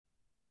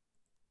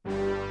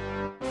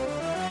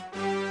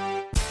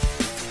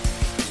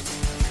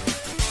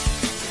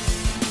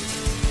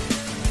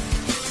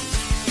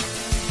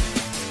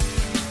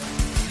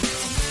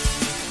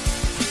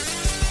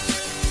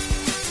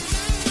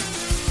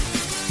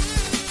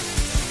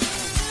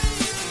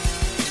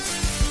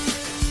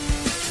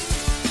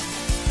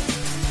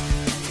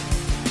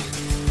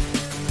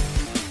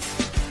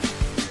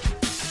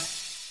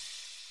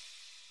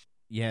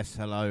Yes,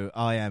 hello.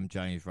 I am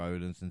James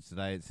Rowlands, and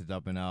today it's the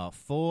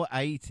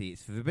WNR480.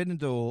 It's Forbidden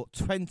Door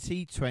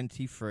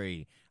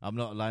 2023. I'm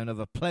not alone. I have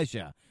a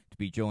pleasure to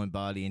be joined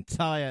by the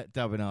entire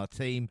WNR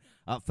team.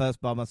 Up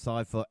first by my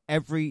side for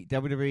every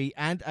WWE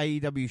and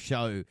AEW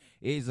show.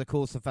 It is, of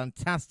course, a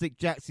fantastic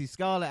Jaxie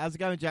Scarlett. How's it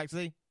going,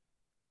 Jaxie?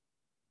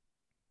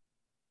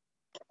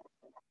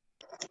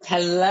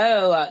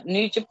 Hello,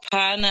 New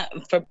Japan,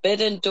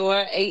 Forbidden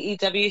Door,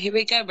 AEW. Here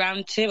we go,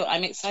 round two.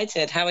 I'm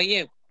excited. How are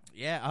you?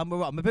 Yeah, I'm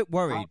a bit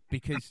worried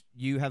because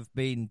you have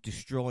been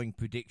destroying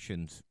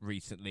predictions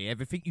recently.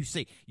 Everything you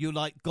see, you're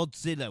like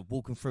Godzilla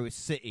walking through a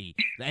city.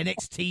 The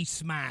NXT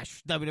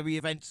smash, WWE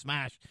event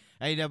smash,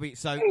 AEW.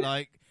 So,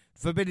 like,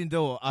 Forbidden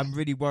Door, I'm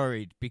really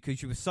worried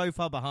because you were so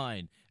far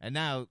behind, and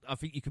now I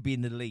think you could be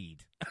in the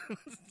lead.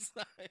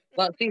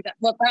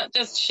 That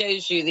just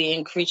shows you the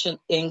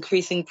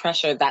increasing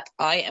pressure that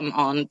I am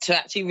on to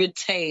actually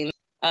retain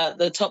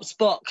the top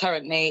spot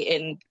currently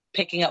in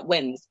picking up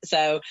wins.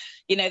 So,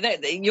 you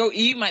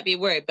might be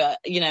worried, but,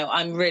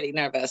 I'm really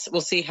nervous.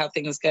 We'll see how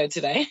things go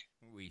today.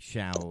 We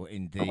shall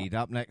indeed.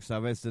 Up next,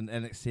 our resident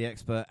NXT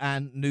expert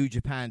and New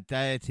Japan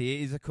deity.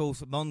 It is, of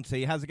course,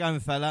 Monty. How's it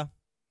going, fella?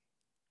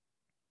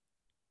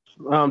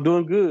 I'm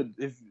doing good.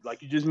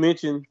 Like you just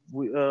mentioned,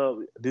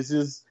 this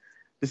is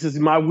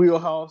my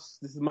wheelhouse.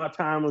 This is my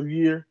time of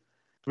year.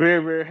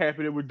 Very, very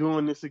happy that we're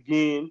doing this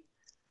again.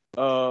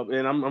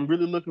 And I'm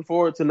really looking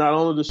forward to not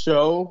only the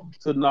show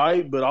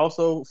tonight, but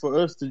also for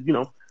us to,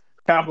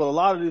 tackle a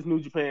lot of this New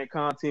Japan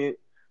content.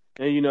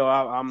 And,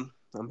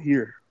 I'm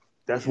here.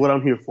 That's what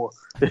I'm here for.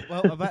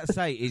 Well, I'm about to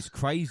say, it's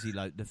crazy.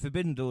 Like, the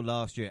Forbidden Door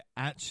last year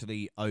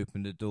actually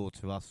opened the door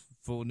to us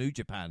for New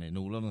Japan, in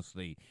all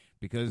honesty,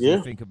 because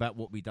you think about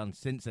what we've done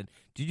since then.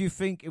 Did you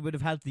think it would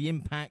have had the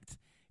impact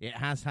it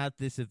has had,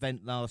 this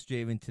event last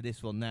year into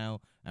this one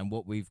now, and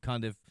what we've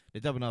kind of,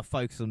 the WNR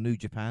focus on New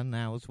Japan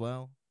now as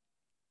well?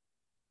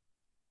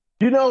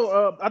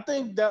 I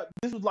think that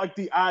this was like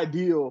the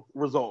ideal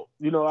result.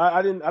 I'm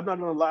not going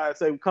to lie and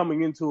say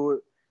coming into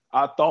it,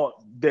 I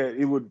thought that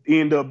it would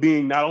end up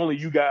being not only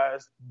you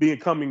guys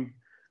becoming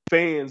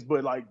fans,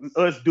 but like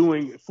us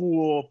doing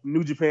full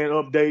New Japan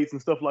updates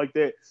and stuff like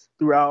that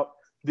throughout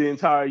the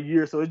entire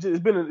year. So it's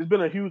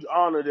been a huge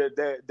honor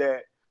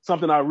that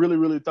something I really,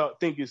 really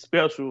think is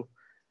special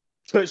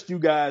touched you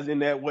guys in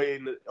that way,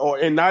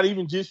 and not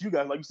even just you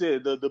guys, like you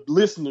said, the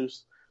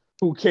listeners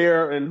who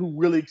care and who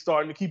really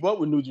starting to keep up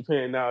with New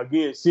Japan now,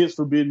 again, since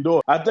Forbidden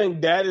Door. I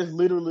think that is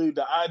literally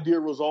the ideal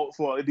result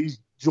for these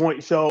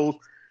joint shows.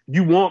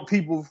 You want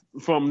people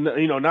from,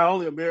 not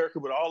only America,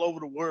 but all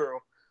over the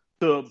world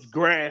to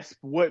grasp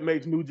what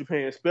makes New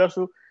Japan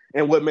special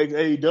and what makes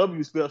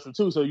AEW special,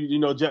 too. So,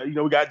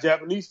 we got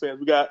Japanese fans.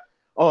 We got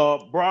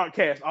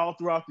broadcasts all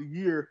throughout the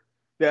year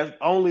that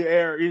only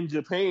air in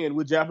Japan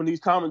with Japanese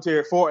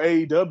commentary for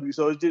AEW.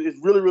 So it's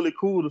really, really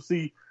cool to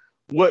see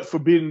what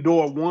Forbidden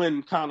Door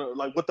 1 kind of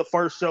like what the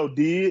first show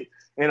did,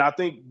 and I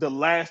think the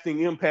lasting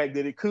impact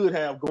that it could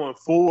have going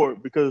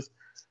forward, because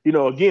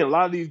again, a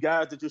lot of these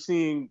guys that you're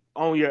seeing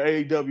on your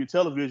AEW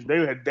television,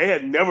 they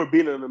had never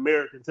been on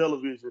American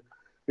television,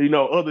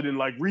 other than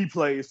like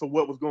replays for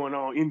what was going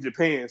on in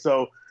Japan.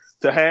 So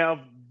to have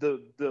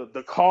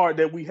the card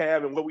that we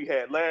have and what we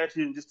had last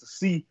year, and just to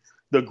see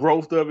the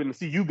growth of it and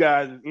see you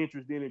guys'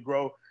 interest in it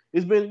grow,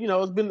 it's been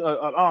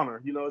an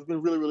honor. It's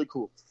been really, really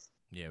cool.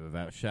 Yeah,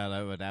 without a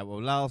shadow of a doubt.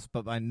 Well, last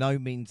but by no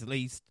means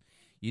least,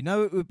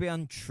 it would be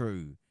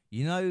untrue.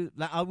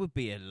 That I would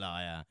be a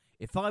liar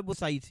if I would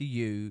say to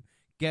you,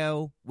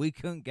 girl, we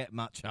couldn't get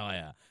much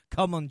higher.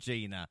 Come on,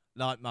 Gina,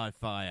 light my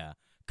fire.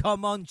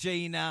 Come on,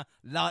 Gina,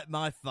 light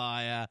my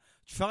fire.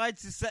 Tried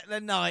to set the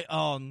night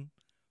on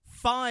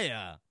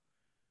fire.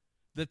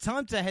 The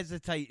time to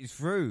hesitate is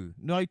through.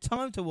 No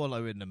time to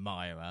wallow in the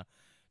mire.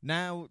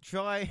 Now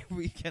try,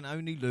 we can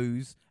only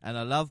lose, and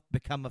I love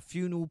become a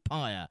funeral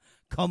pyre.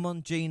 Come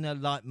on, Gina,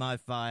 light my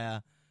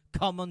fire.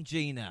 Come on,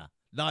 Gina,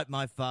 light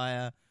my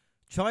fire.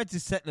 Tried to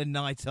set the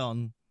night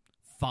on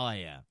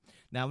fire.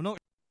 Now, I'm not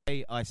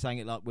sure I sang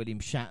it like William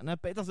Shatner,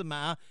 but it doesn't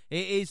matter.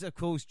 It is, of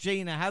course,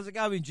 Gina. How's it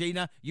going,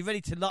 Gina? You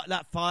ready to light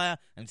that fire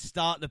and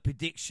start the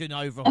prediction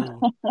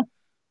overhaul?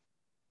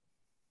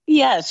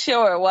 Yeah,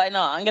 sure. Why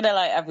not? I'm going to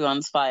light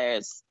everyone's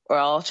fires, or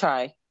I'll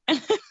try.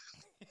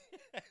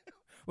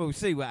 Well, we'll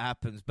see what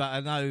happens. But I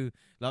know,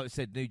 like I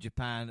said, New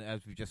Japan,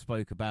 as we just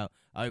spoke about,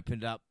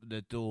 opened up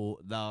the door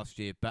last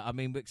year. But, I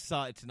mean, we're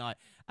excited tonight.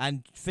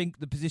 And think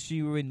the position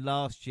you were in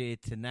last year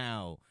to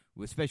now,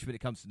 especially when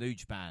it comes to New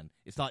Japan,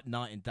 it's like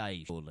night and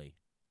day, surely.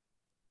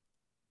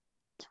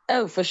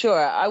 Oh, for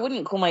sure. I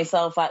wouldn't call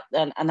myself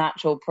an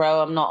actual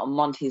pro. I'm not on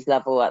Monty's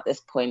level at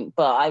this point.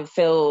 But I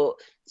feel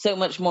so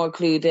much more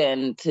clued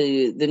in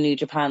to the New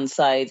Japan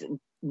side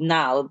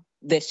now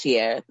this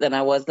year than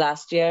I was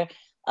last year.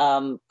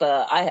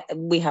 But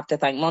we have to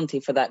thank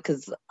Monty for that,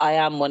 because I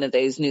am one of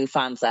those new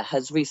fans that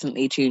has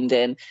recently tuned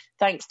in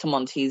thanks to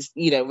Monty's,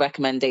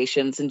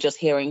 recommendations, and just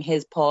hearing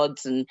his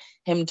pods and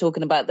him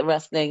talking about the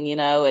wrestling.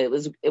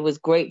 It was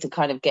great to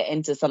kind of get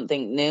into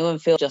something new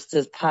and feel just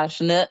as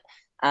passionate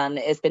And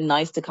it's been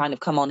nice to kind of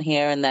come on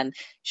here and then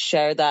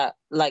share that,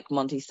 like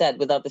Monty said,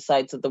 with other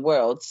sides of the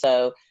world.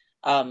 So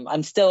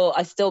I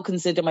still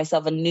consider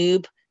myself a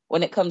noob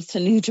when it comes to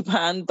New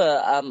Japan,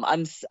 but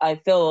I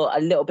feel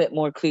a little bit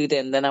more clued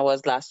in than I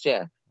was last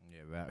year.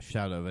 Yeah, without a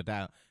shadow of a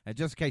doubt. And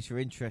just in case you're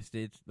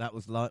interested, that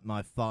was Light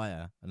My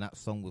Fire, and that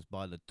song was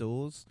by The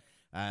Doors.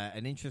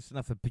 And interesting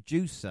enough, a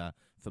producer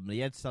from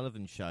the Ed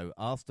Sullivan Show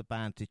asked the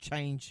band to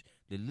change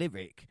the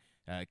lyric,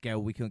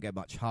 "Girl, we couldn't get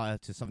much higher,"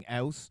 to something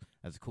else.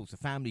 As of course, a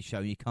family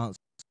show, you can't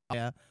say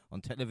higher on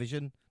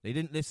television. They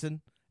didn't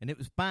listen, and it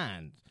was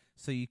banned.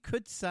 So you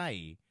could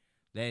say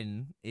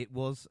then it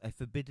was a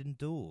Forbidden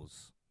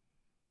Doors.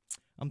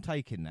 I'm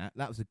taking that.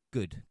 That was a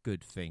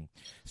good thing.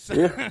 So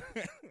yeah.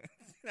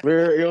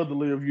 Very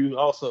elderly of you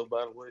also,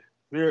 by the way.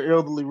 Very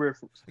elderly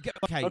reference.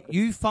 Okay,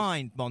 you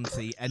find,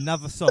 Monty,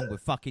 another song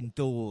with fucking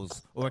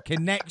Doors or a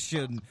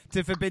connection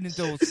to Forbidden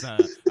Doors, sir.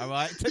 All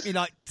right? It took me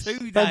like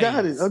 2 days. I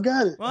got it.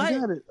 Right? I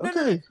got it.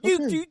 Okay. No.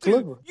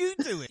 You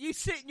do it. You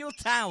sit in your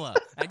tower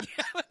and you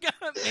have a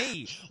go at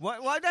me.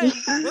 Why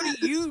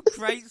don't you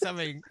create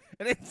something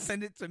and then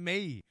send it to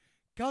me?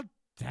 God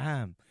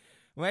damn.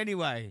 Well,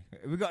 anyway,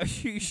 we've got a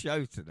huge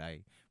show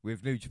today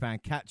with New Japan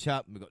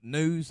catch-up. We've got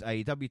news,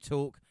 AEW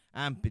talk,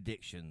 and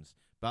predictions.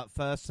 But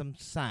first, some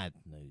sad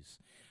news,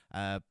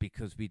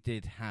 because we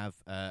did have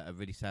a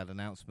really sad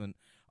announcement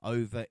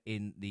over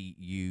in the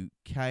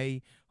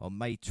UK. On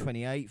May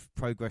 28th,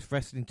 Progress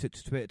Wrestling took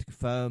to Twitter to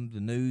confirm the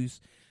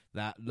news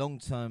that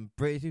long-term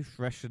British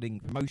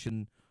wrestling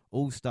promotion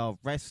All-Star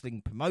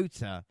Wrestling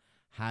promoter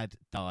had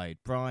died.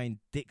 Brian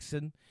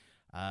Dixon,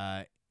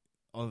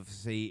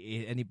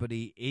 obviously,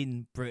 anybody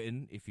in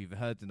Britain, if you've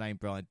heard the name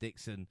Brian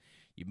Dixon,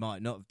 you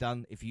might not have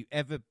done. If you've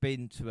ever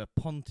been to a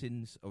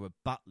Pontins or a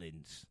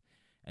Butlins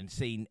and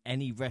seen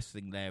any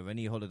wrestling there,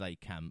 any holiday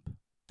camp,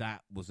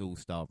 that was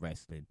All-Star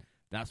Wrestling.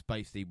 That's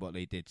basically what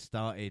they did.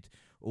 Started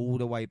all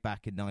the way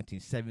back in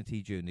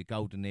 1970 during the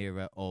golden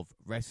era of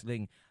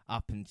wrestling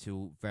up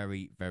until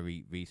very,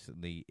 very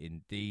recently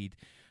indeed.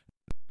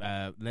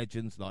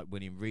 Legends like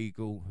William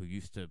Regal, who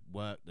used to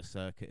work the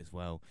circuit as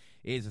well.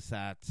 It is a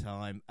sad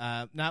time.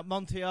 Now,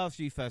 Monty, I'll ask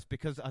you first,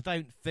 because I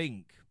don't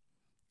think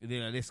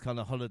this kind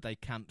of holiday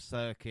camp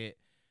circuit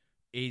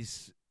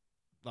is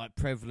like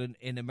prevalent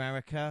in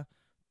America.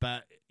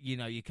 But,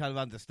 you kind of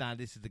understand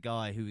this is the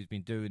guy who has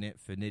been doing it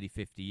for nearly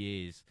 50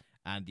 years,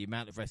 and the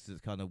amount of wrestlers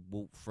that kind of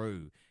walked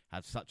through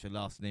had such a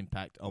lasting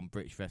impact on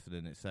British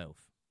wrestling itself.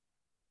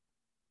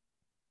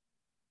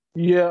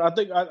 Yeah, I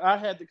think I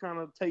had to kind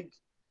of take,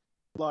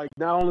 like,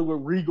 not only what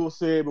Regal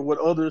said, but what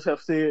others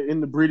have said in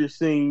the British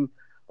scene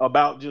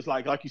about just,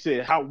 like you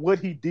said, what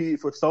he did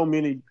for so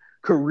many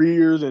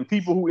careers and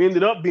people who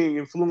ended up being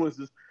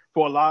influences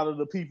for a lot of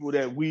the people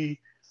that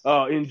we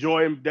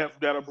enjoy that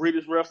are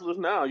British wrestlers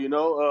now,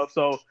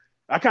 so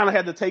I kind of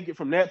had to take it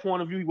from that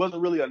point of view. He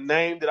wasn't really a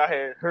name that I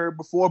had heard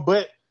before,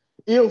 but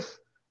if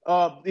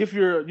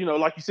you're,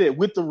 like you said,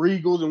 with the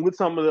Regals and with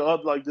some of the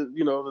other, like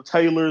the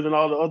Taylors and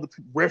all the other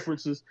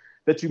references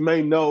that you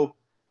may know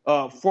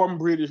from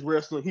British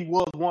wrestling, he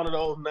was one of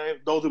those names,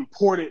 those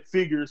important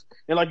figures.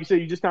 And like you said,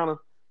 you just kind of,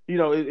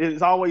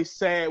 it's always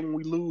sad when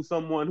we lose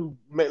someone who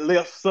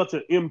left such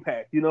an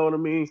impact. You know what I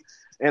mean?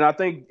 And I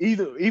think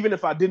even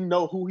if I didn't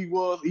know who he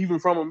was, even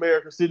from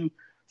America, sitting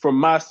from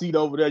my seat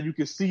over there, you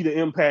can see the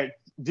impact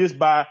just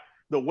by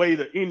the way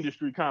the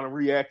industry kind of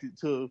reacted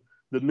to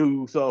the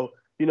news. So,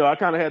 I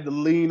kind of had to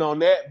lean on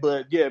that.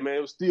 But, yeah, man,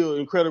 it was still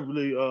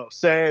incredibly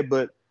sad.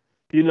 But,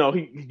 he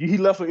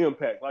left an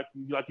impact, like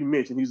you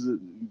mentioned. He's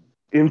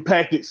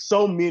impacted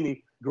so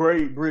many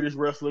great British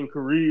wrestling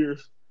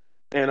careers.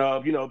 And,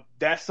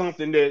 that's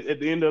something that at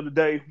the end of the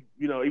day,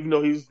 even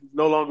though he's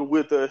no longer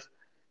with us,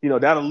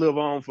 that'll live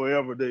on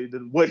forever,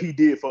 what he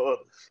did for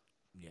others.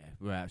 Yeah,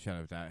 without a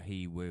shadow of doubt,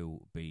 he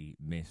will be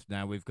missed.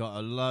 Now, we've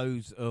got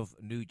loads of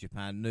New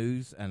Japan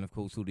news and, of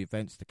course, all the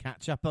events to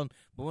catch up on.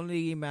 But one of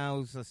the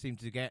emails I seem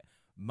to get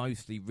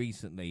mostly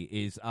recently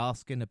is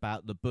asking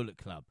about the Bullet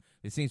Club.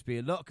 There seems to be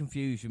a lot of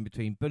confusion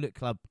between Bullet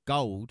Club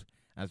Gold,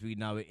 as we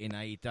know it in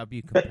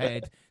AEW,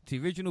 compared to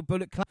the original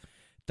Bullet Club.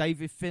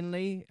 David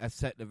Finlay has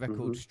set the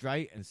record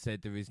straight and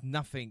said there is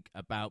nothing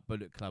about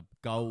Bullet Club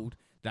Gold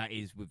that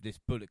is with this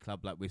Bullet Club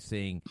like we're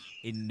seeing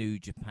in New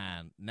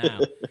Japan.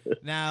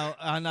 Now,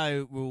 I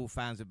know we're all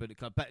fans of Bullet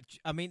Club, but,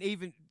 I mean,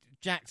 even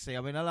Jaxie,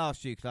 I'll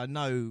ask you, because I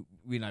know,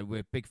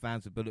 we're big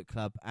fans of Bullet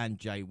Club and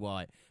Jay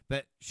White,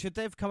 but should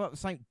they have come up with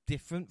something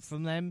different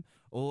from them?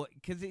 Or,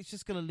 because it's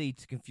just going to lead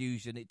to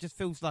confusion. It just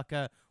feels like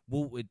a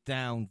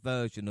watered-down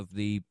version of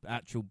the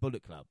actual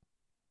Bullet Club.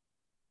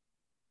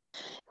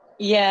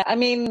 Yeah,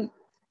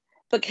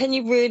 but can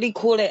you really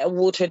call it a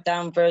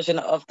watered-down version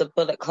of the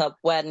Bullet Club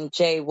when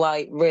Jay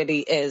White really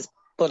is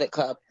Bullet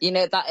Club?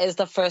 That is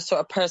the first sort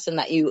of person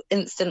that you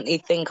instantly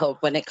think of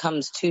when it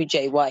comes to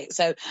Jay White.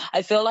 So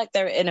I feel like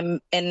they're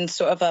in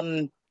sort of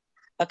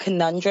a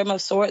conundrum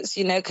of sorts,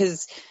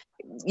 because,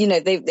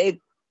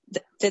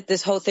 did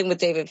this whole thing with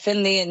David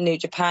Finlay in New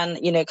Japan,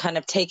 you know, kind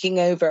of taking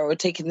over or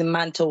taking the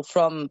mantle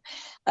from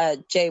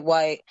Jay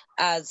White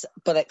as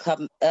Bullet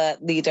Club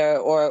leader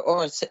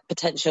or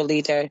potential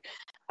leader.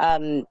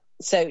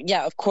 So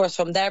yeah, of course,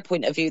 from their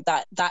point of view,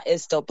 that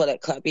is still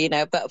Bullet Club, you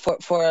know. But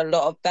for a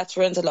lot of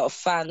veterans, a lot of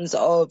fans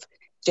of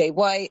Jay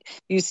White,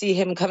 you see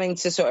him coming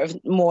to sort of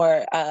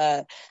more,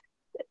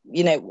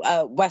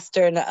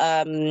 Western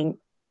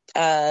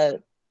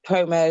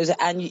promos,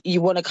 and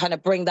you want to kind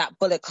of bring that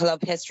Bullet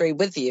Club history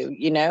with you,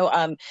 you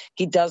know.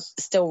 He does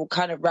still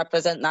kind of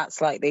represent that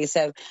slightly,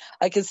 so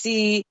I can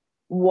see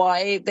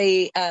why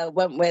they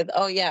went with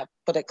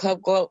Bullet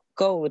Club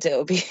Gold. It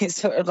will be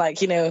sort of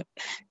like, you know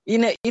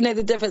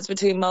the difference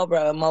between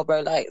Marlboro and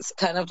Marlboro Lights,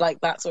 kind of like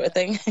that sort of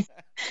thing.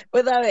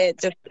 Without it,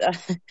 just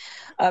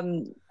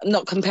I'm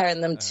not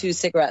comparing them to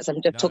cigarettes.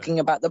 I'm just talking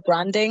about the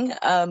branding.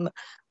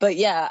 But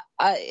yeah,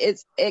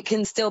 it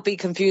can still be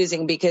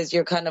confusing because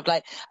you're kind of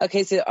like,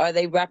 okay, so are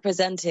they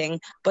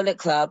representing Bullet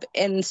Club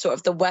in sort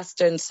of the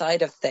Western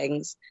side of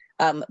things?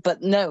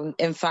 But no,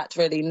 in fact,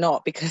 really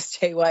not, because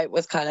Jay White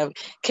was kind of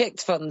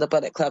kicked from the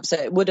Bullet Club. So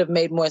it would have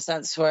made more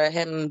sense for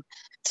him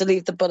to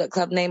leave the Bullet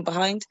Club name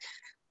behind.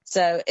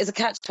 So it's a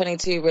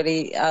catch-22,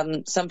 really.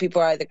 Some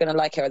people are either going to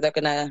like it or they're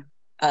going to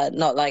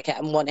not like it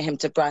and want him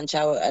to branch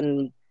out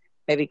and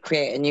maybe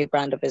create a new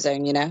brand of his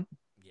own, you know?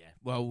 Yeah,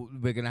 well,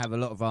 we're going to have a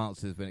lot of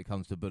answers when it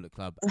comes to Bullet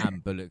Club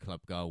and Bullet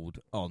Club Gold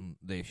on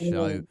this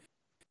show.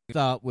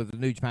 Start with the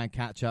New Japan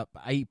catch-up,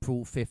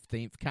 April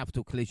 15th,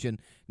 Capital Collision.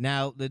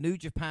 Now, the New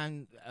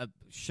Japan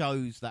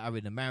shows that are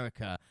in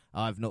America,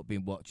 I've not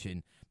been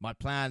watching. My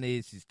plan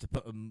is to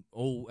put them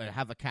all,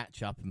 have a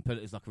catch-up and put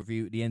it as like a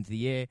review at the end of the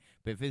year.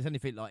 But if there's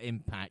anything like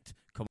Impact,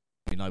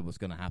 you know what's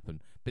going to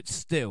happen. But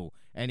still,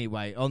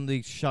 anyway, on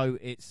the show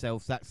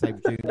itself, Zack Sabre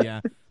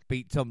Jr.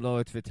 beat Tom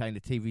Lawler to retain the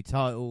TV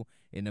title.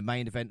 In the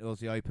main event,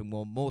 Aussie Open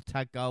won more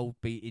tag gold,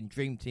 beating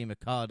Dream Team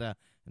Okada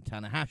and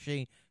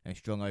Tanahashi, and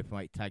strong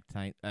openweight tag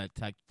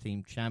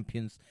team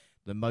champions,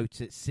 the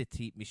Motor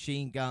City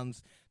Machine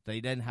Guns. They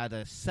then had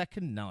a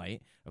second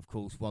night. Of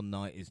course, one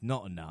night is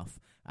not enough,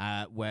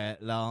 where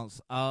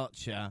Lance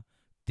Archer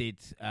did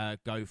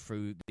go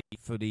through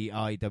for the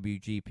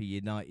IWGP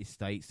United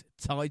States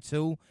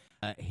title.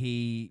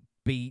 He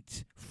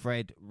beat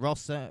Fred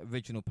Rosser.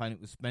 Original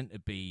opponent was meant to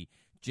be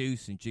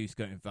Juice, and Juice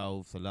got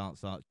involved, so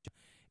Lance Archer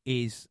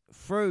is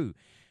through.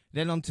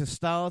 Then on to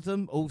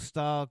Stardom,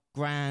 All-Star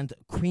Grand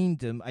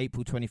Queendom,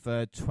 April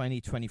 23rd,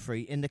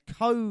 2023. In the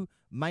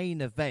co-main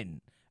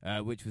event,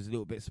 which was a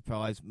little bit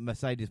surprised,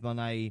 Mercedes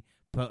Moné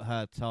put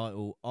her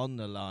title on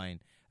the line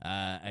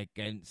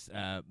against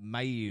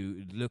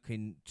Mayu,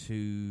 looking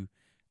to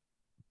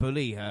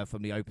bully her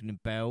from the opening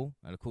bell.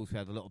 And, of course, we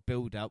had a lot of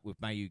build-up with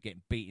Mayu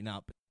getting beaten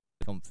up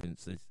at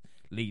conferences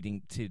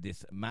leading to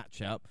this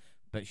matchup.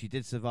 But she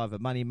did survive a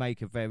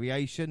moneymaker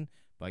variation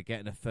by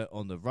getting her foot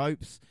on the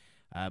ropes.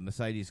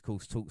 Mercedes, of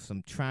course, talked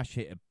some trash,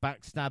 hit a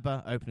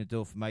backstabber, opened the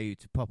door for Mayu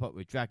to pop up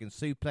with Dragon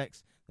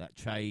Suplex. That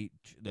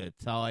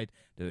tied.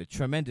 There were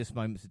tremendous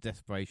moments of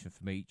desperation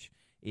from each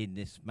in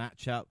this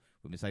matchup,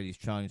 with Mercedes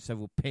trying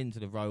several pins to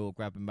the row,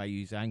 grabbing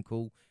Mayu's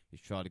ankle. He's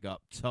trying to go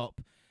up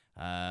top.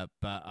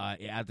 But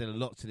it added a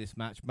lot to this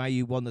match.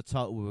 Mayu won the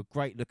title with a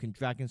great-looking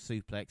Dragon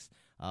Suplex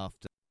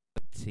after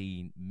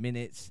 13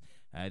 minutes.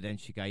 Then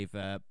she gave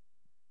a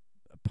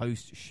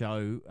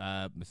post-show,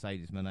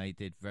 Mercedes Moné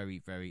did very,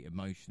 very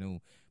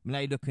emotional.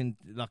 Moné looking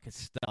like a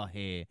star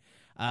here.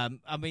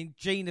 I mean,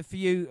 Gina, for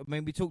you, I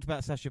mean, we talked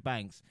about Sasha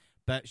Banks,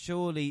 but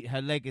surely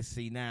her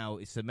legacy now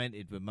is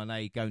cemented with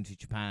Moné going to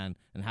Japan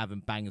and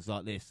having bangers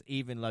like this,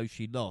 even though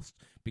she lost.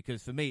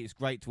 Because for me, it's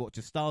great to watch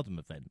a Stardom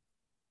event.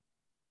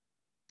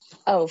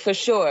 Oh, for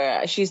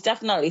sure. She's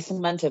definitely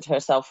cemented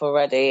herself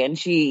already. And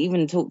she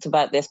even talked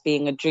about this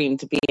being a dream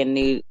to be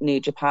in New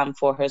Japan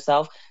for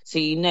herself. So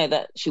you know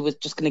that she was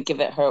just going to give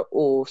it her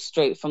all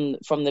straight from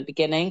the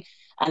beginning.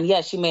 And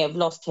yeah, she may have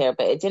lost here,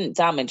 but it didn't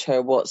damage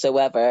her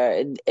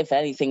whatsoever. If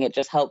anything, it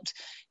just helped,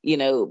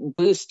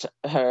 boost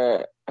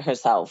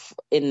herself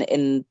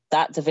in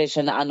that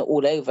division and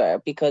all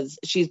over, because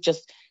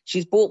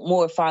she's brought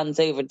more fans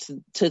over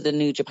to the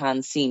New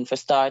Japan scene, for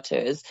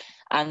starters.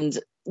 And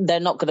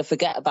they're not going to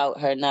forget about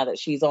her now that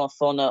she's off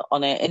on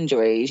an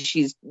injury.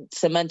 She's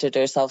cemented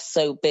herself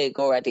so big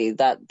already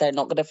that they're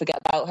not going to forget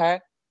about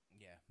her.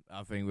 Yeah,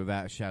 I think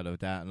without a shadow of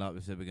doubt. And like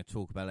we said, we're going to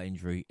talk about that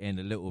injury in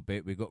a little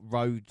bit. We've got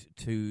Road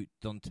to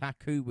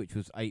Dontaku, which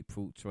was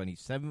April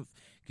 27th.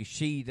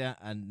 Kushida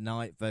and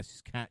Knight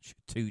versus Catch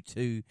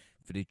 2-2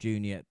 for the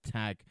junior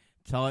tag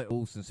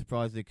titles. And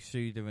surprisingly,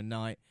 Kushida and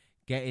Knight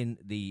getting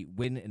the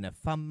win in a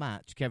fun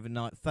match. Kevin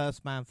Knight,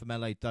 first man from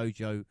LA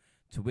Dojo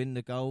to win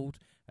the gold.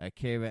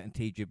 Kira and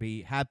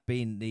TJB had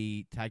been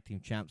the tag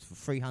team champs for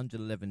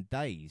 311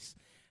 days,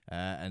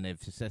 and they've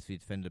successfully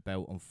defended the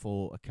belt on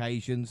 4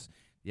 occasions.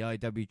 The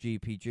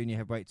IWGP Junior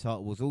Heavyweight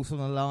title was also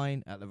on the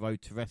line at the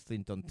Road to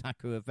Wrestling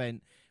Dontaku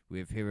event,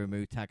 with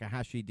Hiromu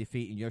Takahashi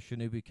defeating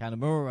Yoshinobu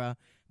Kanemaru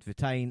to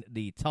retain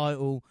the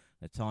title.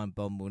 The Time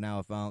Bomb will now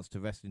advance to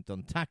Wrestling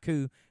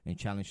Dontaku and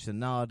challenge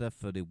Sanada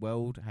for the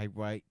World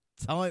Heavyweight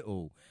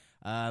title.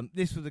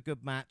 This was a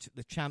good match.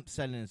 The champ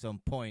selling is on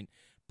point.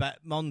 But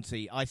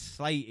Monty, I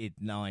slated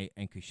Knight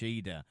and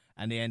Kushida,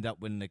 and they end up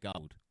winning the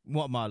gold.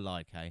 What am I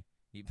like, hey?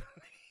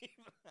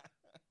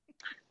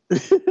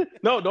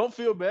 No, don't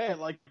feel bad.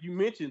 Like you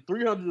mentioned,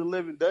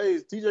 311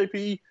 days.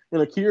 TJP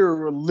and Akira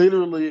were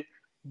literally,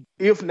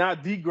 if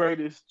not the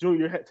greatest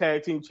junior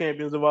tag team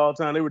champions of all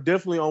time. They were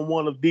definitely on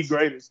one of the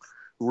greatest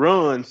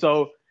runs.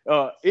 So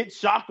it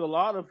shocked a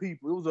lot of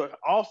people. It was an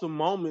awesome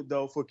moment,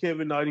 though, for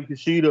Kevin Knight and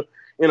Kushida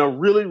in a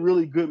really,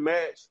 really good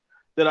match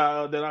that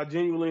I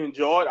genuinely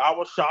enjoyed. I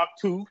was shocked,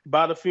 too,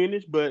 by the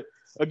finish. But,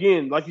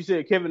 again, like you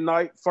said, Kevin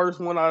Knight, first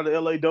one out of the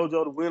LA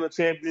Dojo to win a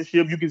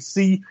championship. You can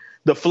see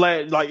the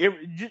flag. Like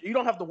you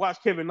don't have to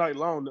watch Kevin Knight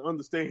long to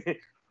understand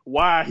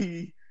why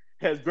he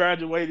has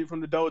graduated from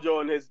the dojo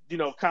and has,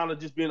 kind of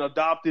just been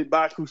adopted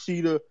by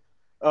Kushida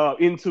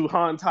into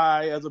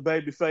Hantai as a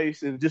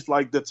babyface, and just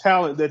like the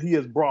talent that he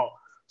has brought.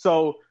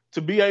 So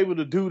to be able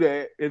to do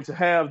that and to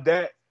have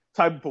that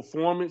type of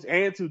performance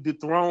and to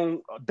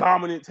dethrone a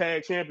dominant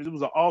tag champions, it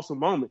was an awesome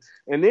moment.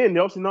 And then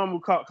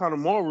Yoshinobu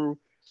Kanemaru,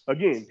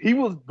 again, he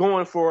was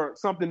going for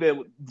something that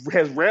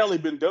has rarely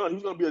been done.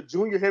 He's going to be a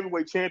junior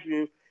heavyweight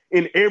champion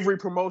in every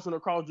promotion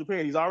across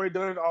Japan. He's already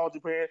done it in All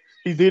Japan.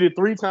 He did it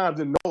 3 times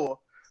in Noah.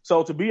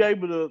 So to be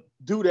able to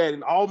do that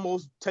and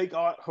almost take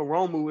out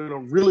Hiromu in a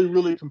really,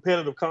 really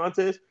competitive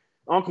contest,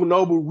 Uncle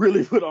Nobu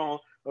really put on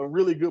a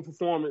really good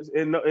performance.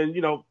 And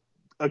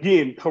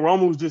again,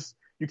 Hiromu's just,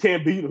 you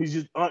can't beat him. He's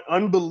just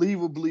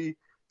unbelievably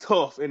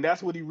tough. And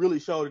that's what he really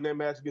showed in that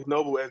match against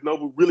Nobu, as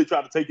Nobu really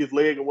tried to take his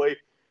leg away.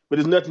 But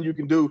there's nothing you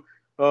can do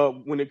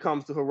when it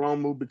comes to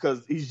Hiromu,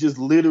 because he's just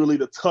literally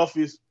the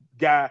toughest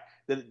guy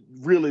that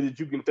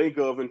you can think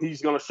of. And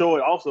he's going to show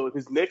it also in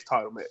his next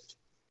title match.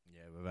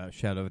 Yeah, without a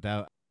shadow of a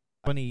doubt.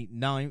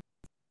 29th,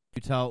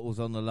 2 titles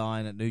on the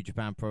line at New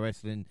Japan Pro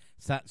Wrestling.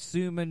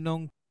 Satsuma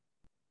Non.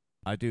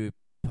 I do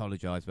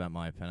apologise about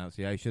my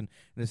pronunciation.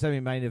 In the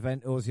semi-main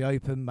event, Aussie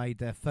Open made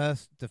their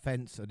first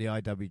defence of the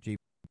IWGP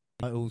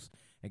titles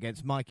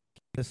against Mike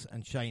Ellis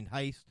and Shane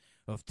Haste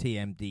of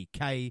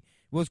TMDK. It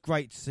was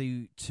great to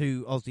see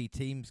 2 Aussie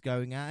teams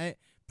going at it.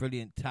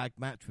 Brilliant tag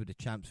match with the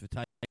champs for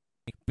taking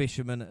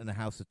Bisherman and the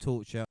House of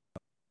Torture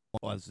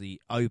was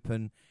the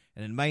Open.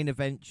 And in the main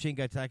event,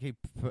 Shingo Takagi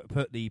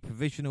put the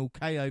provisional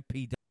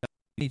KOPW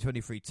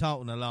 2023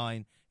 title on the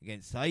line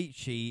against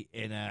Taichi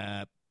in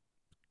a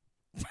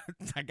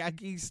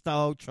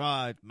Takagi-style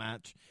triad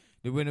match.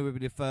 The winner will be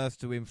the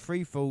first to win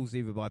 3 falls,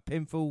 either by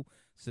pinfall,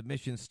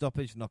 submission,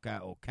 stoppage,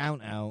 knockout, or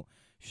count out.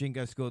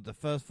 Shingo scored the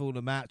first fall of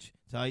the match.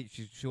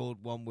 Taichi scored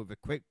one with a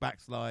quick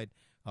backslide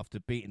after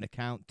beating the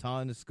count,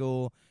 tying the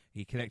score.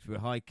 He connected with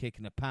a high kick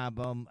and a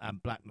powerbomb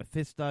and Black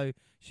Mephisto.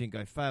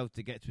 Shingo failed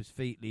to get to his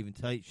feet, leaving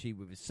Taichi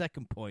with his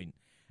second point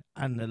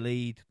and the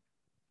lead.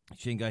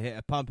 Shingo hit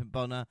a pumping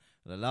bonner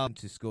and allowed him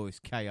to score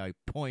his KO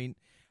point.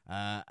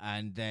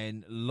 And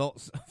then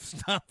lots of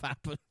stuff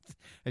happened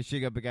as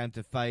Shingo began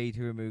to fade.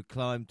 Hiromu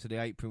climbed to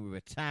the apron with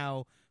a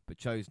towel, but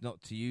chose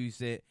not to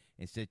use it,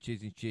 instead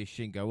choosing to cheer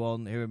Shingo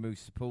on.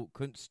 Hiromu's support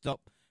couldn't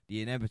stop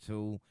the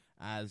inevitable,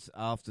 as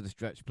after the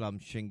stretch plum,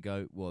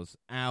 Shingo was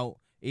out.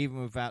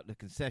 Even without the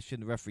concession,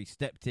 the referee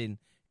stepped in.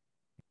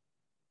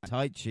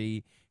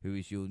 Taichi, who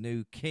is your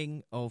new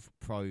king of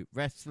pro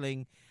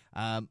wrestling.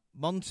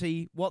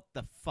 Monty, what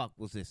the fuck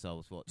was this I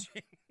was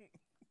watching?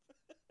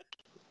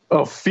 A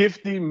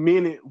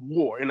 50-minute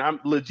war, and I'm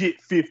legit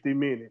 50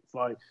 minutes.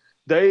 Like,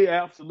 they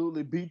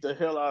absolutely beat the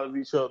hell out of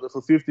each other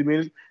for 50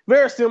 minutes.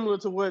 Very similar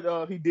to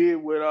what he did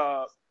with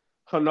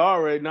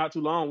Hanare not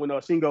too long when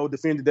Shingo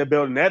defended that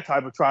belt in that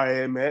type of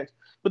triad match.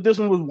 But this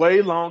one was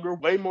way longer,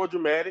 way more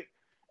dramatic.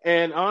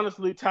 And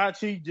honestly,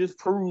 Taichi just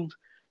proved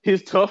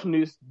his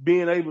toughness,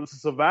 being able to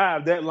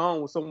survive that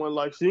long with someone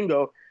like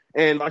Shingo.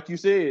 And like you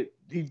said,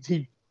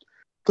 he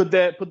put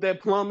that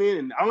plum in,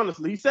 and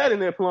honestly, he sat in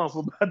that plum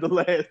for about the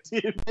last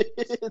 10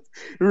 minutes.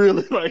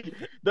 Really,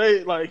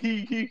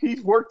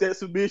 he's worked that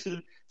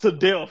submission to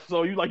death.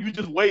 So you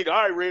just wait. All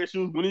right, Red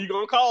Shoes, when are you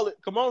gonna call it?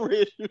 Come on,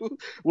 Red Shoes.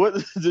 What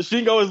the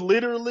Shingo is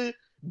literally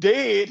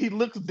dead. He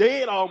looks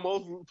dead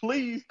almost.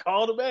 Please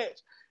call the match.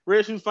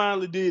 Red Shoes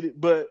finally did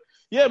it, but.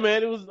 Yeah,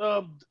 man, it was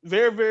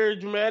very, very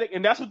dramatic,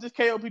 and that's what this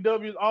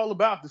KOPW is all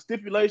about. The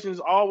stipulations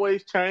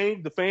always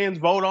change. The fans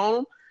vote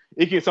on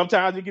them.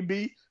 Sometimes it can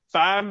be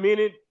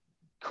 5-minute,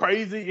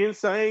 crazy,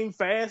 insane,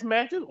 fast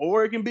matches,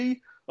 or it can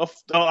be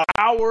an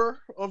hour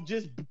of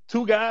just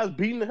 2 guys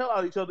beating the hell out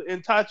of each other.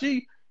 And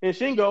Taichi and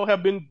Shingo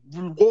have been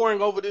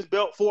warring over this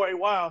belt for a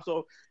while,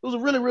 so it was a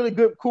really, really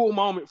good, cool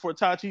moment for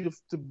Taichi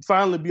to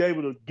finally be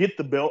able to get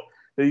the belt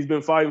that he's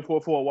been fighting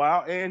for a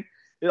while. And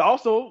it's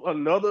also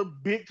another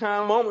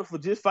big-time moment for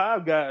just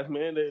 5 guys,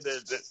 man.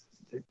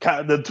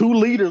 The 2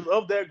 leaders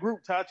of that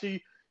group,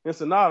 Taichi and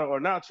Sonata, are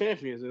now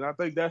champions, and I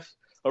think that's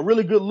a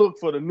really good look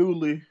for the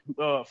newly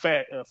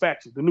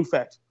faction, the new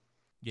faction.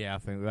 Yeah, I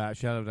think without a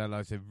shadow of a doubt,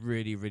 it's a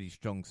really, really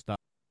strong start.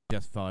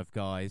 Just 5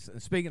 guys. And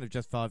speaking of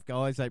just 5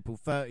 guys, April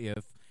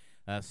 30th,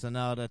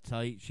 Sonata,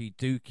 Taichi,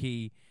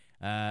 Dookie,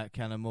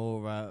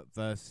 Kanemaru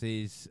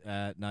versus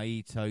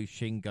Naito,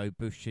 Shingo,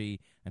 Bushi,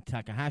 and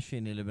Takahashi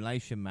in the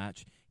elimination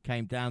match.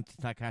 Came down to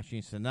Takahashi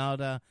and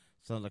Sanada.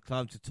 Sanada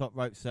climbed to the top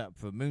rope, set up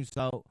for a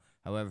moonsault.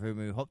 However,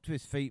 Hiromu hopped to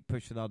his feet,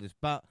 pushed Sanada's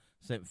butt,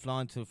 sent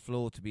flying to the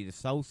floor to be the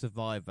sole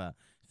survivor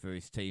for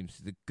his team.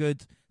 So the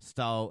good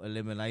style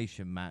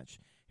elimination match.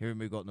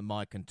 Hiromu got the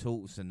mic and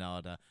talked to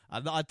Sanada.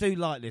 I do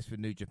like this with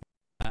New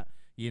Japan.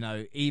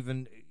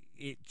 Even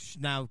it's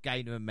now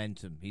gained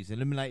momentum. He's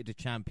eliminated the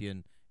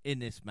champion in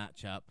this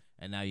matchup,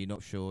 and now you're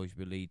not sure if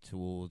you lead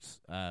towards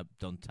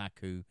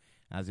Dontaku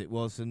as it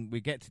was. And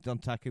we get to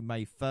Dontaku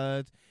May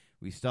 3rd.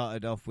 We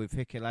started off with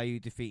Hikuleo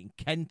defeating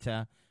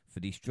Kenta for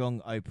the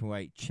Strong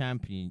Openweight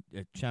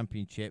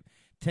Championship.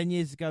 10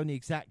 years ago, on the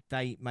exact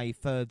date, May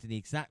 3rd, in the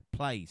exact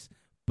place,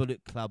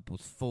 Bullet Club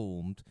was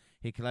formed.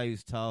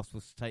 Hikuleo's task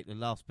was to take the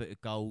last bit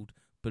of gold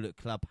Bullet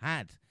Club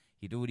had.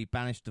 He'd already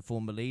banished the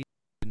former leader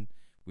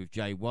with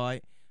Jay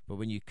White, but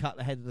when you cut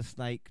the head of the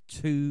snake,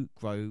 two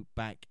grow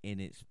back in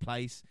its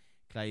place.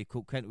 Hikuleo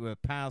caught Kenta with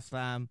a power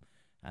slam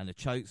and a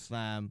choke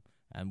slam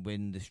and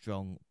win the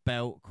strong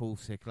belt. Of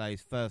course,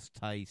 Hikuleo's first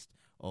taste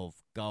of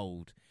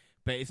gold.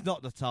 But it's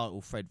not the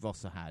title Fred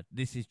Rosser had.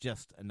 This is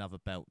just another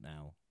belt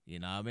now.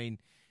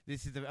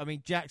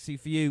 Jaxie,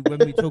 for you, when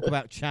we talk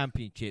about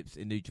championships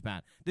in New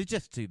Japan, there's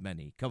just too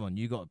many. Come on,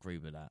 you got to agree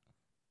with that.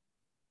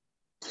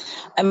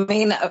 I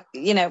mean,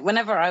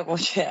 whenever I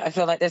watch it, I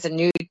feel like there's a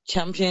new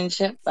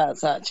championship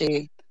that's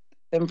actually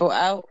been brought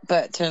out,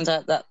 but it turns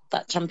out that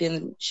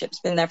championship's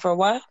been there for a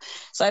while.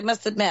 So I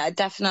must admit, I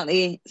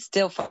definitely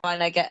still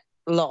find I get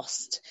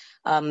lost.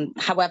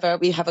 However,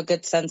 we have a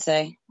good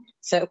sensei.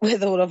 So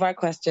with all of our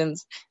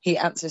questions, he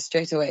answers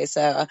straight away.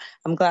 So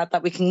I'm glad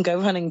that we can go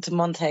running to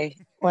Monte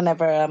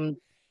whenever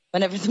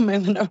the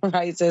moment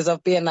arises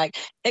of being like,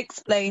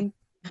 explain.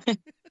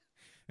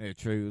 Yeah,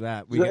 true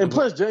that. And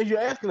plus, James, you're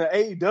asking an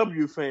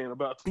AEW fan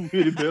about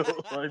 250 belts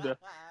like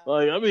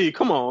that.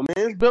 Come on, man.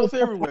 There's belts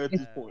everywhere at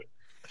this point.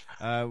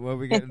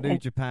 We get the New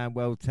Japan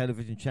World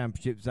Television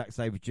Championship, Zack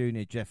Sabre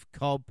Jr., Jeff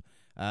Cobb,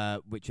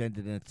 which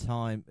ended in a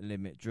time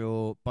limit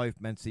draw. Both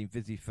men seem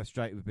visibly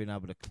frustrated with being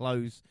able to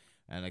close,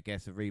 and I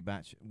guess a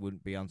rematch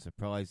wouldn't be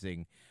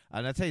unsurprising.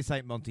 And I'll tell you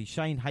something, Monty,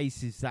 Shane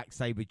Hayes' Zack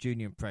Sabre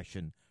Jr.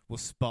 impression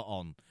was spot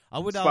on. I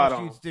would ask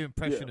you to do an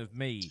impression of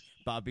me,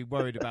 but I'd be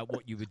worried about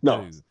what you would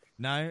do.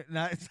 No.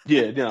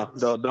 You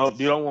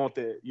don't want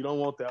that. You don't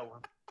want that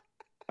one.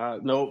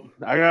 No,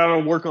 I gotta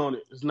work on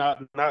it. It's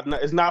not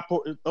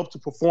up to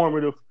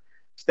performative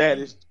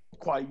status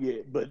quite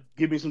yet, but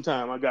give me some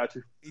time. I got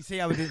you. You see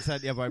how we didn't say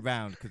it the other way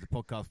around because the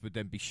podcast would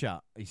then be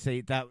shut. You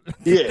see that?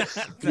 Yes.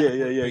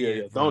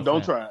 Yeah.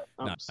 Don't try it.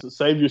 No.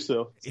 Save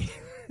yourself.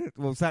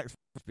 Well, Zach's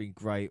been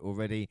great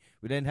already.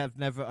 We then have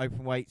Never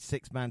Openweight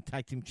 6-man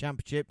Tag Team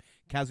Championship.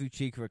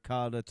 Kazuchika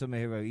Okada,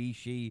 Tomohiro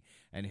Ishii,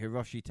 and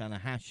Hiroshi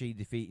Tanahashi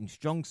defeating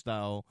Strong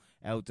Style,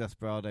 El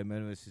Desperado,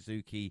 Minoru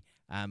Suzuki,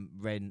 and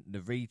Ren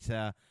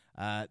Narita.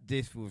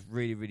 This was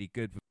really, really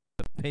good,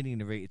 pinning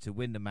Narita to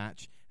win the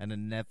match, and a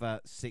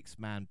Never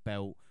 6-man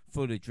belt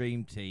for the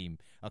Dream Team.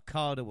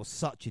 Okada was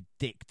such a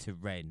dick to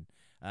Ren.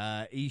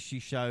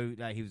 Ishii showed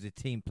that he was a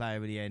team player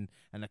in the end,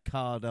 and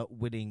Okada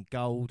winning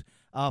gold.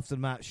 After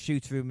the match,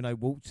 Shooter Umino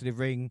walked to the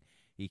ring.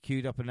 He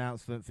queued up an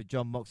announcement for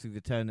John Moxley to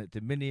return at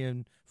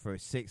Dominion for a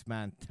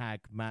 6-man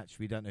tag match.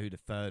 We don't know who the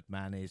third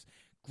man is.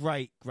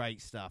 Great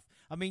stuff.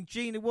 I mean,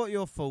 Gina, what are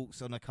your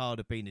thoughts on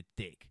Okada being a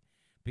dick?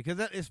 Because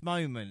at this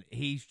moment,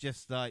 he's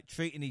just like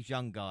treating these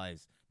young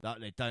guys like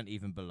they don't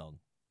even belong.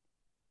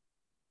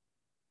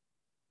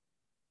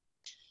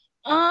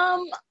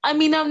 I'm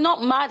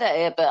not mad at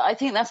it, but I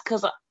think that's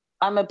because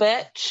I'm a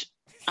bitch,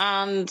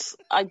 and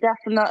I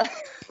definitely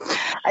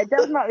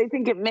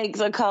think it makes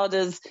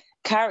Okada's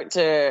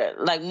character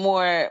like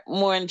more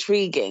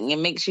intriguing. It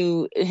makes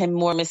him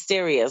more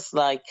mysterious.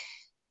 Like,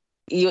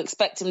 you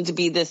expect him to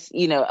be this,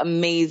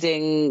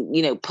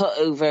 amazing, put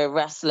over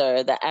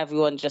wrestler that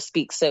everyone just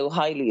speaks so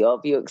highly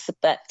of. You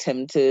expect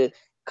him to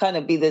kind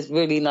of be this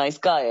really nice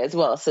guy as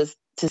well. So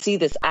to see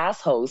this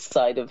asshole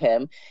side of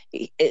him,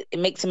 it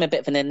makes him a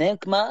bit of an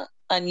enigma,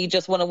 and you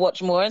just want to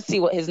watch more and see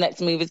what his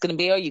next move is going to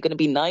be. Are you going to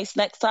be nice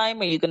next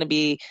time? Are you going to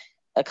be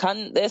a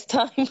cunt this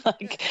time?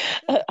 Like,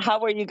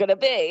 how are you going to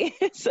be?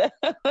 So,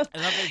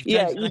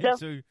 yeah, you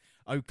to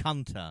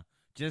Okunta.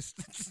 Just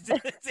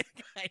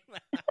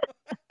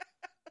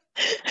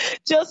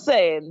just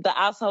saying, the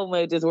asshole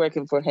mode is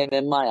working for him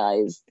in my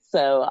eyes.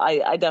 So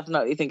I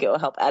definitely think it will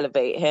help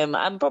elevate him,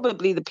 and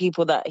probably the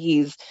people that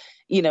he's,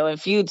 in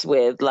feuds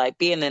with. Like,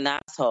 being an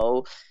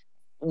asshole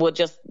will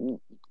just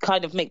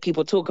kind of make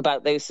people talk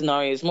about those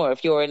scenarios more.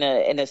 If you're in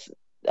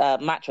a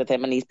match with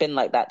him and he's been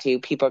like that to you,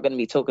 people are going to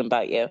be talking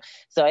about you.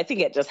 So I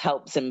think it just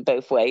helps him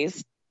both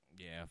ways.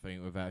 Yeah, I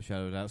think without a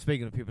shadow of a doubt.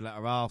 Speaking of people that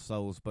are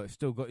arseholes, but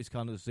still got his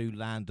kind of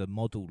Zoolander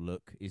model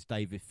look, is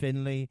David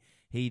Finlay.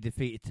 He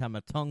defeated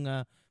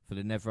Tamatonga for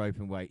the Never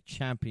Openweight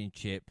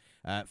Championship.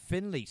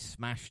 Finlay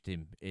smashed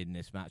him in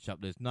this matchup.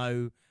 There's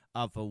no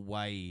other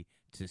way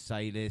to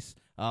say this.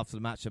 After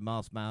the match, a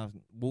masked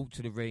man walked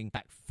to the ring,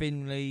 back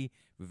Finlay,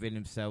 revealing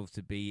himself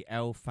to be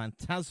El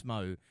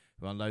Fantasmo,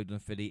 who unloaded on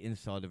Philly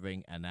inside the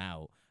ring and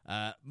out.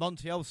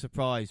 Monty, I was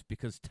surprised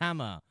because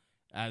Tama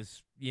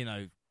has,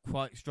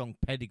 quite strong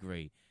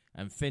pedigree,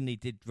 and Finley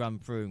did run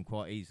through him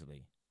quite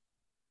easily.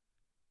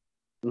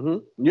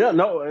 Mm-hmm. Yeah,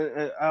 no,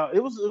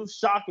 it was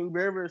shocking,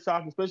 very, very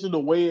shocking, especially the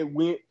way it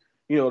went.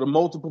 The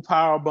multiple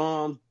power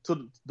bombs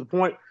to the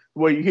point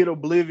where you hit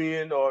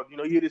Oblivion, or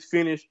you hit his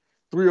finish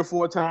 3 or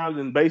 4 times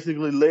and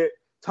basically let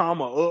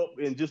Tama up,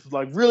 and just was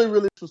like really,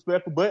 really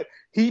disrespectful. But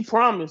he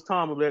promised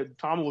Tama that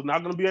Tama was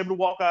not going to be able to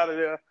walk out of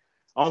there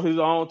on his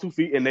own 2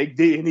 feet, and they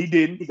did, and he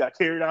didn't. He got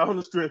carried out on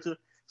the stretcher.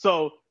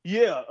 So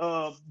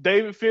yeah,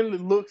 David Finlay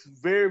looks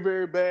very,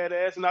 very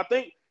badass, and I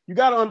think you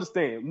got to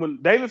understand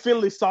when David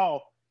Finlay saw.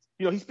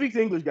 He speaks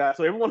English, guys.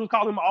 So everyone who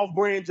called him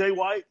off-brand Jay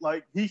White,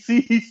 like he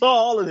saw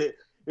all of that,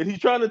 and he's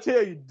trying to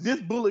tell you this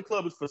Bullet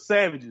Club is for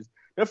savages.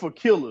 They're for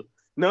killers.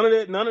 None of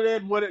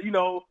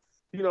that.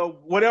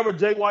 Whatever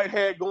Jay White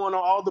had going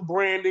on, all the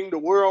branding, the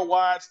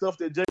worldwide stuff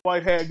that Jay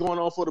White had going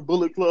on for the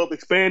Bullet Club,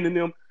 expanding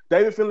them.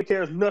 David Finlay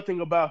cares nothing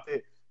about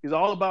that. He's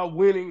all about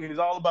winning, and he's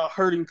all about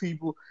hurting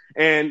people.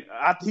 And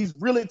he's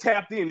really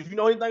tapped in. If you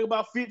know anything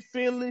about Fit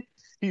Finlay,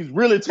 he's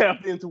really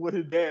tapped into what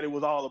his daddy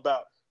was all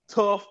about: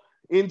 tough,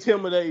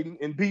 intimidating,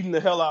 and beating the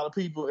hell out of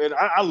people. And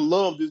I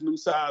love this new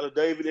side of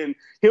David, and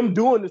him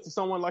doing this to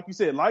someone, like you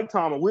said, like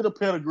Tama, with a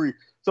pedigree,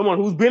 someone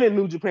who's been in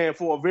New Japan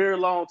for a very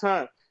long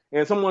time,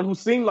 and someone who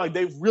seemed like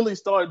they've really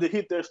started to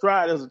hit their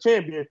stride as a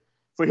champion.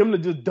 For him to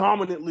just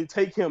dominantly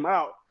take him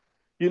out,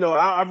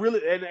 I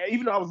really, and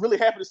even though I was really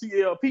happy to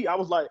see ELP, I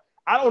was like,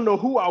 I don't know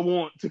who I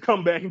want to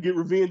come back and get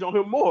revenge on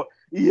him more,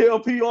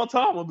 ELP or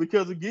Tama,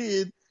 because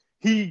again,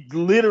 he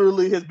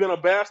literally has been a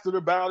bastard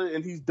about it,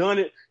 and he's done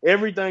it,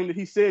 everything that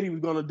he said he was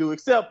going to do,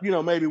 except,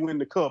 maybe win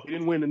the cup. He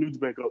didn't win the New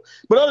Japan Cup.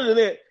 But other than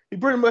that, he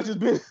pretty much has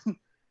been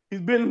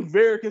he's been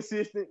very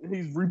consistent.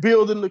 He's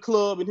rebuilding the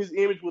club and his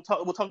image. We'll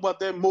talk about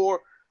that more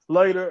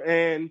later.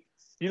 And,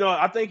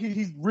 I think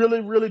he's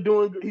really, really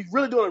doing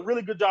a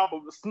really good job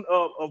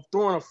of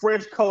throwing a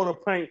fresh coat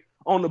of paint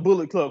on the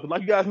Bullet Club. Because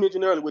like you guys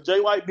mentioned earlier, with Jay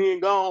White being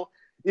gone,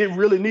 it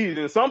really needed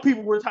it. And some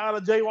people were tired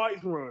of Jay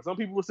White's run. Some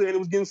people were saying it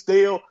was getting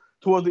stale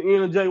towards the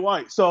end of Jay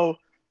White. So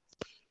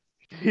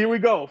here we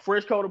go.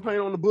 Fresh coat of paint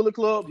on the Bullet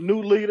Club,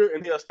 new leader,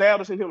 and they're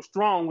establishing him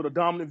strong with a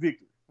dominant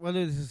victory. Well,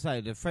 as I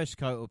say, the fresh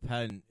coat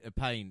of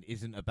paint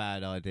isn't a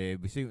bad idea.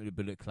 We've seen it with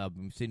the Bullet Club,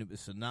 and we've seen it with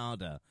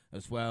Sanada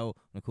as well.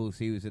 And of course,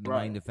 he was in the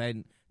main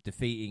event,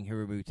 defeating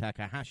Hiromu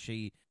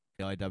Takahashi,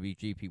 the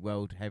IWGP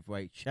World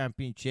Heavyweight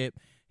Championship.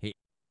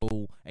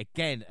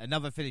 Again,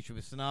 another finisher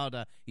with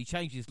Sanada. He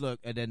changed his look,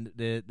 and then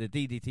the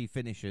DDT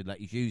finisher that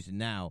he's using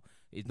now,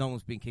 no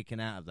one's been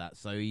kicking out of that.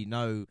 So in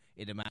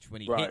a match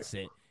when he hits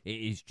it, it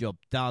is job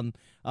done.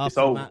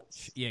 After the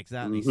match, yeah,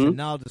 exactly.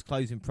 Sanada's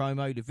closing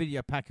promo, the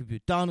video package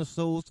with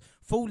dinosaurs,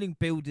 falling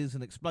buildings,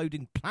 and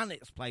exploding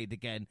planets played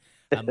again.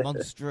 A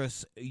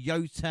monstrous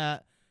Yota.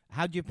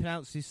 How do you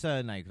pronounce his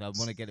surname? Because I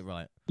want to get it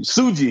right.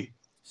 Suji.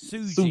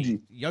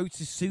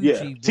 Yota Suji.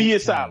 Yeah, T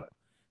is silent.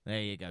 There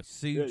you go.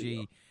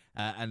 Suji.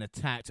 And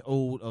attacked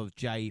all of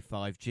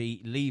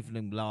J5G, leaving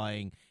him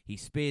lying. He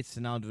speared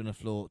Sanada on the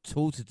floor,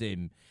 taunted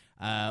him.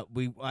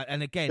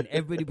 And again,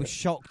 everybody was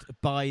shocked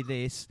by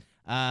this.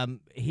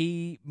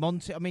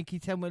 Monty, can you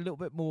tell me a little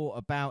bit more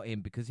about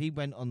him? Because he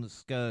went on the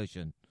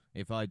excursion,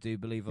 if I do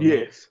believe it.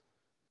 Yes.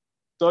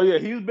 So, yeah,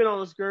 he's been on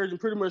the excursion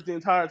pretty much the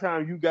entire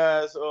time. You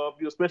guys,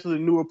 especially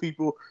the newer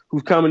people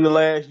who've come in the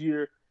last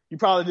year, you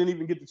probably didn't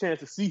even get the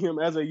chance to see him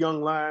as a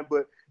young lion.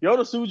 But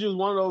Yota Tsuji is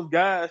one of those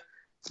guys,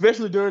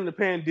 especially during the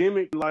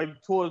pandemic, like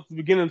towards the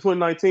beginning of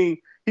 2019,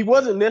 he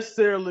wasn't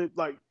necessarily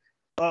like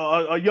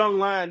a young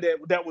lion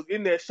that was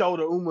in that Shota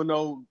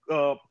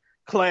Umino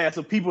class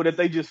of people that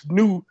they just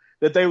knew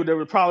that they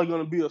were probably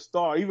going to be a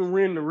star. Even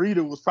Ren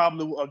Narita was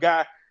probably a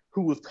guy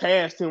who was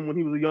past him when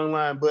he was a young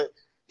lion, but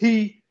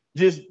he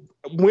just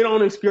went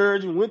on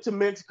excursion, went to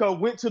Mexico,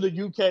 went to the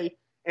UK,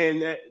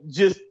 and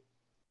just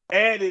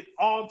added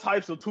all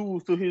types of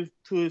tools to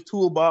his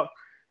toolbox.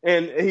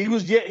 And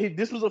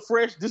this was his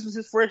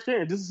fresh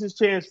chance. This is his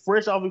chance,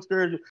 fresh off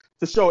excursion,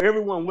 to show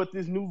everyone what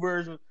this new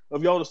version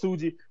of Yota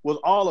Tsuji was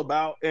all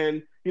about.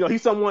 And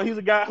he's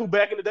a guy who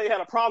back in the day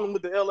had a problem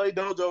with the LA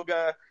Dojo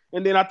guy.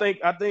 And then I think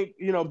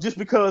just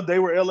because they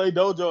were LA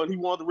Dojo and he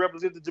wanted to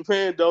represent the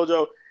Japan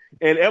Dojo,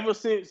 and ever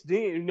since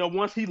then,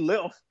 once he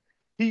left,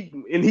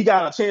 he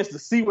got a chance to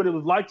see what it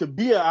was like to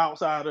be an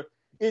outsider.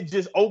 It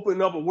just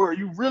opened up a world.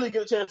 You really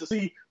get a chance to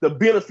see the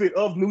benefit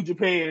of New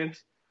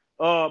Japan's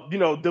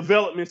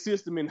development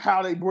system and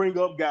how they bring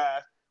up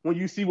guys when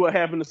you see what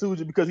happened to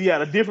Tsuji, because he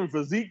had a different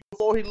physique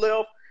before he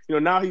left.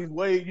 Now he's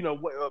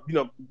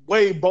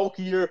way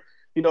bulkier,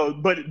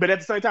 but at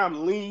the same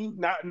time lean,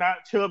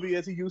 not chubby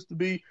as he used to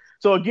be.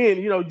 So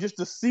again, just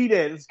to see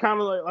that, it's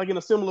kind of like in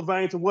a similar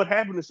vein to what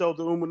happened to Shota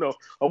Umino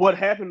or what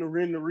happened to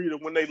Ren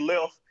Narita when they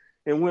left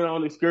and went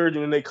on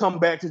excursion, and they come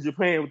back to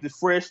Japan with this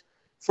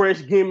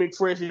fresh gimmick,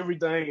 fresh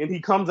everything, and he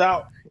comes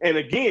out. And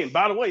again,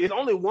 by the way, it's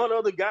only one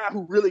other guy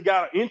who really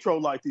got an intro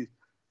like this,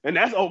 and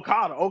that's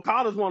Okada.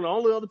 Okada's one of the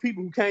only other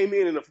people who came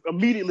in and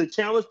immediately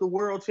challenged the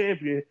world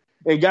champion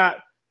and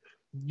got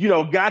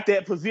got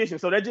that position.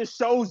 So that just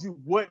shows you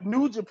what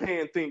New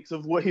Japan thinks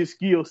of what his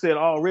skill set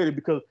already,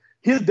 because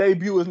his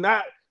debut is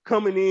not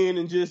coming in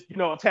and just,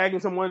 attacking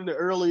someone in the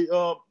early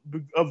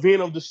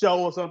event of the show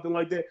or something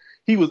like that.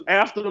 He was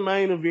after the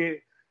main event,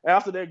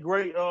 after that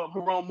great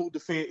Hiromu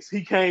defense.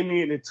 He came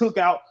in and took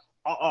out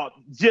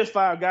just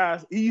 5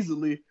 guys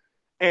easily.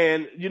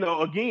 And,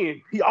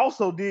 again, he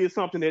also did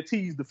something that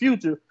teased the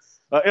future,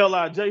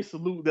 LIJ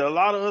salute that a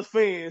lot of us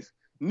fans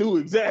knew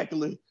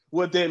exactly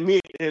what that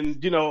meant.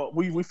 And,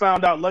 we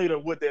found out later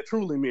what that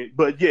truly meant.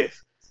 But,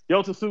 yes,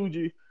 Yota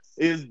Tsuji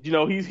is,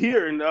 he's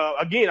here. And,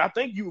 again, I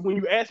think when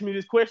you asked me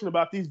this question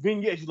about these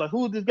vignettes, you're like,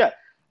 who is this guy?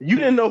 You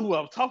didn't know who I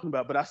was talking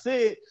about. But I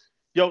said,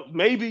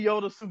 maybe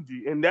Yota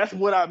Tsuji. And that's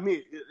what I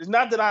meant. It's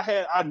not that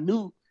I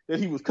knew that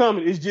he was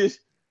coming. It's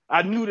just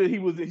I knew that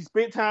he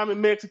spent time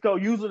in Mexico.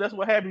 Usually that's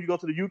what happens. You go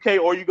to the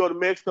UK or you go to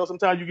Mexico.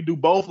 Sometimes you can do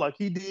both like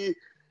he did.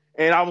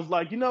 And I was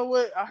like, you know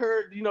what? I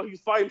heard,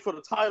 he's fighting for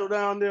the title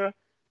down there.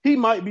 He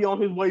might be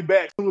on his way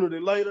back sooner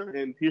than later.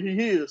 And here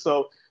he is.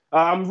 So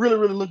I'm really,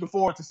 really looking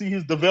forward to see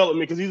his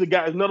development, because he's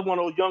another one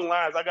of those young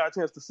lions I got a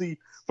chance to see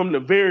from the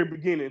very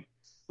beginning.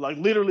 Like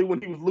literally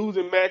when he was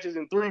losing matches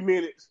in 3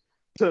 minutes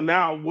to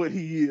now what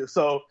he is.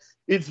 So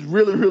it's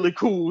really, really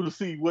cool to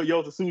see what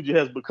Yota Tsuji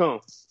has become.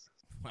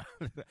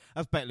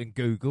 That's better than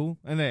Google,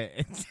 isn't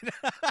it?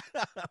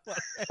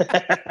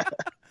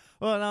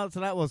 Well, an answer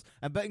that was.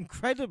 But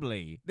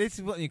incredibly, this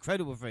is what the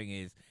incredible thing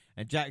is,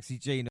 and Jaxie,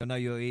 Gina, I know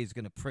your ears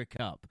going to prick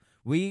up.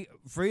 We,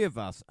 3 of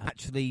us,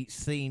 actually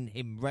seen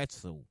him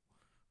wrestle,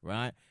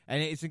 right?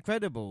 And it's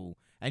incredible.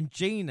 And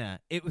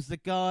Gina, it was the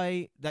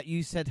guy that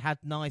you said had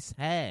nice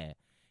hair.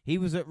 He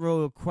was at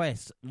Royal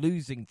Quest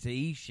losing to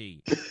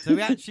Ishii. So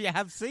we actually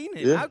have seen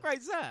him. Yeah. How great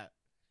is that?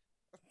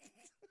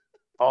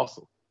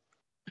 Awesome.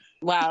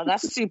 Wow,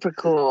 that's super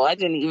cool. I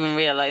didn't even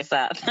realize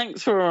that.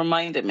 Thanks for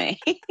reminding me.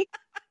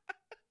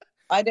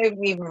 I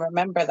don't even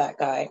remember that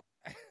guy.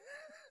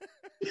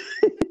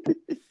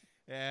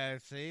 Yeah,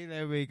 see,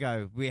 there we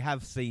go. We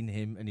have seen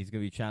him, and he's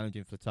going to be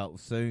challenging for the title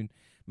soon.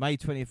 May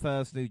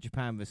 21st, New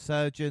Japan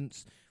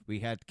Resurgence.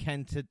 We had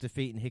Kenta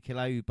defeating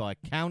Hikuleu by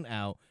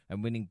count-out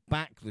and winning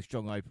back the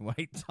strong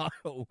openweight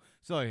title.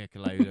 Sorry,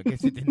 Hikuleu. I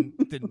guess it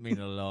didn't mean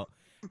a lot.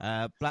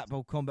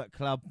 Blackpool Combat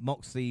Club,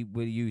 Moxley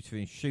with Yuta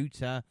and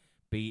Shooter,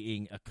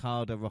 beating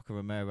Okada, Roca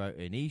Romero,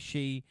 and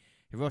Ishii.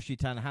 Hiroshi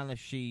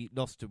Tanahashi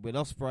lost to Will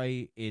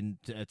Ospreay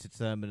to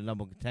determine the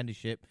number one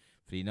contendership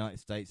for the United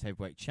States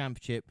Heavyweight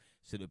Championship.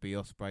 So it'll be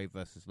Ospreay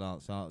versus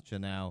Lance Archer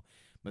now.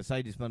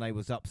 Mercedes Moné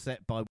was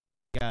upset by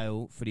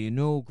Gale for the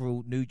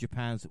inaugural New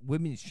Japan's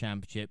Women's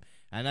Championship.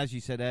 And as you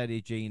said earlier,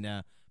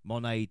 Gina,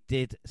 Moné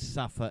did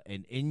suffer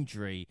an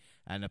injury.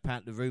 And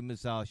apparently the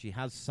rumours are she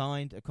has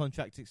signed a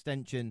contract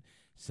extension.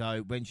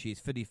 So when she is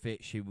fully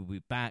fit, she will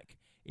be back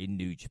in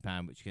New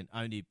Japan, which can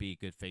only be a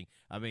good thing.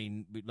 I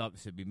mean, like we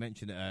said, we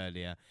mentioned it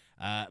earlier.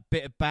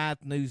 Bit of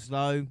bad news,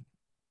 though.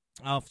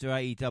 After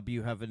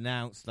AEW have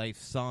announced they've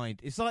signed,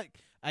 it's like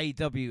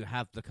AEW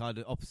have the kind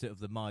of opposite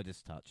of the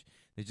Midas touch.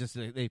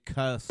 They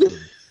curse them.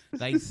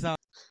 They signed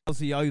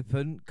Aussie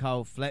Open,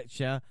 Carl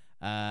Fletcher,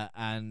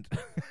 and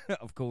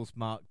of course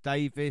Mark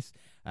Davis.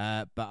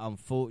 But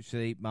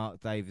unfortunately,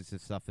 Mark Davis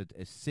has suffered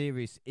a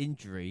serious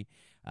injury.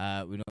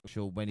 We're not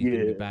sure when he's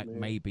going to be back. Man.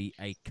 Maybe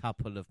a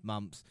couple of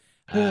months.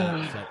 So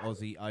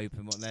Aussie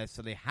Open wasn't there,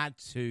 so they had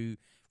to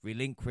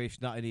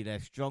relinquish not only their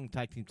strong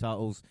tag team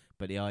titles,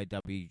 but the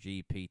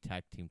IWGP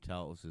tag team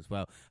titles as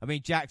well. I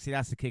mean, Jaxie,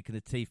 that's a kick in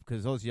the teeth,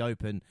 because Aussie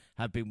Open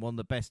have been one of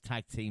the best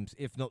tag teams,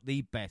 if not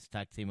the best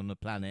tag team on the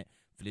planet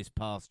for this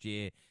past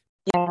year.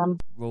 Yeah.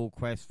 Royal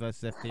Quest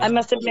versus FTR. I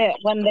must admit,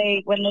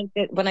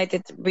 when I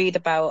did read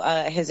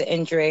about his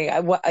injury,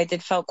 I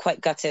did felt quite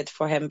gutted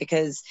for him,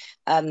 because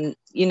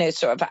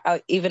sort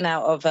of even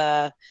out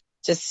of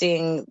just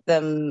seeing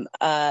them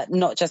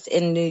not just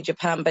in New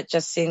Japan, but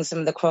just seeing some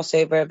of the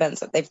crossover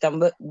events that they've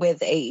done with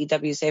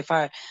AEW so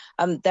far.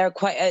 They're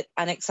quite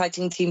an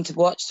exciting team to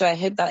watch. So I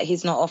hope that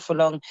he's not off for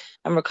long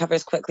and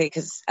recovers quickly,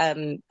 because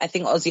I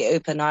think Aussie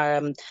Open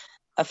are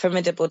a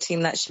formidable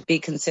team that should be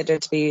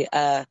considered to be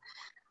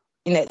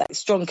like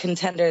strong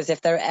contenders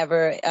if they're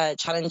ever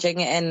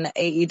challenging in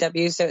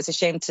AEW. So it's a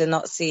shame to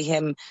not see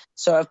him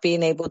sort of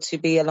being able to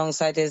be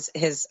alongside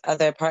his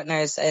other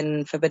partners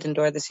in Forbidden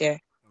Door this year.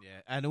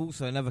 And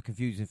also another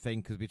confusing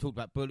thing, because we talked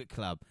about Bullet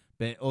Club,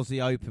 but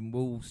Aussie Open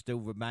will still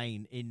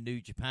remain in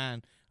New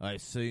Japan. I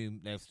assume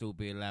they'll still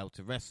be allowed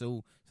to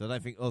wrestle. So I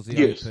don't think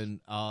Aussie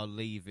Open are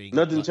leaving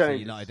the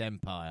United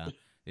Empire.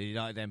 The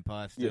United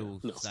Empire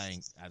still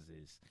staying as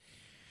is.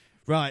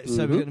 Right,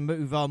 so we're going to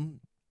move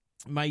on.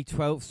 May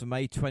 12th to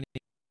May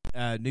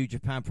 20th, New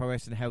Japan Pro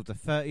Wrestling held the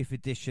 30th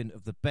edition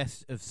of the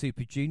Best of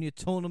Super Junior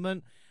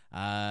tournament.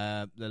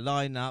 The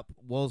lineup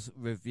was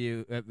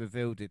revealed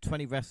that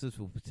 20 wrestlers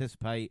will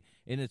participate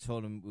in the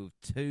tournament with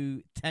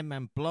 2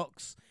 10-man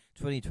blocks.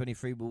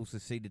 2023 will also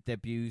see the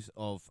debuts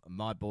of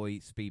my boy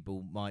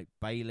Speedball Mike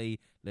Bailey,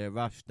 Leo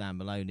Rush, Dan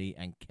Maloney,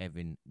 and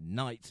Kevin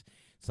Knight.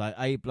 So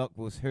A block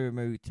was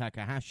Hiromu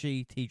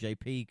Takahashi,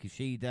 TJP,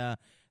 Kushida,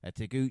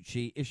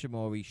 Taguchi,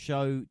 Ishimori,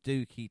 Sho,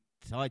 Dookie,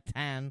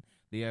 Titan,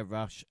 Leo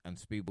Rush, and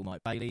Speedball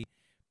Mike Bailey.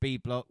 B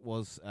block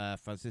was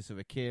Francisco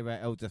Akira,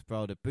 El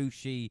Desperado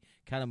Bushi,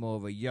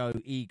 Kanamura, Yo,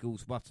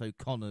 Eagles, Watto,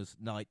 Connors,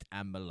 Knight,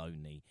 and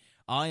Maloney.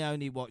 I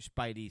only watched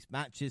Bailey's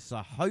matches, so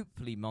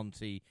hopefully,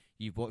 Monty,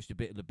 you've watched a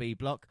bit of the B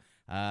block.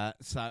 I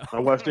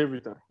watched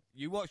everything.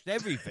 You watched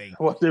everything?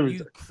 I watched everything.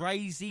 You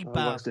crazy I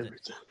bastard. watched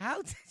everything.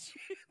 How did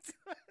you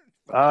do it?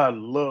 I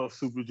love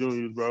Super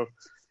Juniors, bro.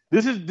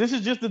 This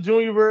is just the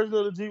junior version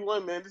of the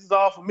G1, man. This is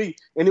all for me.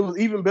 And it was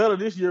even better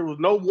this year with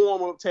no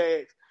warm-up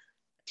tags.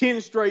 10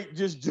 straight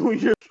just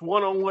junior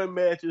one-on-one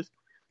matches.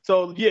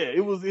 So, yeah,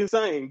 it was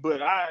insane.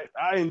 But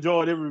I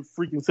enjoyed every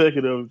freaking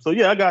second of it. So,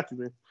 yeah, I got you,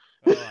 man.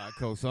 All right,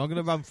 cool. So I'm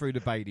going to run through the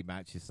Bailey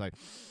matches. So,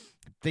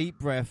 deep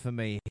breath for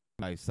me.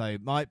 So,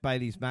 Mike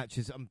Bailey's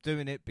matches, I'm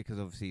doing it because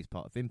obviously he's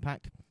part of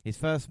Impact. His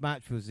first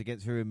match was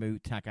against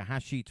Hiromu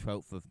Takahashi,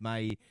 12th of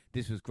May.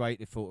 This was great.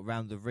 They fought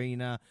around the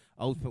arena.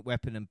 Ultimate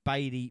Weapon and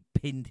Bailey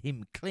pinned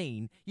him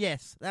clean.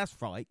 Yes, that's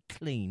right,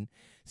 clean.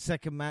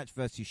 Second match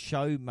versus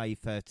Show, May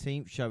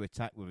 13th. Show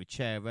attacked with a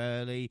chair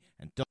early,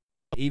 and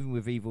even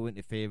with evil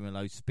interfering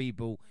low,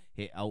 Speedball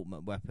hit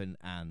Ultimate Weapon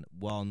and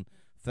won.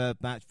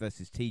 Third match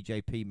versus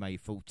TJP, May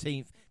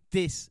 14th.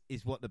 This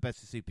is what the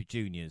Best of Super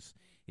Juniors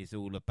is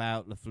all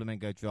about. The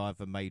Flamingo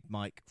Driver made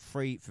Mike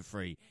 3 for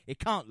 3. It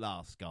can't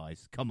last,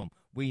 guys. Come on,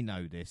 we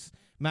know this.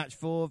 Match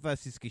 4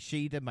 versus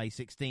Kushida, May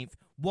 16th.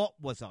 What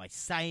was I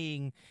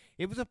saying?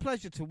 It was a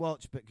pleasure to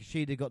watch, but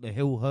Kushida got the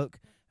heel hook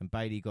and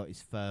Bailey got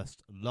his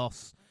first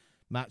loss.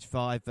 Match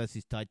 5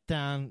 versus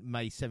Titan,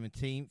 May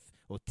 17th,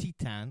 or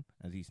Titan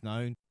as he's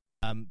known.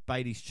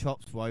 Bailey's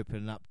chops were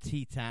opening up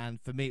Titan.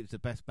 For me, it was the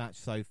best match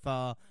so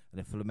far,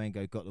 and the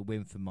Flamengo got the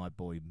win for my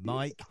boy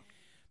Mike.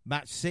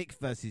 Match 6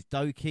 versus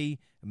Doki,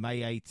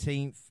 May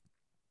 18th.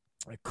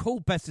 A cool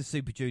Best of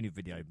Super Junior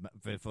video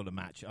for the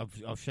match,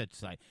 I should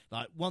say.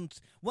 Like, 1,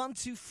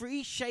 2,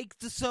 3, shake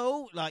the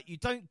soul. Like, you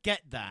don't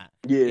get that.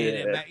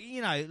 Yeah.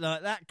 You know,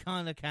 like that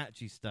kind of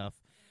catchy stuff.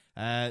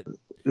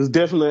 It's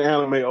definitely an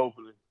anime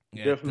opening.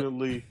 Yeah,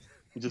 definitely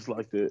just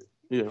like that.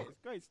 Yeah.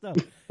 Great stuff.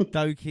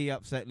 Doki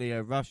upset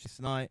Leo Rush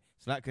this night,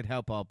 so that could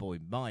help our boy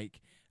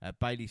Mike.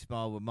 Bailey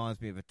Smile reminds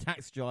me of a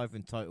taxi driver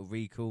in Total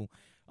Recall.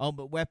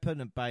 Ultimate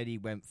Weapon and Bailey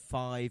went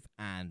 5-1.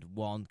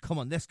 Come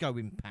on, let's go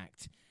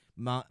Impact.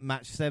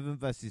 Match 7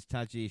 versus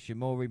Taji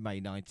Ishimori,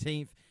 May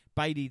 19th.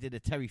 Bailey did a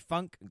Terry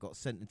Funk and got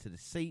sent into the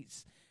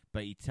seats,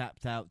 but he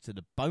tapped out to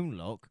the bone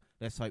lock.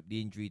 Let's hope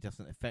the injury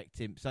doesn't affect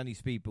him. Sonny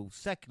Speedball's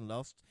second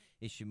loss.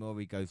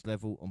 Ishimori goes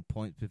level on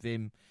points with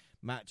him.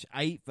 Match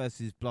 8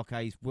 versus Block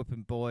A's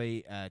whooping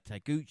boy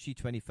Taguchi,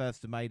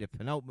 21st of May, the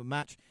penultimate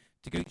match.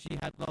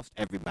 Taguchi had lost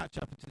every match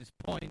up until this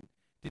point.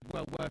 Did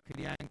well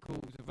working the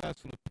ankles,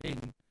 reversal of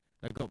pin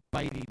that got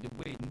Bailey the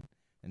win.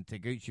 And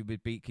Taguchi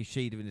would beat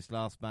Kushida in this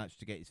last match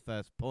to get his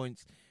first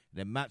points. And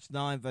then match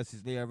 9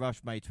 versus Leo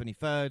Rush, May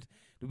 23rd.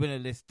 The winner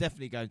list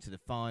definitely going to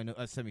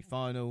the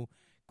semi-final.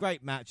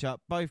 Great matchup.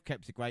 Both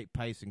kept a great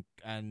pace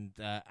and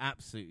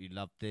absolutely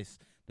loved this.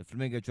 The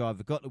Flamingo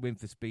Driver got the win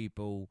for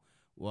Speedball.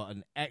 What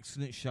an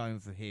excellent showing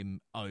for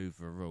him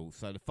overall.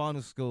 So the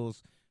final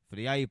scores for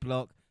the A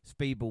block: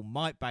 Speedball,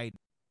 Mike Bailey,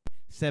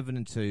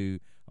 7-2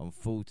 on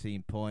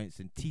 14 points,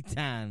 and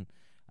Titan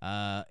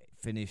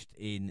finished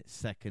in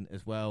second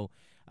as well.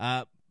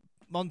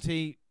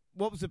 Monty,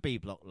 what was the B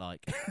block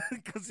like?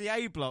 Because the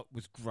A block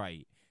was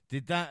great.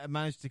 Did that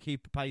manage to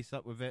keep a pace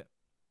up with it?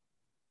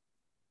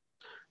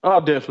 Oh,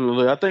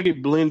 definitely. I think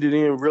it blended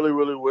in really,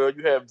 really well.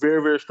 You had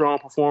very, very strong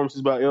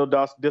performances by El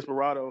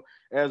Desperado,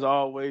 as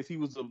always. He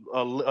was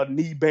a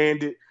knee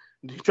bandit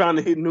trying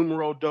to hit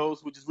numero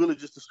dos, which is really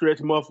just a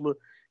stretch muffler.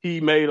 He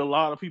made a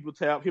lot of people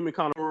tap. Him and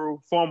Conor,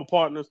 former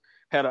partners,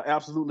 had an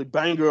absolutely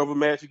banger of a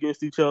match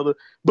against each other.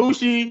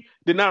 Bushi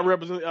did not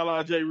represent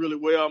LIJ really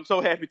well. I'm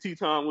so happy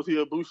Teton was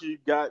here. Bushi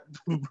got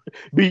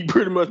beat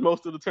pretty much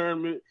most of the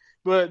tournament.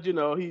 But, you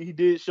know, he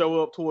did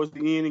show up towards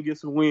the end and get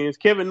some wins.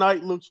 Kevin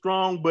Knight looked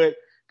strong, but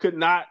could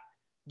not,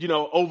 you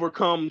know,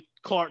 overcome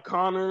Clark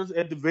Connors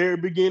at the very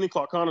beginning.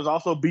 Clark Connors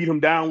also beat him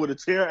down with a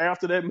chair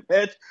after that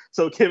match.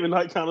 So Kevin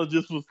Knight kind of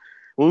just was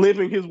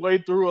limping his way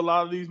through a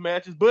lot of these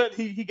matches. But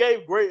he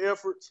gave great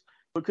efforts,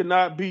 but could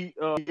not beat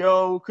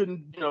Yo.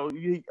 Couldn't, you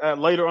know,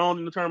 later on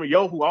in the tournament,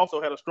 Yo, who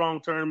also had a strong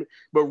tournament,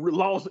 but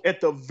lost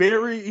at the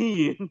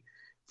very end.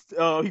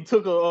 He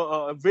took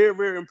a very,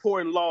 very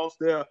important loss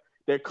there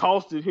that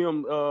costed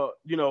him,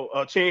 you know,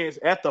 a chance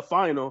at the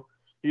final.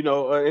 You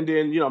know, and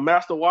then, you know,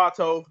 Master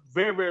Wato,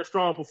 very, very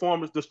strong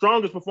performance, the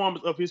strongest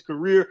performance of his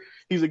career.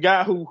 He's a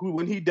guy who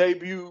when he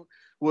debuted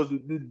was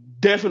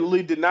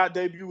definitely did not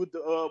debut with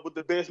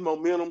the best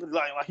momentum.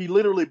 Like he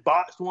literally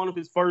botched one of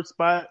his first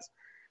spots,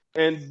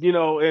 and you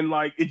know, and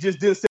like it just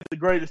didn't set the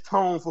greatest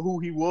tone for who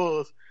he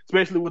was,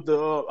 especially with a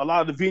lot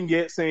of the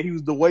vignettes saying he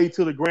was the way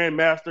to the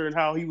Grandmaster and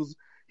how he was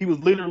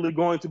literally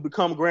going to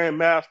become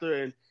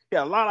Grandmaster, and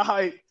a lot of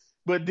hype,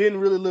 but didn't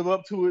really live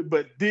up to it.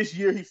 But this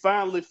year he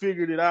finally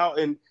figured it out,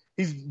 and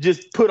he's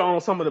just put on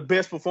some of the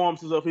best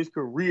performances of his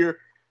career.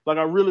 Like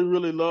I really,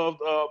 really loved,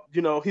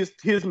 you know,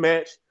 his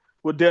match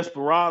with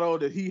Desperado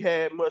that he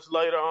had much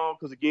later on.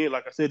 Because again,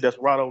 like I said,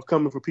 Desperado was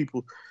coming for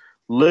people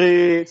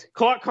legs.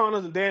 Clark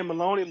Connors and Dan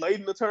Maloney late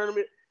in the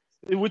tournament,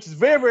 which is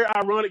very, very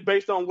ironic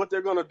based on what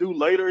they're gonna do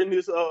later in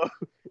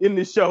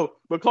this show.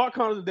 But Clark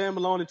Connors and Dan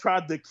Maloney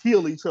tried to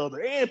kill each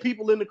other and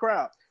people in the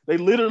crowd. They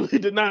literally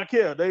did not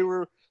care. They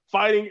were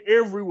fighting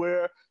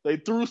everywhere. They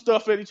threw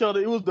stuff at each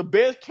other. It was the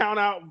best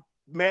count-out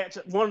match,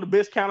 one of the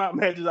best count-out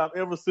matches I've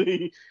ever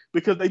seen,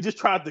 because they just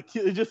tried to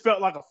kill. It just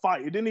felt like a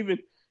fight. It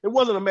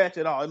wasn't a match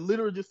at all. It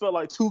literally just felt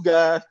like two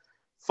guys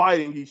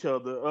fighting each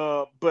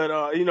other. But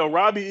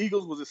Robbie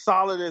Eagles was as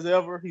solid as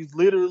ever. He's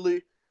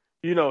literally,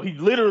 he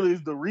literally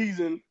is the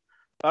reason.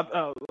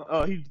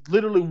 He's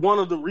literally one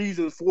of the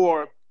reasons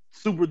for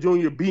Super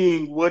Junior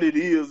being what it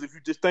is. If you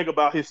just think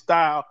about his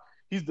style,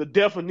 he's the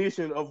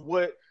definition of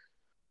what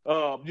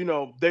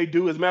they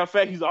do. As a matter of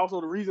fact, he's also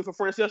the reason for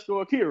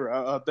Francesco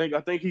Akira. I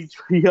think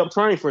he helped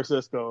train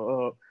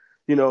Francesco.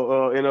 And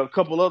a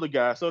couple other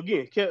guys. So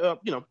again,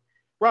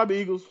 Robbie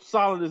Eagles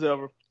solid as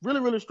ever. Really,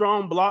 really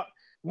strong block.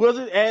 Was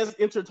it as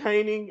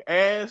entertaining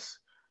as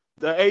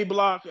the A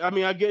block? I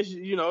mean, I guess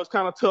it's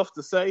kind of tough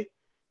to say,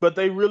 but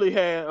they really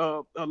had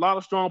a lot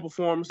of strong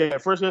performance. They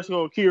had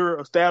Francesco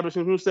Akira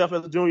establishing himself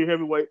as a junior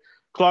heavyweight.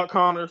 Clark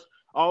Connors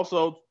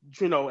also,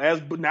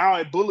 as now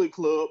at Bullet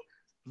Club,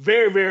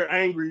 very, very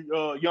angry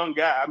young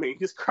guy. I mean,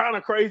 it's kind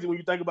of crazy when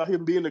you think about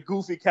him being the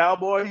goofy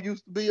cowboy he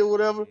used to be or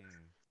whatever.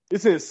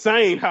 It's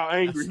insane how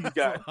angry he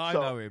got. I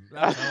know him.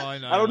 That's how I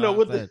know him. I don't know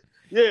what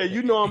yeah,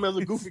 you know him as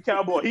a goofy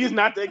cowboy. He's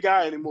not that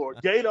guy anymore.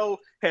 Gato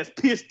has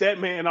pissed that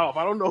man off.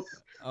 I don't know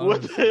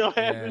what the hell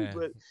happened,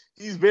 but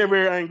he's very,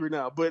 very angry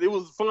now. But it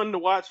was fun to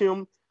watch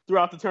him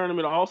throughout the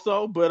tournament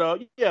also.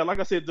 But, like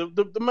I said,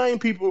 the main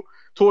people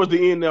towards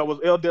the end there was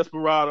El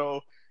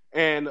Desperado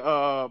and,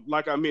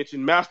 like I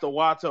mentioned, Master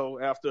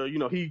Wato after,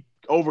 he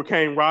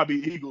overcame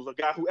Robbie Eagles, a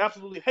guy who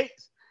absolutely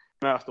hates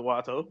Master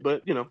Wato.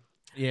 But,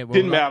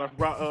 didn't matter.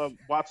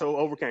 Wato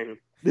overcame him.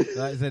 Like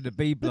I said, the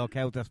B block,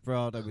 El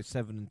Desperado with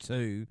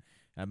 7-2,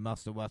 and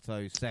Master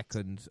Wato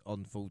second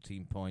on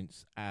 14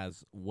 points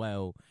as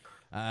well.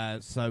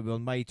 So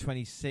on May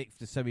 26th,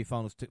 the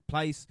semi-finals took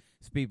place.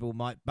 Speedball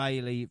Mike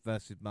Bailey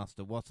versus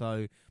Master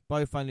Wato.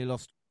 Both only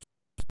lost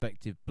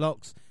respective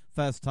blocks.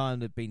 First time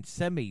they've been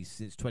semis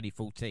since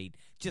 2014.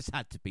 Just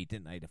had to be,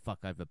 didn't they, to fuck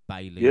over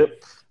Bailey.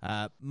 Yep.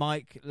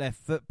 Mike left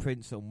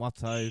footprints on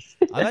Wato.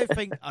 I don't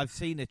think I've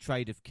seen a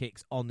trade of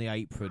kicks on the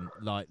apron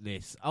like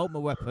this. Ultimate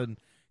Weapon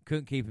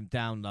couldn't keep him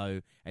down,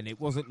 though, and it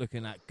wasn't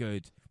looking that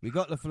good. We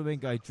got the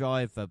Flamingo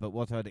driver, but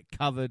Wato had it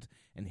covered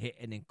and hit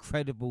an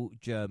incredible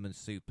German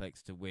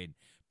suplex to win.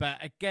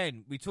 But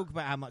again, we talk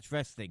about how much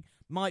wrestling.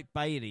 Mike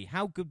Bailey,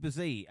 how good was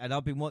he? And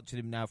I've been watching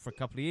him now for a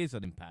couple of years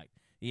on Impact.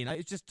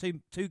 It's just too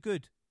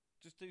good.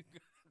 Just too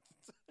good.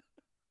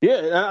 Yeah,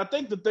 and I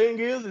think the thing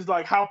is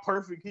like how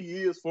perfect he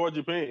is for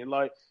Japan.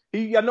 Like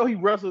I know he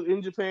wrestled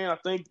in Japan. I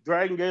think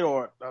Dragon Gate,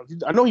 or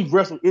I know he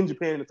wrestled in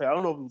Japan in the past. I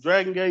don't know if it was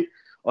Dragon Gate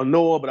or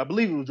Noah, but I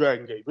believe it was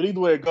Dragon Gate. But either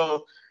way it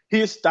goes,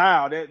 his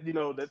style, that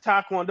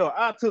Taekwondo.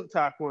 I took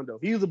Taekwondo.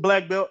 He was a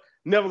black belt.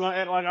 Never gonna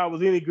act like I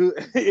was any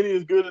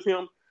as good as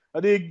him. I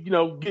did,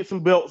 get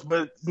some belts,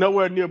 but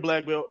nowhere near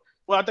black belt.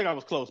 Well, I think I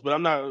was close, but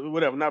I'm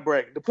not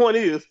bragging. The point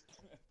is,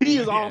 he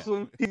is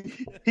awesome.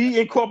 He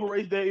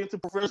incorporates that into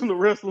professional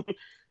wrestling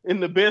in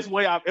the best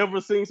way I've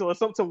ever seen. So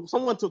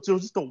someone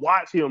to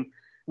watch him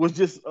was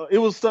just it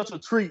was such a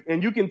treat.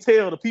 And you can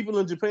tell the people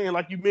in Japan,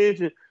 like you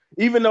mentioned,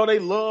 even though they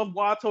loved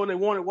Wato and they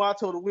wanted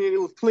Wato to win,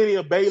 it was plenty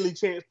of Bailey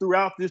chants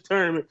throughout this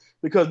tournament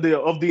because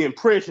of the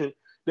impression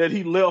that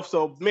he left.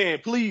 So man,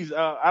 please,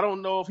 I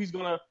don't know if he's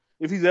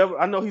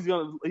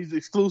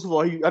exclusive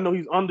or I know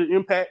he's under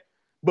Impact.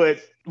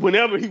 But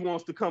whenever he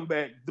wants to come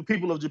back, the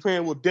people of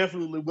Japan will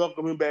definitely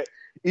welcome him back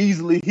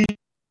easily.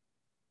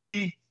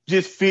 He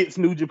just fits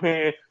New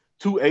Japan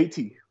to a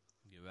T.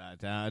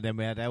 Right. Then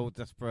we had El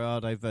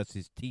Desperado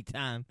versus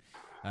Titan.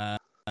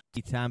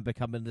 Titan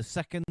becoming the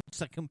second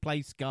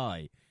place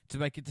guy to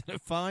make it to the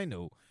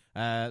final.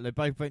 They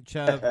both went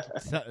chair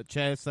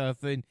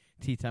surfing.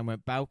 Titan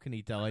went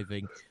balcony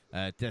diving.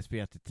 Despi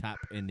had to tap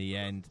in the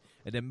end.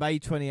 And then May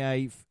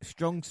 28th,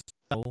 Strong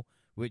Style,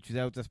 which was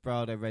El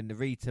Desperado, Ren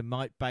Narita,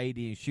 Mike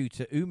Bailey, and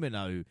Shooter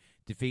Umino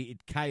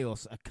defeated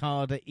Chaos,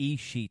 Okada,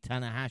 Ishii,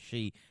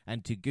 Tanahashi,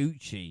 and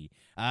Taguchi.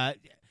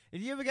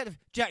 Did you ever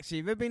Jaxie, have you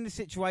ever been in a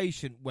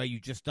situation where you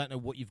just don't know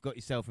what you've got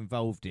yourself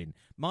involved in?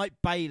 Mike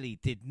Bailey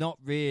did not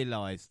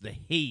realise the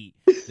heat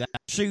that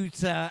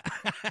Shooter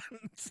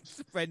and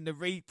Ren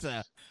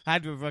Narita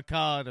had with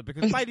Okada,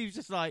 because Bailey was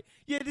just like,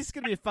 yeah, this is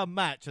going to be a fun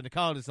match, and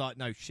Okada's like,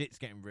 no, shit's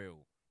getting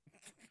real.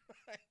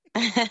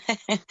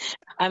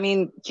 I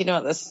mean, do you know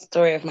what? The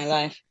story of my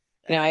life.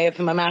 I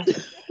open my mouth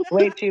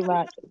way too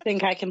much,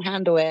 think I can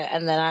handle it,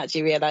 and then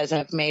actually realize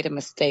I've made a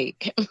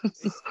mistake.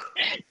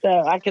 So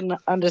I can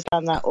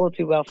understand that all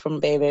too well from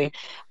Bailey.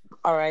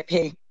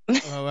 R.I.P.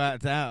 Well,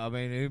 without doubt. I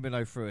mean,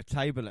 Umino threw a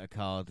table at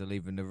Okada,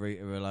 leaving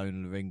Narita alone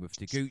in the ring with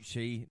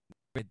Taguchi.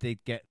 It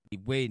did get the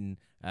win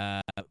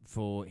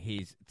for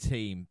his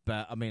team,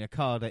 but I mean,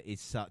 Okada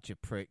is such a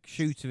prick.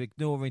 Shooter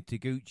ignoring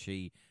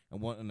Taguchi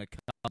and wanting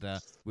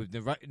Okada, with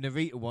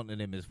Narita wanting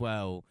him as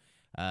well.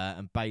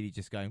 and Bailey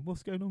just going,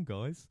 "What's going on,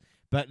 guys?"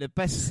 But the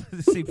best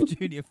of the Super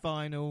Junior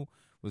final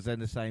was then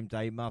the same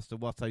day. Master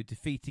Wato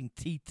defeating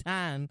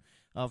Titan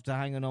after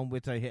hanging on.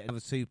 Wato hit another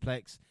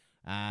suplex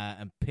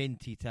and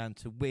pinned Titan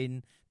to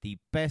win the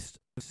best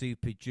of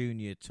Super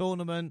Junior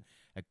tournament.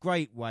 A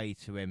great way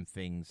to end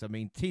things. I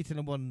mean,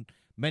 Titan won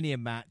many a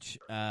match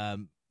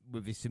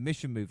with his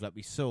submission move like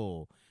we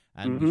saw.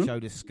 And we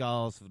showed the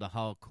scars of the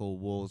hardcore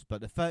wars.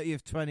 But the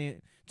 30th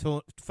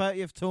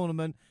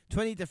tournament,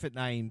 20 different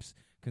names.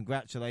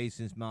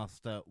 Congratulations,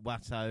 Master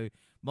Wato.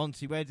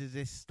 Monty, where does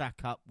this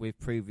stack up with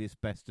previous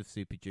Best of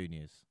Super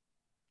Juniors?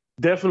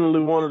 Definitely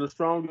one of the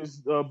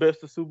strongest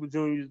Best of Super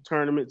Juniors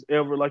tournaments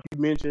ever. Like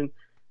you mentioned,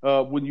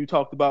 when you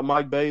talked about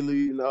Mike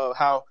Bailey and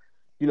how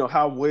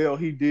well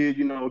he did.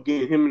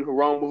 Again, him and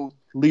Hiromu,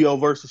 Leo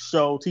versus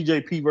Sho,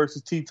 TJP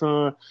versus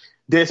Teton,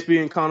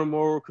 Despy and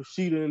Kanemaru,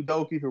 Kushida and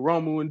Doki,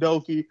 Hiromu and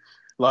Doki.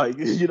 Like,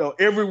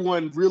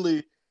 everyone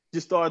really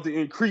just started to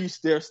increase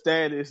their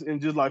status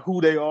and just like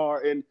who they are.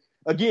 And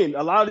again,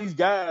 a lot of these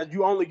guys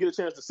you only get a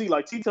chance to see.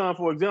 Like Teton,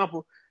 for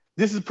example,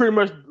 this is pretty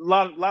much a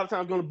lot of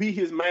times going to be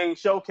his main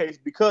showcase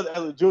because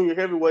as a junior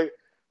heavyweight,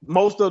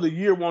 most of the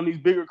year on these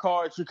bigger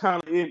cards, you're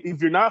kind of in.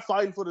 If you're not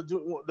fighting for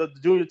the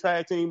junior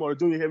tag team or the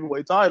junior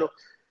heavyweight title,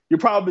 you're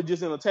probably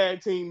just in a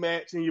tag team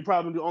match, and you're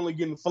probably only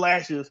getting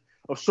flashes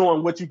of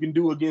showing what you can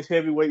do against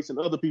heavyweights and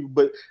other people.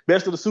 But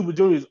Best of the Super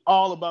Juniors is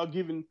all about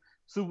giving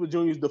Super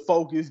Juniors the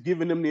focus,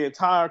 giving them the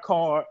entire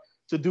card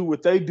to do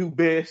what they do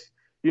best.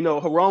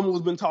 Hiromu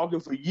has been talking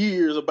for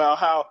years about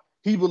how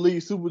he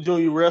believes Super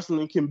Junior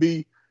wrestling can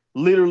be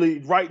literally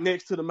right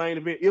next to the main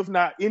event, if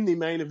not in the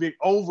main event,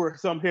 over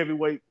some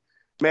heavyweight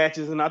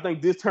matches. And I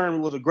think this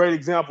tournament was a great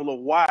example of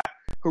why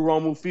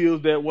Hiromu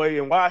feels that way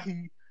and why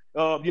he,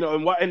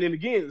 and then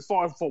again, as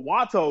far as for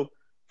Wato,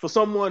 for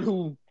someone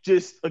who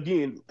just,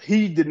 again,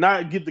 he did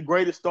not get the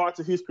greatest start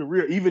to his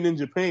career, even in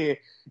Japan,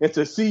 and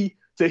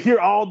to hear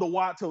all the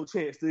Wato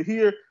chants,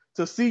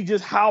 to see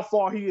just how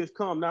far he has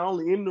come, not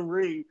only in the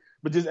ring,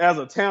 but just as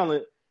a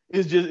talent, it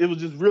was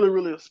just really,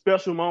 really a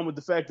special moment,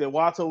 the fact that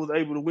Wato was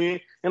able to win.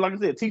 And like I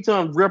said,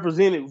 Teton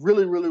represented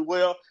really, really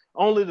well.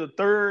 Only the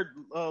third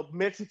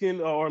Mexican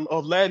or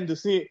of Latin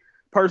descent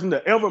person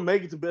to ever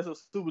make it to Best of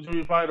Super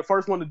Junior fight. The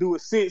first one to do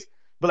it since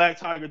Black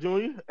Tiger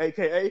Jr.,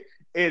 a.k.a.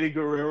 Eddie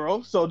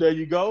Guerrero. So there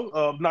you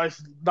go.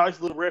 Nice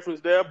little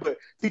reference there. But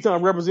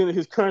Teton represented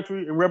his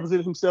country and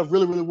represented himself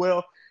really, really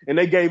well. And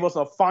they gave us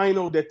a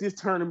final that this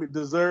tournament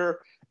deserved.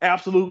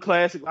 Absolute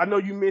classic. I know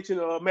you mentioned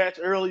a match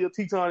earlier.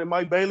 Teton and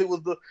Mike Bailey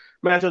was the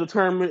match of the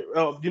tournament,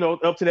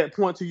 up to that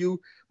point to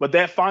you. But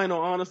that final,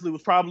 honestly,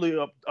 was probably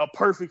a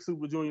perfect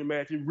Super Junior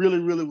match. It really,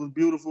 really was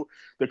beautiful.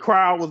 The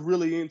crowd was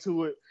really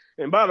into it.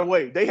 And by the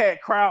way, they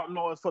had crowd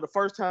noise for the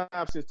first time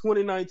since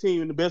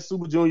 2019 in the Best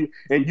Super Junior.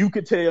 And you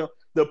could tell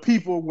the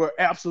people were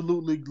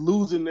absolutely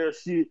losing their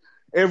shit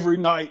every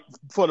night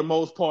for the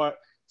most part.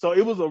 So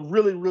it was a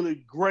really,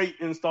 really great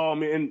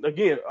installment. And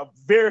again,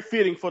 very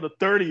fitting for the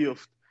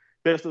 30th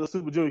Best of the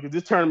Super Junior because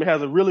this tournament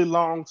has a really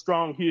long,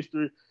 strong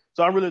history.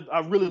 So I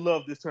really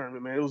love this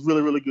tournament, man. It was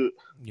really, really good.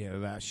 Yeah,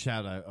 without a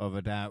shadow of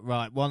a doubt.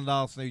 Right, one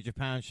last New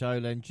Japan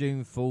show then,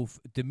 June 4th,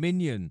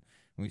 Dominion.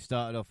 And we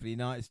started off with the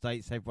United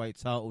States Heavyweight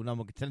title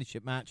number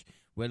contendership match,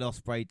 Will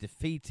Ospreay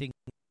defeating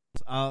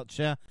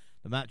Archer.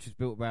 The match was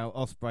built around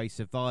Ospreay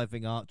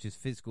surviving Archer's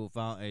physical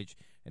advantage,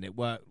 and it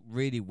worked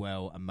really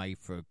well and made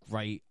for a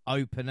great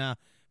opener.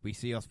 We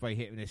see Ospreay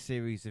hitting a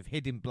series of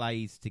hidden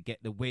blades to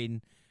get the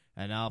win.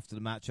 And after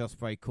the match,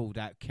 Ospreay called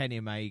out Kenny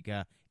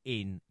Omega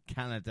in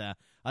Canada.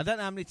 I don't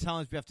know how many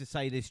times we have to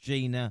say this,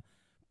 Gina,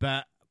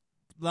 but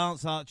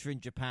Lance Archer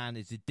in Japan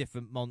is a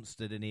different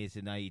monster than he is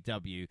in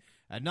AEW.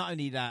 And not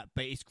only that,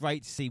 but it's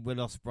great to see Will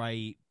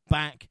Ospreay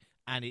back,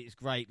 and it's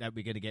great that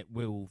we're going to get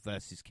Will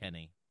versus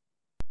Kenny.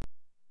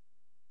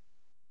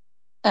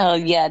 Oh,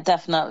 yeah,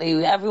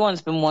 definitely.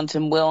 Everyone's been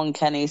wanting Will and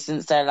Kenny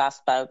since their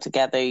last bout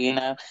together,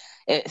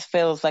 It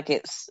feels like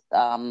it's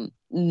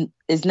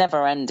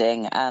never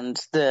ending, and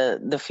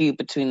the feud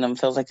between them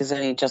feels like it's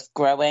only just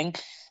growing.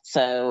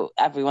 So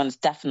everyone's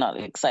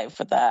definitely excited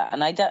for that.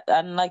 And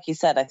and like you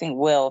said, I think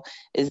Will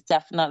is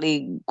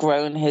definitely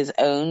grown his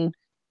own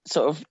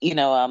sort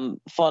of,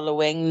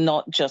 following,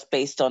 not just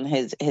based on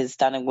his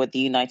standing with the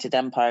United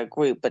Empire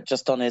group, but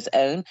just on his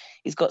own.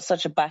 He's got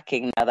such a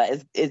backing now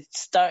that it's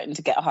starting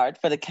to get hard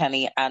for the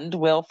Kenny and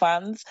Will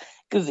fans,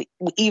 because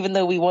even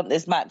though we want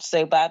this match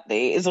so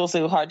badly, it's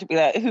also hard to be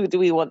like, who do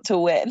we want to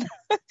win?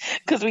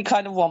 Because we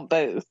kind of want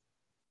both.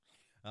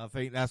 I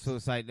think that's what I'm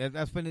saying.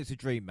 That's when it's a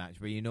dream match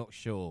where you're not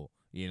sure,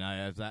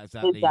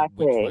 exactly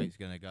which way it's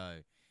going to go.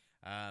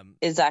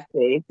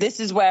 Exactly. This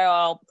is where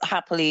I'll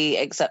happily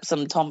accept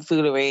some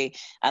tomfoolery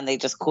and they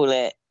just call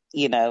it,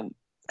 a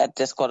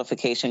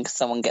disqualification because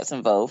someone gets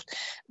involved.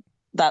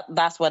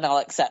 That's when I'll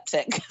accept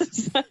it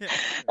because I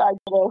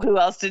don't know who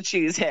else to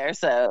choose here.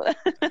 So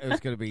it was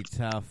going to be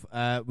tough.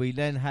 We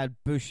then had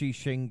Bushi,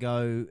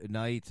 Shingo,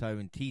 Naito,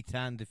 and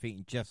Titan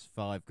defeating just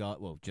 4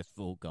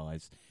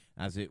 guys,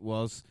 as it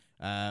was.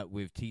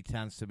 With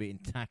Titan submitting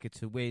Taka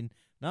to win.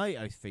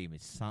 Naito's theme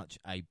is such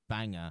a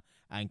banger,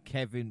 and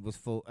Kevin was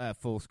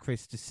forced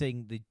Chris to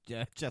sing the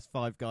Just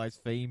Five Guys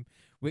theme,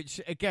 which,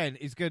 again,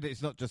 is good.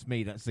 It's not just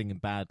me that's singing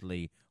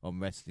badly on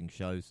wrestling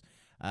shows.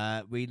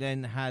 We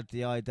then had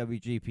the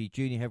IWGP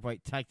Junior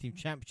Heavyweight Tag Team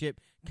Championship,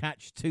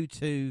 Catch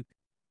 2-2,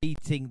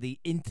 beating the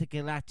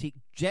Intergalactic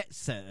Jet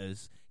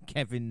Setters,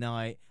 Kevin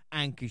Knight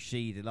and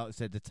Kushida. Like I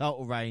said, the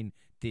title reign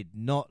did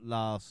not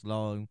last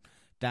long.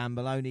 Dan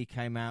Maloney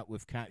came out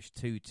with Catch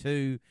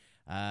 2-2,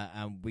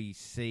 and we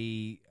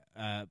see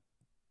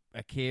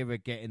Akira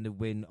getting the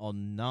win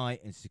on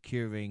Knight and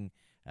securing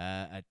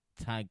a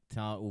tag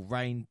title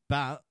reign.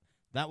 But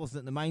that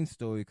wasn't the main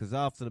story, because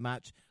after the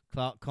match,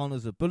 Clark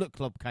Connors of Bullet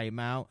Club came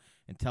out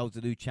and told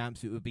the new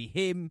champs it would be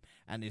him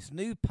and his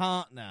new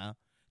partner,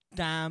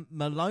 Dan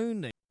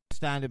Maloney,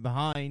 standing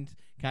behind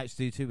Catch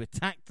 2-2,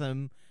 attacked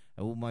them,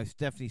 almost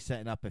definitely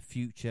setting up a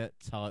future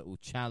title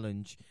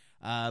challenge.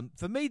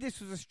 For me,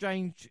 this was a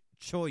strange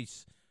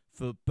choice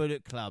for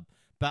Bullet Club,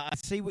 but I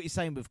see what you're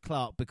saying with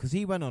Clark, because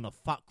he went on a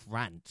fuck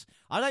rant.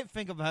 I don't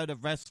think I've heard a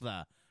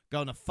wrestler go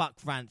on a fuck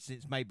rant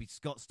since maybe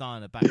Scott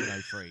Steiner back in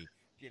 03.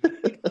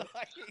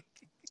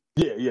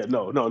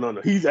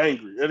 No. He's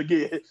angry. And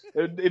again,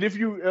 if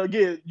you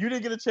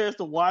didn't get a chance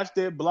to watch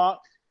that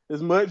block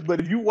as much, but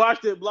if you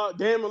watch that block,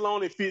 Dan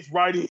Maloney fits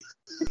right in.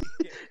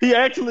 He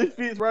actually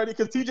fits right in,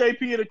 because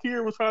TJP and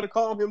Akira was trying to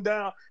calm him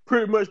down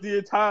pretty much the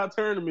entire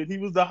tournament. He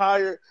was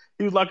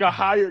like a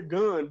hired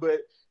gun.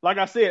 But like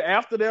I said,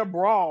 after their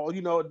brawl,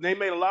 they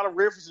made a lot of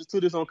references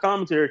to this on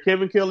commentary.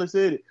 Kevin Kelly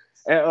said it.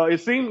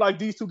 It seemed like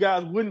these two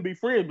guys wouldn't be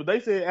friends, but they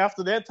said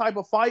after that type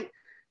of fight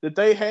that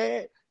they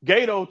had,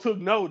 Gato took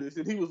notice,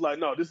 and he was like,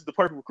 no, this is the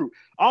perfect recruit.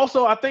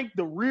 Also, I think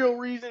the real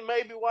reason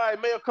maybe why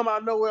it may have come out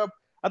of nowhere,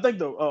 I think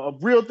the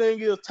real thing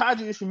is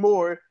Taiji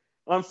Ishimori,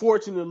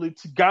 unfortunately,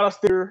 got us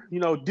there,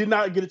 did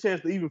not get a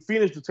chance to even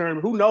finish the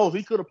tournament. Who knows?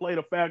 He could have played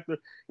a factor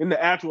in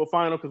the actual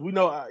final, because we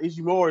know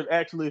Ishimori is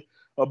actually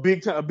a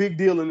big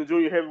deal in the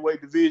junior heavyweight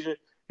division.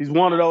 He's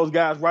one of those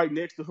guys right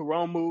next to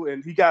Hiromu,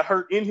 and he got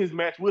hurt in his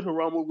match with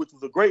Hiromu, which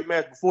was a great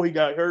match before he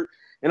got hurt.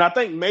 And I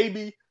think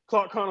maybe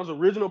Clark Connors'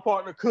 original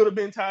partner could have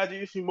been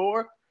Taiji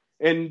Ishimori,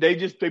 and they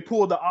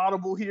pulled the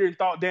audible here and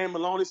thought Dan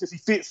Maloney, since he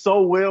fits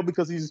so well,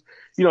 because he's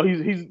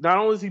not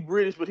only is he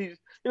British, but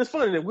and it's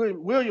funny that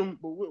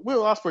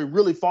Will Ospreay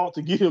really fought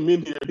to get him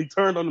in here. He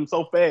turned on him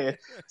so fast.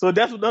 So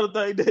that's another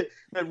thing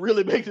that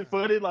really makes it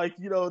funny. Like,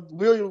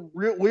 Will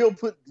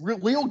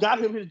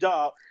got him his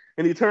job,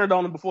 and he turned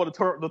on him before the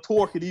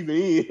tour could even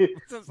end.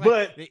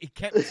 But they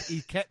kept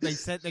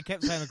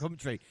saying on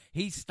commentary,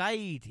 he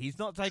stayed. He's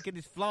not taking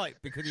his flight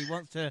because he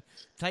wants to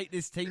take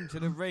this team to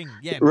the ring.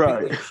 Yeah,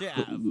 right. Beat the shit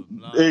out of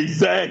them.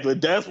 Exactly.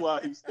 That's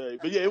why he stayed.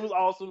 But yeah, it was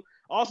awesome.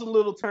 Awesome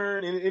little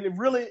turn, and it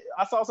really,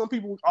 I saw some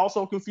people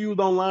also confused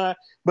online,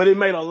 but it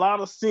made a lot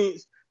of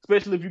sense,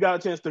 especially if you got a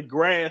chance to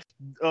grasp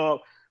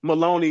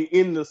Maloney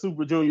in the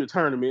Super Junior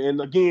tournament.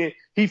 And again,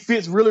 he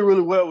fits really,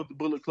 really well with the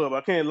Bullet Club. I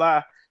can't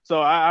lie.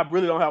 So I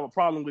really don't have a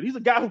problem with it. He's a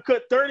guy who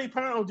cut 30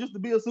 pounds just to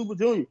be a Super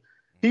Junior.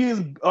 He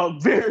is a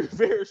very,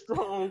 very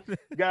strong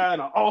guy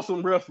and an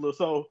awesome wrestler.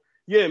 So,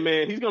 yeah,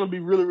 man, he's going to be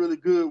really, really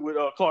good with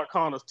Clark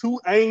Connors. Two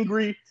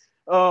angry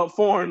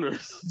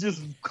foreigners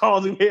just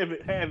causing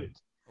havoc.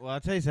 Well, I'll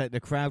tell you something,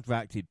 the crowd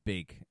reacted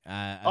big.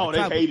 They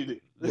hated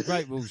it. The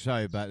Great Wall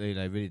Show back then,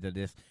 they really did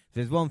this. If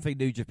there's one thing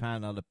New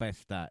Japan are the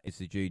best at, it's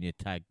the junior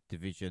tag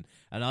division.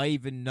 And I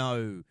even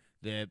know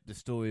the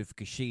story of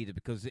Kushida,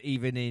 because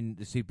even in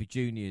the Super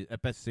Juniors,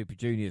 Best Super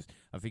Juniors,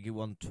 I think he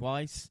won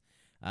twice.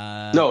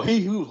 No,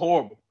 he was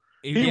horrible.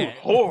 He was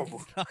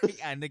horrible.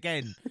 And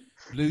again,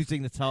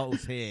 losing the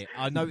titles here,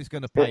 I know it's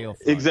going to pay off.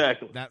 Right?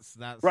 Exactly. That's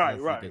right.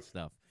 The good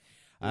stuff.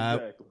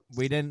 Exactly.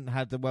 We then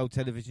had the World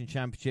Television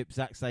Championship.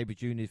 Zack Sabre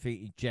Jr.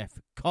 defeated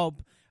Jeff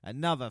Cobb.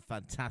 Another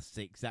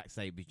fantastic Zack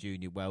Sabre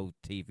Jr. World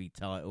TV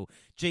title.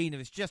 Gina,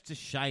 it's just a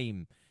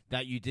shame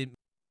that you didn't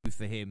move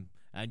for him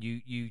and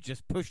you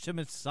just pushed him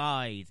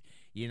aside.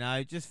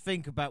 Just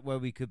think about where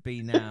we could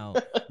be now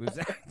with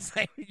Zack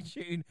Sabre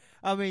Jr.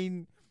 I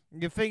mean,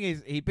 the thing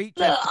is, he beat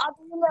Jeff.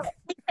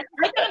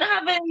 I don't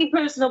have any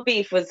personal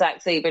beef with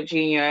Zack Sabre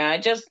Jr. I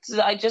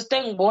just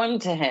don't warm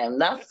to him.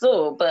 That's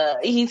all.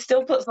 But he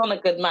still puts on a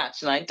good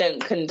match, and I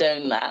don't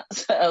condone that.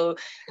 So,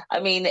 I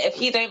mean, if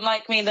he don't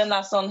like me, then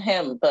that's on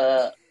him.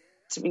 But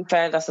to be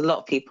fair, that's a lot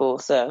of people.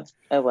 So,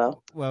 oh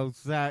well. Well,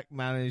 Zack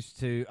managed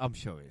to. I'm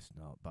sure it's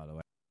not, by the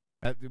way.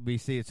 We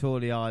see a Tour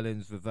of the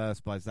Islands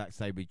reversed by Zack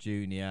Sabre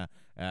Jr.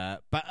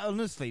 But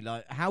honestly,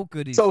 like, how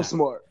good is so that?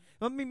 Smart.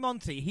 I mean,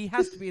 Monty, he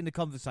has to be in the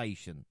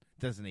conversation,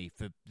 doesn't he,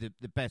 for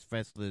the best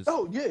wrestlers?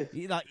 Oh, yes.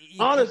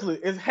 Honestly,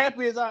 as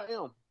happy as I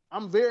am,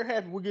 I'm very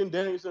happy we're getting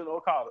Danielson and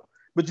Okada.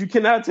 But you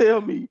cannot tell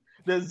me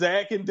that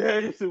Zack and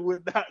Danielson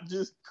would not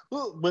just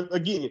cook. But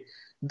again,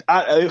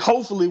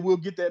 hopefully we'll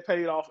get that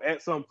paid off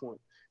at some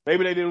point.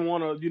 Maybe they didn't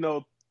want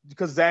to,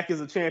 because Zack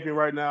is a champion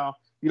right now,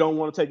 you don't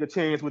want to take a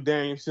chance with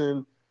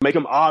Danielson. Make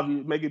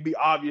it be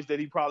obvious that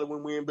he probably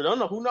wouldn't win. But I don't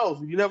know. Who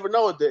knows? You never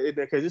know in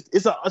that case.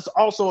 It's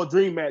also a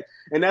dream match,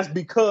 and that's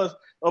because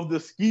of the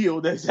skill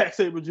that Zack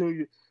Sabre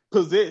Jr.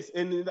 possessed.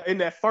 And in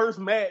that first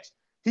match,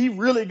 he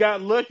really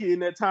got lucky in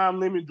that time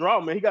limit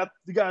draw, man. He got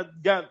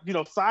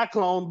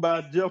cycloned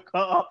by Jeff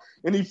Cobb,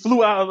 and he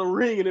flew out of the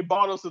ring, and it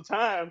bought us some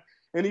time,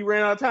 and he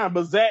ran out of time.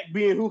 But Zach,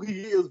 being who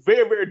he is,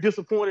 very, very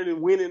disappointed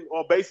in winning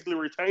or basically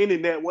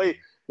retaining that way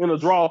in a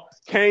draw,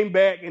 came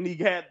back, and he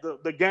had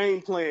the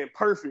game plan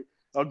perfect.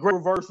 A great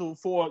reversal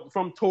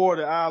from toward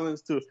the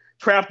islands to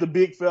trap the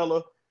big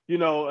fella,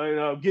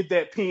 and get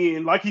that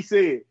pin. Like he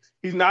said,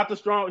 he's not the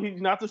strongest.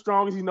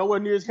 He's nowhere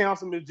near as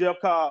handsome as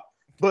Jeff Cobb,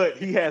 but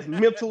he has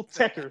mental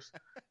techers.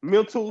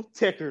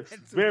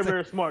 Very,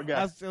 very smart guy.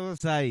 I was going to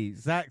say,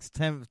 Zach's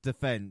 10th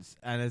defense,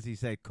 and as he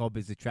said, Cobb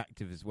is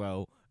attractive as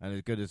well, and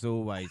as good as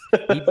always.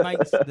 He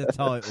makes the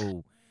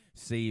title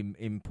seem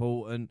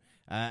important.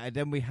 And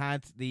then we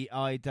had the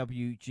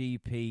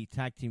IWGP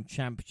Tag Team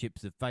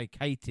Championships, the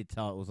vacated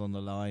titles on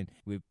the line,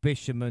 with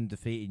Bishamon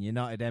defeating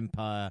United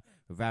Empire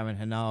with Aaron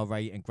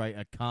Hanare and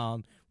Greater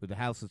Khan, with the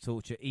House of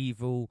Torture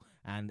Evil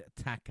and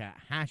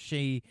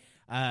Takahashi.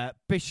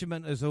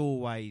 Bishamon, as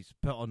always,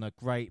 put on a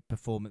great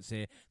performance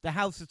here. The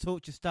House of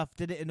Torture stuff,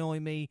 did it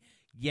annoy me?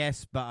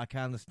 Yes, but I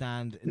can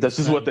understand. This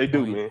is what they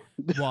do, man.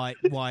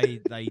 why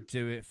they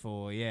do it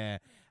for, yeah.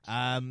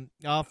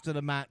 After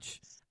the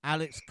match,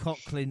 Alex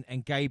Coughlin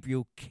and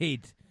Gabriel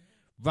Kidd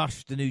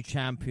rushed the new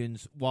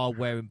champions while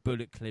wearing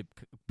Bullet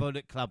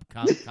Club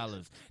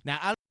colours. Now,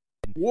 Alex,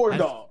 War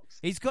Dogs.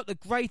 He's got the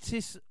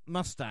greatest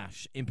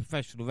mustache in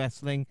professional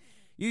wrestling.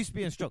 Used to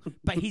be a strong,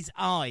 but his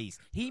eyes,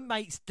 he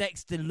makes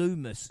Dexter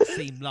Lumis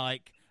seem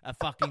like a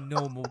fucking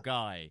normal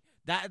guy.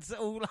 That's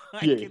all I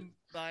can,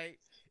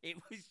 it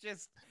was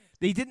just,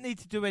 he didn't need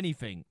to do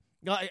anything.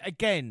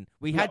 Again,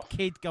 we had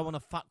Kidd go on a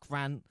fuck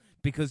rant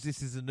because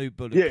this is a new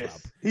Bullet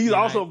Club. He's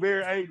also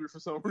very angry for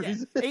some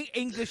reason.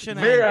 English and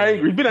very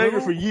angry. He's been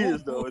angry for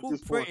years, though. At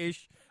this point,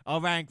 British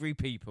are angry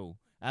people,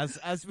 as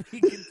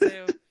we can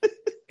tell.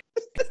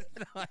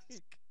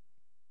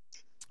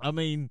 I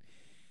mean,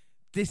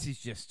 this is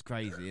just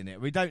crazy, isn't it?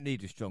 We don't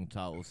need the strong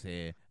titles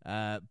here,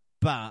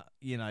 but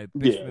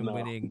Bishman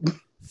winning,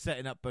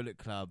 setting up Bullet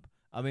Club.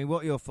 I mean,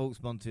 what are your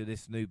thoughts, Monty, of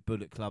this new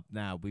Bullet Club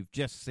now? We've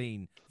just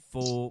seen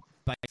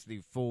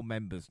basically four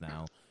members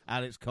now.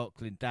 Alex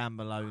Coughlin, Dan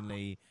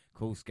Maloney, of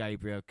course,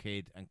 Gabriel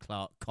Kidd, and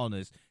Clark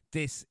Connors.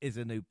 This is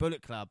a new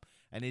Bullet Club.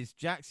 And as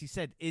Jaxie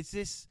said, is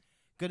this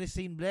going to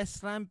seem less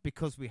slam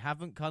because we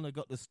haven't kind of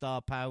got the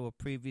star power of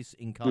previous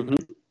incarnations?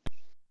 Mm-hmm.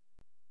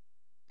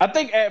 I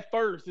think at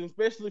first, and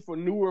especially for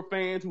newer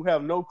fans who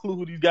have no clue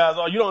who these guys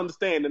are, you don't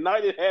understand. The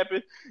night it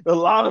happened, a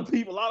lot of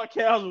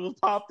casuals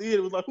popped in.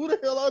 It was like, who the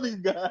hell are these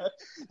guys?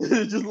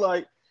 It's just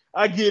like,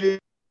 I get it.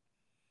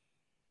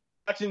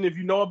 If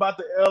you know about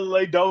the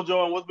LA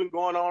dojo and what's been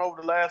going on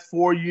over the last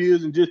 4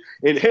 years, and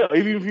hell,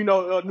 even if you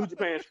know New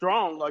Japan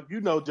Strong, like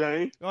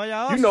James. Oh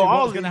yeah, I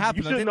all what's going to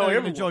happen. I didn't know you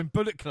were going to join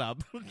Bullet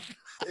Club.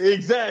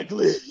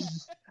 Exactly.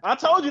 I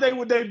told you they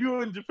would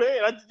debut in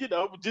Japan.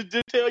 Just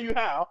tell you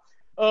how.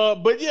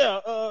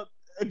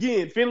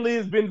 Again, Finlay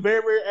has been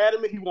very, very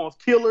adamant. He wants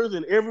killers,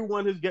 and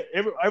everyone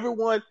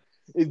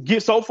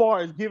is so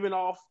far is giving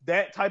off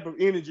that type of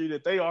energy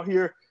that they are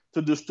here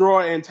to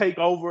destroy and take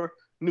over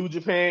New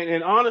Japan.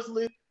 And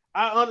honestly,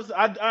 I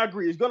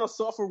agree. It's going to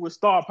suffer with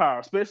star power,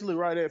 especially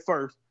right at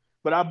first.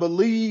 But I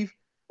believe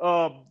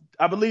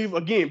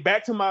again,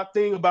 back to my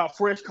thing about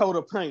fresh coat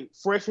of paint,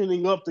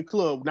 freshening up the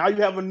club. Now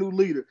you have a new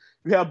leader.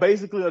 You have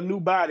basically a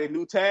new body,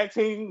 new tag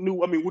team,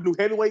 new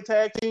heavyweight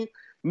tag team,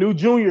 new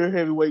junior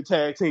heavyweight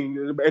tag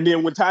team. And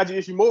then when Taiji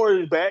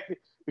Ishimori is back,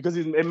 because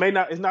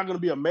it's not going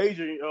to be a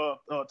major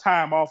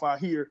time off out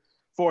here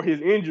for his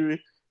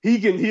injury,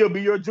 he'll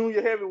be your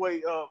junior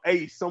heavyweight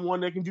ace,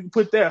 someone that you can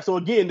put there. So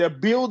again, they're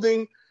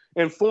building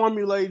and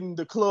formulating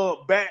the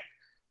club back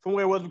from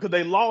where it was, because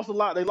they lost a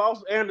lot. They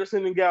lost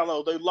Anderson and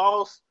Gallo. They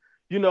lost,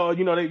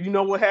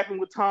 what happened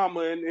with Tama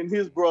and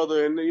his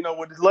brother, and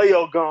with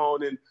Leo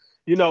gone, and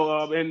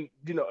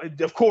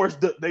of course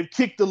they've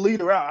kicked the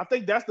leader out. I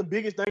think that's the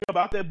biggest thing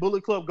about that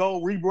Bullet Club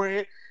Gold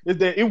rebrand, is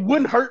that it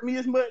wouldn't hurt me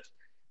as much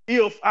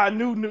if I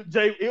knew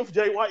if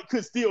Jay White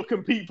could still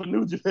compete for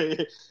New Japan.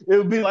 It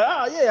would be like,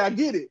 I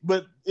get it.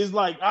 But it's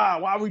like, why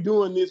are we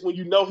doing this when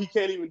he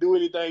can't even do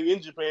anything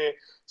in Japan?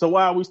 So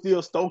why are we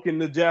still stoking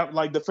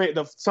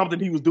the something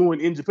he was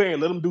doing in Japan?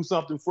 Let him do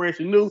something fresh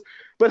and new.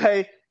 But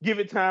hey, give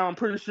it time. I'm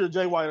pretty sure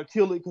Jay White will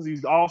kill it because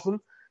he's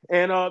awesome.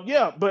 And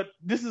but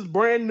this is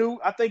brand new.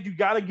 I think you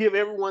got to give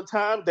everyone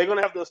time. They're going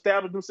to have to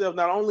establish themselves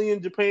not only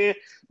in Japan,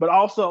 but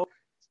also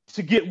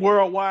to get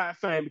worldwide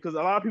fame, because a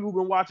lot of people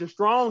who've been watching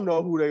Strong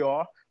know who they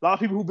are. A lot of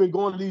people who've been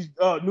going to these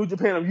New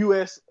Japan of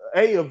USA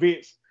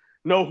events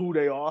know who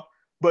they are.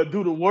 But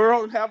do the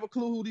world have a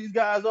clue who these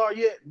guys are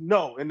yet?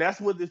 No. And that's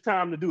what it's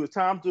time to do. It's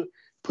time to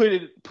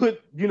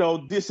put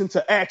this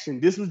into action.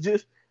 This was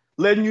just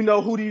letting you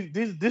know who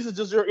this is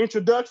just your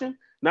introduction.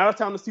 Now it's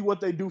time to see what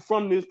they do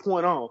from this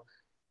point on.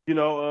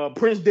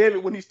 Prince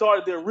Devitt, when he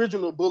started the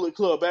original Bullet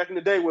Club back in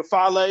the day with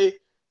Fale,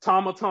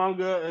 Tama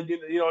Tonga, and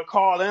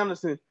Carl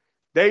Anderson,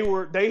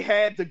 they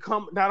had to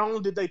come. Not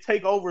only did they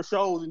take over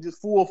shows and just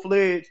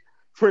full-fledged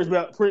Prince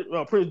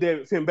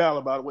Devitt, Finn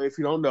Balor, by the way, if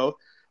you don't know,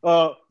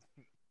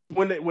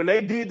 when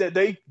they did that,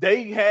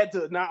 they had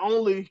to not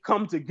only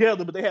come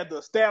together, but they had to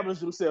establish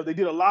themselves. They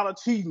did a lot of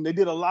cheating. They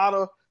did a lot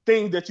of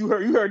things that you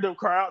heard them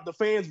cry out. The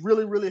fans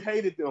really, really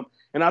hated them.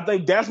 And I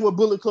think that's what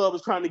Bullet Club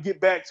is trying to get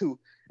back to.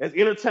 As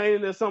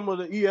entertaining as some of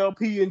the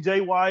ELP and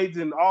Jay Whites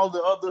and all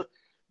the other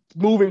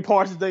moving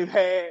parts that they've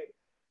had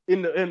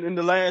in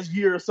the last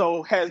year or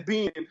so has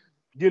been,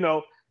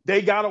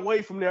 they got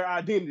away from their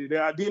identity.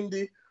 Their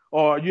identity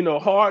are,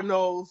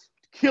 hard-nosed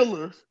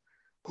killers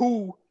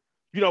who,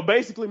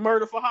 basically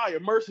murder for hire,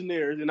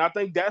 mercenaries. And I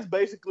think that's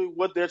basically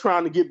what they're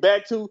trying to get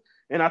back to.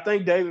 And I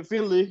think David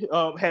Finlay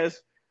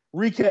has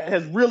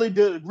really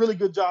did a really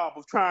good job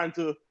of trying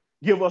to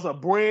give us a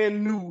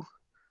brand new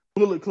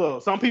Bullet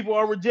Club. Some people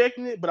are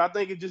rejecting it, but I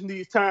think it just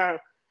needs time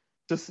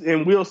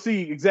and we'll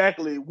see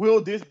exactly,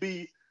 will this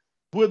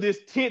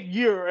 10th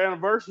year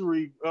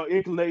anniversary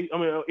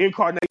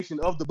incarnation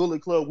of the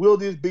Bullet Club, will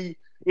this be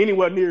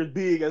anywhere near as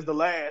big as the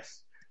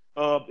last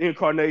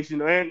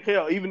incarnation, and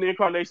hell, even the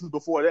incarnations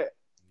before that?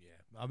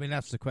 I mean,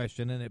 that's the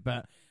question, isn't it?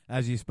 But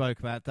as you spoke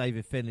about,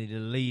 David Finlay, the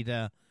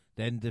leader,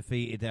 then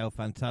defeated El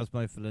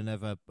Phantasmo for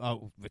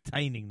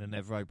retaining the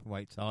Never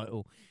Openweight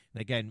title.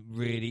 And again,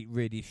 really,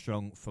 really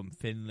strong from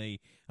Finlay.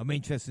 I'm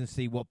interested to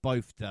see what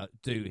both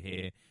do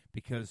here,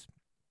 because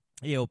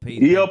ELP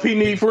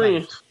need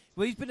friends.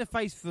 Well, he's been a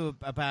face for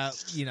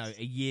about,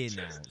 a year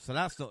now, so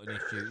that's not an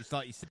issue. It's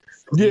like you said,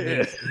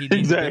 he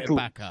needs a bit of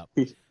backup.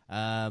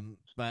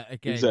 But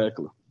again,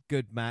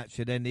 good match.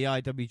 And then the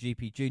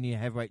IWGP Junior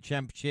Heavyweight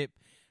Championship,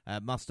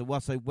 Master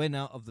Waso,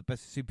 winner of the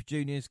Best of Super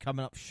Juniors,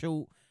 coming up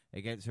short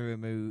against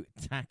Hiromu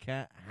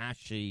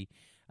Takahashi.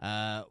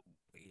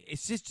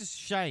 It's just a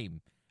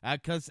shame,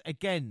 because,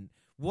 again,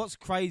 what's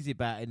crazy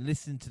about it, and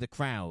listen to the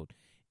crowd,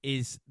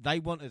 is they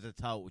wanted a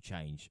total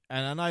change.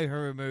 And I know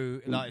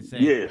Hiromu, like I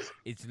said,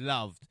 it's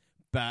loved,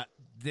 but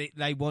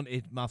they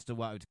wanted Master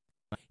Wato.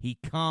 He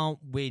can't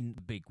win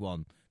the big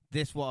one.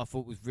 This what I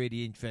thought was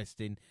really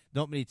interesting.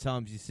 Not many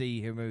times you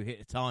see Hiromu hit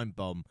a time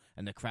bomb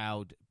and the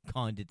crowd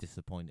kind of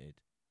disappointed.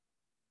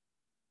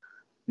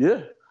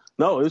 Yeah.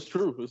 No, it's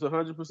true. It's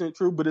 100%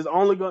 true. But it's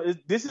only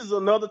this is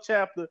another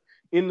chapter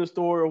in the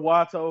story of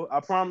Wato.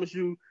 I promise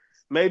you,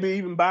 maybe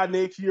even by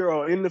next year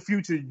or in the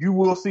future, you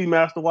will see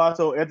Master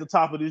Wato at the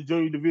top of this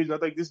junior division. I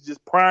think this is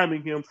just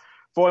priming him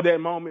for that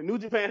moment. New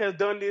Japan has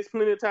done this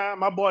plenty of time.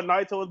 My boy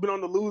Naito has been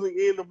on the losing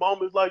end of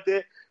moments like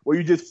that, where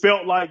you just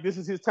felt like this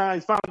is his time.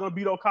 He's finally going to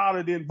beat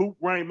Okada, then boot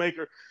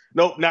Rainmaker.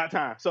 Nope, not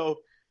time. So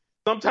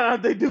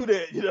sometimes they do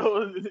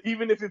that,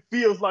 even if it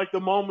feels like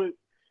the moment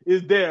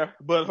is there.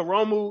 But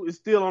Hiromu is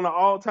still on an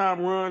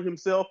all-time run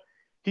himself.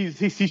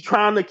 He's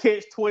trying to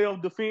catch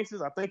 12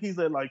 defenses. I think he's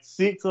at like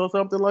 6 or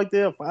something like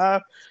that,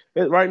 5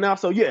 right now.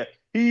 So yeah,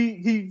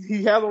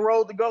 he has a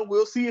road to go.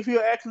 We'll see if he'll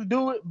actually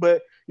do it.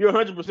 But you're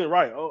 100%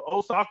 right.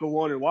 Osaka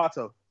wanted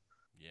Wato.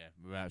 Yeah,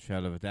 without a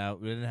shadow of a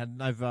doubt. We then had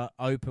another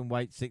open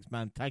weight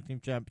 6-man tag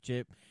team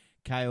championship.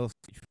 Chaos,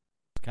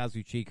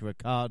 Kazuchika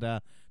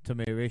Okada,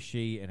 Tomohiro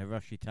Ishii, and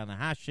Hiroshi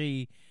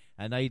Tanahashi.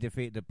 And they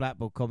defeated the Black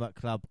Belt Combat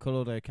Club,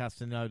 Claudio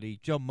Castagnoli,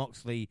 John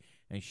Moxley,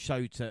 and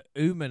Shota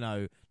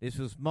Umino. This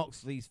was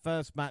Moxley's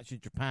first match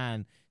in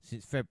Japan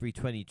since February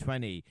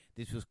 2020.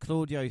 This was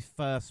Claudio's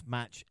first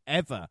match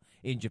ever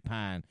in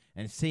Japan.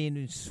 And seeing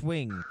him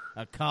swing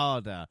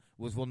Okada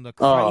was one of the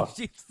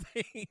craziest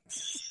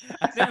things.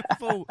 I never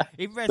thought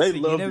in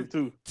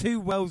wrestling, two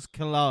worlds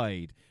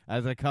collide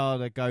as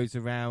Okada goes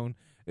around.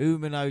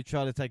 Umino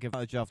tried to take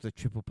advantage after the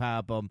triple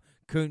powerbomb,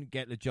 couldn't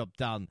get the job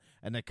done,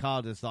 and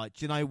Okada's like,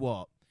 do you know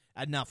what?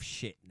 Enough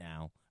shit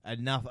now.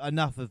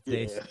 Enough of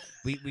this.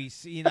 Yeah. We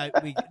see,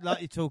 we like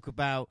to talk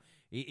about.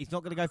 He's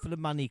not going to go for the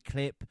money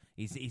clip.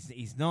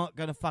 He's not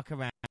going to fuck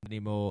around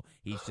anymore.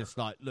 He's just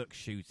like, look,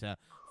 shooter,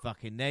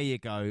 fucking there you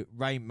go,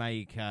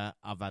 Rainmaker.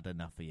 I've had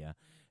enough of you.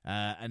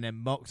 And then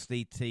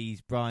Moxley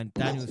teased Bryan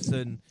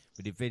Danielson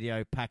with the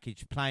video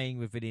package playing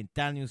with Bryan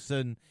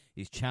Danielson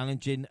is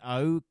challenging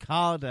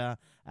Okada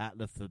at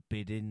the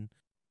Forbidden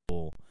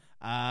Door.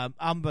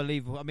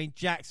 Unbelievable. I mean,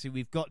 Jaxie,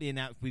 we've got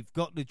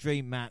the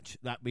dream match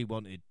that we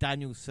wanted.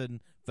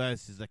 Danielson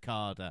versus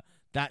Okada.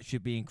 That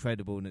should be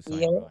incredible in its own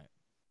right.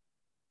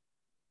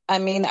 I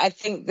mean, I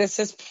think this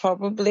is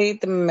probably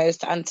the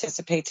most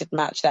anticipated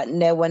match that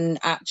no one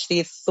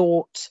actually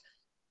thought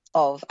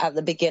of at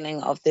the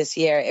beginning of this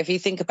year. If you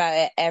think about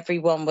it,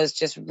 everyone was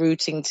just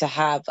rooting to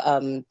have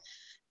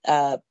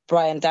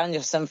Bryan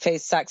Danielson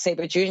face Zack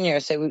Sabre Jr.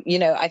 So,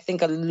 I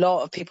think a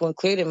lot of people,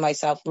 including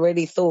myself,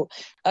 really thought,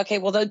 okay,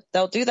 well,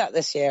 they'll do that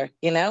this year,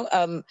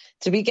 to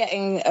be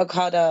getting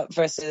Okada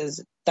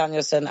versus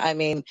Danielson. I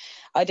mean,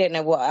 I don't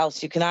know what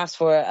else you can ask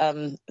for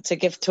to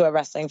give to a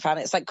wrestling fan.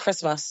 It's like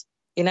Christmas,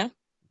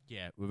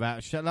 Yeah, without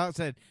a shot. Like I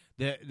said,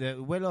 the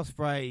Will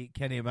Ospreay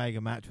Kenny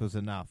Omega match was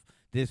enough.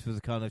 This was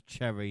a kind of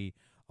cherry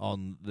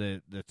on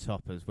the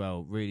top as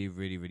well. Really,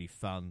 really, really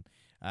fun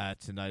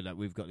to know that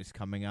we've got this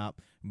coming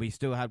up. We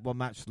still had one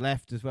match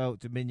left as well at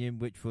Dominion,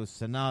 which was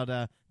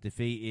Sanada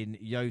defeating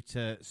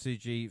Yota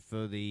Tsuji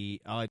for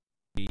the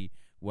IWGP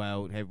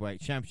World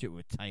Heavyweight Championship,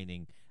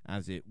 retaining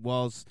as it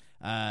was.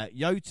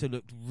 Yota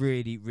looked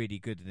really, really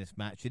good in this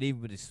match, and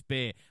even with his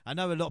spear. I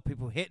know a lot of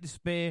people hit the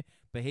spear,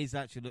 but his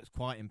actually looks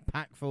quite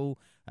impactful.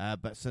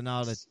 But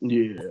Sonata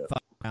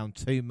fucked around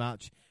too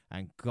much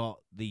and got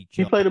the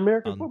job. He played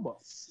American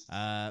football.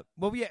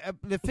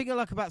 The thing I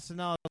like about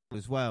Sonata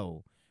as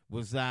well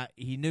was that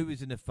he knew he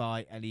was in the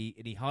fight, and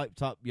he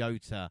hyped up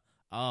Yota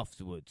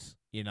afterwards,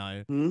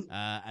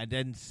 and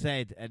then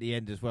said at the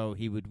end as well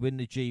he would win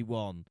the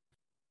G1,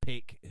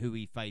 pick who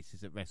he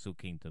faces at Wrestle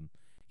Kingdom.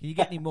 Can you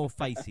get any more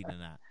facey than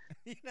that?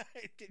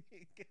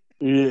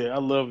 Yeah, I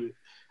love it.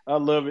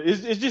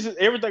 It's just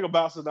everything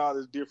about Sonata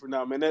is different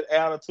now, man. That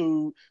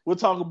attitude. We'll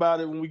talk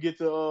about it when we get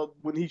to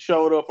when he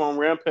showed up on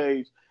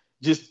Rampage.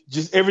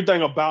 Just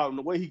everything about him,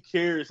 the way he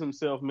carries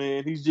himself,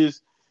 man.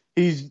 He's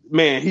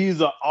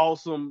an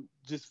awesome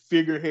just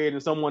figurehead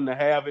and someone to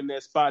have in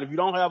that spot. If you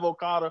don't have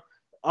Okada,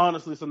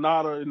 honestly,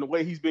 Sonata and the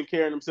way he's been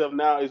carrying himself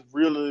now is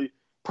really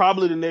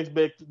probably the next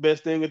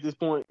best thing at this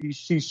point.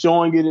 He's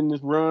showing it in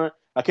this run.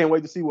 I can't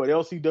wait to see what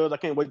else he does. I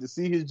can't wait to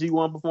see his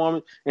G1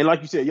 performance. And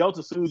like you said, Yota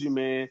Tsuji,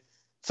 man,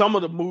 some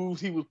of the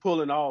moves he was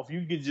pulling off,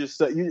 you could just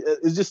say,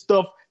 it's just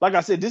stuff. Like I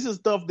said, this is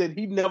stuff that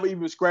he never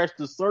even scratched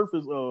the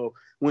surface of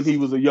when he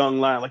was a young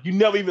lion. Like you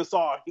never even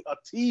saw a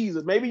tease.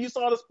 Maybe you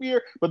saw the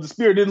spear, but the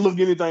spear didn't look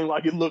anything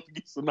like it looked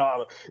against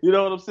Sonata. You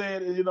know what I'm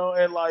saying?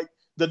 And like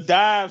the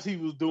dives he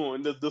was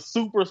doing, the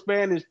super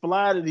Spanish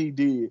fly that he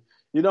did.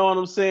 You know what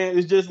I'm saying?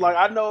 It's just like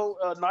I know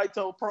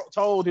Naito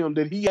told him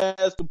that he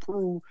has to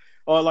prove,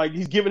 or like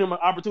he's giving him an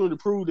opportunity to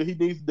prove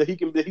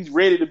that he's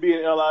ready to be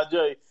in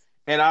LIJ.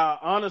 And I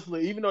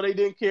honestly, even though they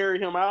didn't carry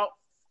him out,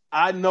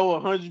 I know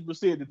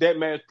 100% that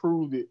match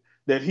proved it.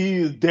 That he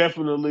is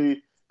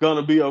definitely going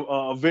to be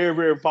a very,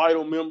 very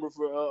vital member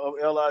of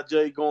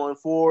LIJ going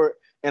forward.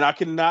 And I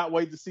cannot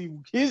wait to see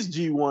his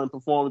G1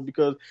 performance,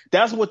 because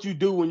that's what you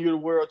do when you're the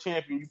world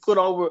champion. You put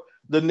over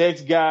the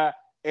next guy,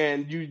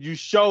 and you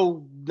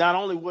show not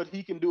only what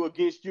he can do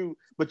against you,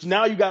 but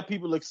now you got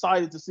people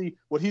excited to see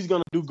what he's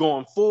going to do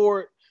going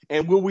forward.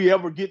 And will we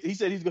ever get? He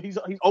said he's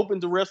open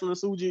to wrestling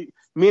Tsuji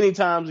many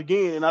times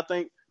again. And I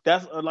think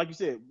that's like you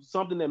said,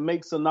 something that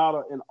makes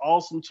Sonata an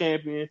awesome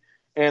champion.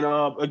 And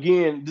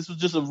again, this was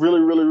just a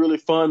really, really, really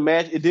fun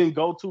match. It didn't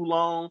go too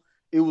long.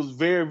 It was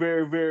very,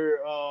 very, very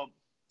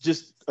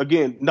just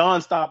again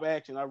nonstop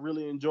action. I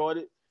really enjoyed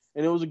it,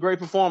 and it was a great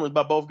performance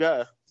by both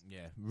guys.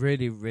 Yeah,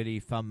 really, really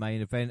fun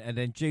main event. And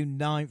then June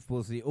 9th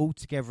was the All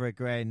Together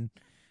Again,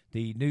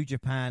 the New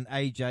Japan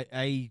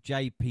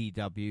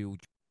AJPW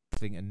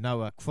and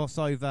Noah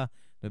crossover.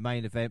 The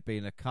main event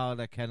being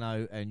Okada,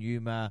 Keno, and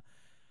Yuma.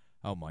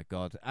 Oh my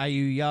God.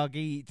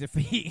 Ayuyagi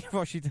defeat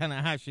Hiroshi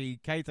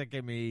Tanahashi, Keita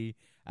Gimi,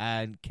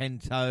 and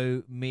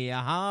Kento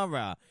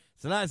Miyahara.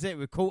 So that's it.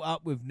 We're caught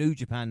up with New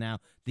Japan now.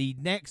 The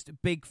next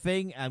big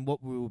thing, and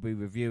what we will be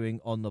reviewing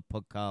on the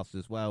podcast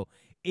as well,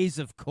 is,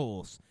 of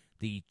course,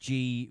 the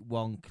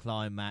G1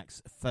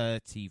 Climax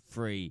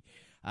 33.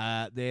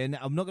 Then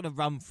I'm not going to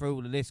run through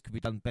all the list because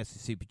we've done Best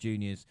of Super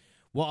Juniors.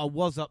 What I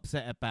was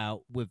upset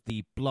about with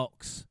the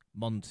blocks,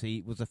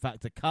 Monty, was the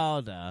fact that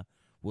Okada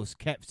was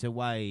kept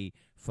away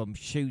from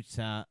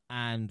Shooter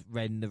and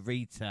Ren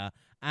Narita,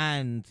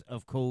 and,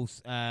 of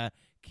course,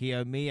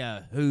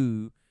 Kiyomiya,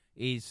 who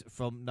is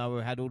from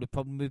Noah, had all the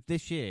problem with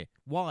this year.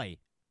 Why?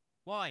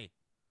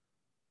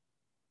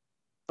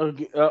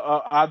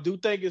 I do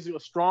think it's a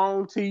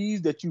strong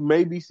tease that you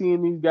may be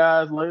seeing these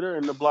guys later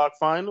in the block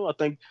final. I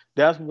think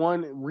that's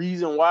one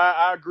reason why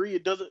I agree.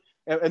 It doesn't.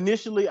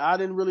 Initially, I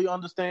didn't really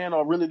understand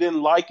or really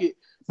didn't like it.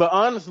 But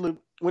honestly,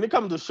 when it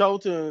comes to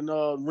Shota and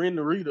Ren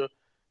Narita,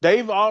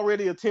 they've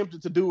already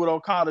attempted to do what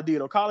Okada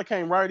did. Okada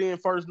came right in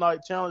first night,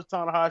 challenged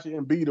Tanahashi,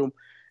 and beat him.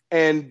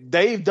 And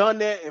they've done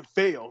that and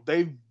failed.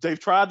 They've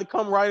tried to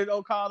come right at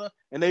Okada,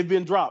 and they've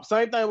been dropped.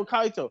 Same thing with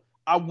Kaito.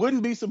 I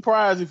wouldn't be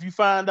surprised if you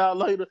find out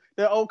later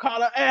that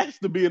Okada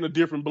asked to be in a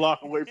different block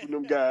away from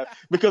them guys,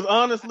 because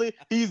honestly,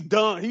 he's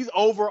done. He's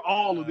over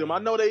all of them. I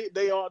know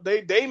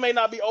they may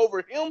not be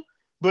over him,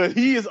 but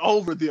he is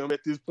over them at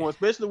this point,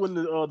 especially when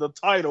the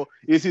title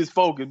is his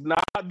focus. Now,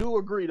 I do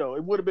agree, though.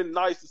 It would have been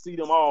nice to see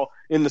them all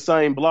in the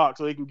same block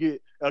so they can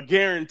get a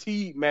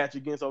guaranteed match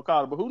against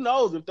Okada. But who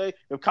knows? If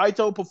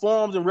Kaito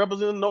performs and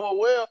represents Noah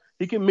well,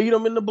 he can meet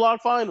them in the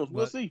block finals.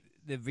 We'll see.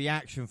 The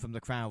reaction from the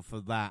crowd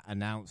for that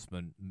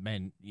announcement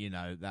meant,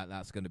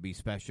 that's going to be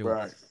special.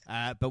 Right.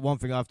 But one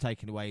thing I've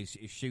taken away is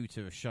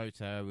Shooter or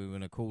Shota, we're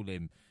going to call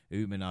him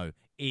Umino,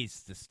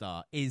 is the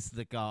star, is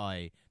the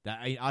guy that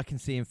I can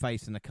see him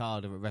facing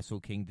Okada at Wrestle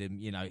Kingdom.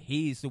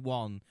 He's the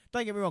one.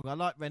 Don't get me wrong, I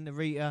like Ren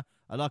Narita,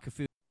 I like a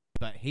few,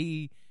 but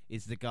he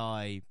is the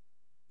guy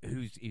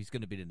who's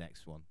going to be the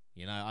next one.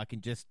 I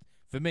can just,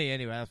 for me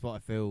anyway, that's what I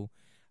feel.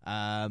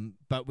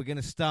 But we're going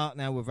to start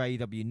now with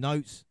AEW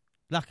notes.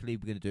 Luckily,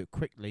 we're going to do it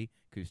quickly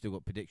because we've still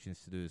got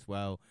predictions to do as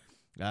well.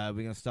 We're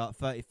going to start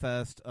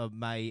 31st of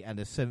May and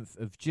the 7th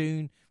of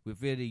June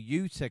with really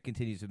Yuta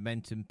continues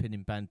momentum,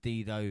 pinning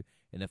Bandido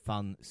in a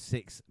fun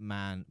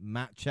 6-man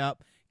matchup.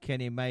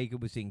 Kenny Omega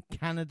was in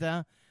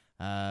Canada.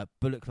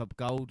 Bullet Club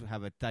Gold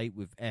have a date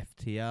with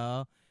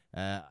FTR.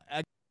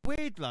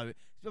 Weird, though.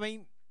 I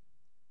mean,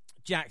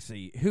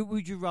 Jaxie, who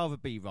would you rather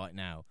be right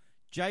now?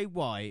 Jay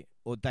White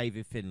or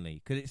David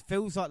Finlay? Because it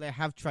feels like they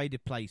have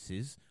traded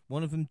places.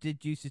 One of them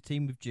did use to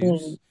team with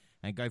Juice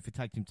and go for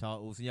tag team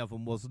titles, and the other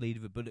one was the leader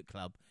of a Bullet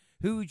Club.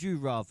 Who would you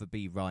rather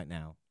be right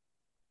now?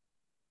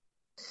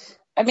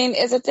 I mean,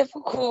 it's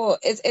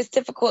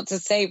difficult to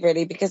say,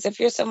 really, because if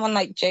you're someone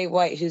like Jay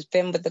White who's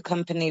been with the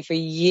company for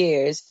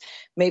years,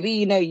 maybe,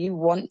 you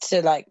want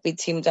to like be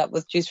teamed up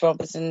with Juice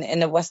Robinson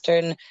in a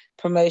Western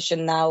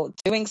promotion now,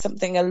 doing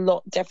something a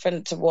lot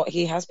different to what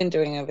he has been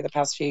doing over the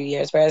past few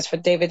years. Whereas for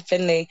David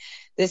Finlay,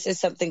 this is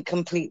something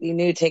completely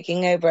new,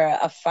 taking over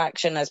a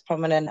faction as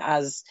prominent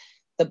as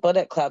the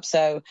Bullet Club.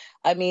 So,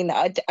 I mean,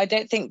 I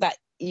don't think that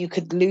you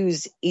could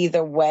lose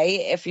either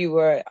way if you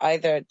were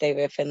either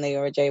David Finlay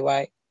or Jay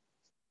White.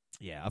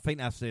 Yeah, I think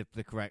that's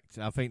the correct.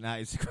 I think that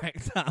is the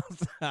correct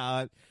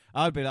answer.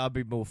 I'd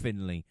be more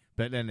Finlay,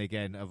 but then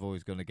again, I've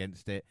always gone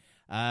against it.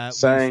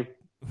 Same.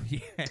 Yeah,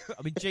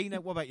 I mean,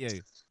 Gina, what about you?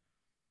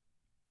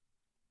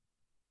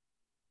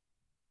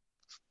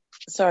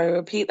 Sorry,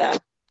 repeat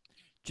that.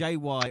 Jay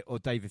White or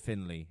David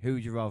Finlay? Who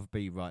would you rather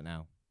be right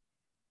now?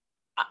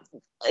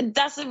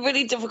 That's a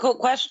really difficult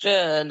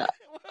question.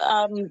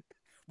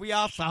 We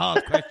ask the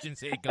hard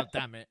questions here. God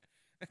damn it.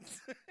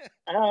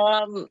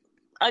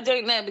 I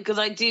don't know, because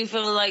I do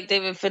feel like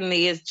David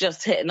Finlay is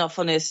just hitting off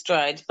on his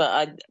stride,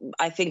 but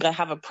I think I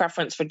have a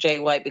preference for Jay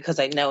White because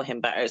I know him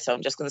better, so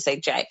I'm just going to say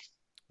Jay.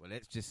 Well,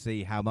 let's just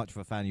see how much of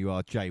a fan you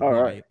are, Jay All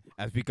White, right.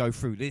 as we go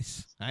through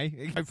this.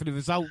 Go through the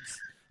results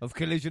of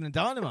Collision and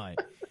Dynamite.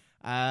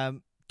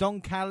 Don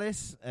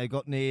Callis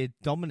got near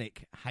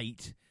Dominic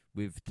hate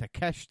with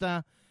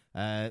Takeshita,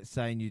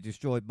 saying you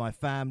destroyed my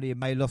family and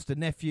may lost a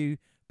nephew,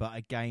 but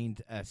I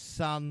gained a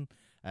son.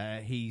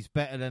 He's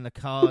better than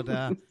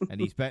Okada,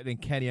 and he's better than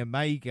Kenny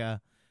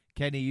Omega.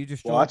 Kenny, you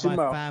destroyed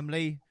my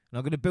family, and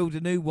I'm going to build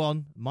a new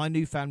one. My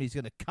new family is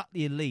going to cut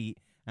the elite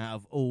out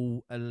of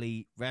all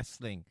elite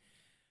wrestling.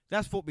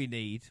 That's what we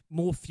need.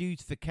 More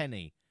feuds for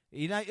Kenny.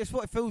 It's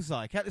what it feels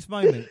like at this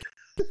moment.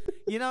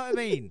 You know what I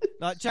mean?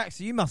 Like,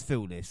 Jackson, you must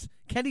feel this.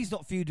 Kenny's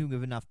not feuding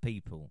with enough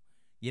people.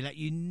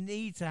 You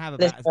need to have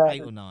about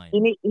 8 or 9.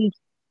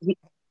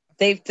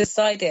 They've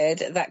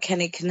decided that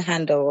Kenny can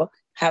handle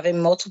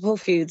having multiple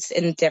feuds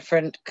in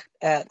different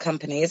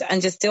companies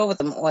and just deal with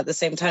them all at the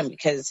same time,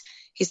 because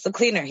he's the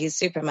cleaner. He's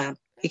Superman.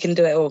 He can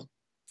do it all.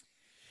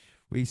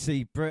 We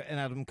see Britt and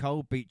Adam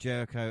Cole beat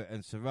Jericho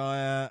and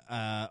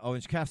Saraya.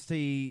 Orange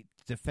Cassidy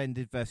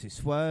defended versus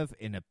Swerve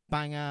in a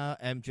banger.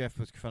 MJF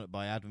was confronted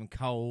by Adam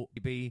Cole.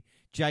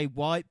 Jay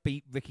White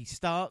beat Ricky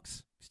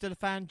Starks. Still a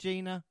fan,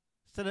 Gina?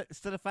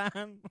 Still a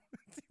fan?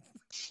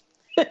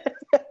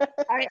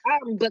 I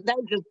am, but they're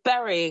just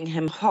burying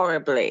him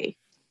horribly.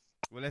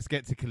 Well, let's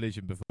get to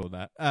Collision before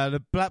that.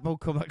 The Blackpool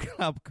Combat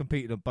Club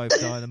competed on both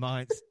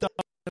Dynamites.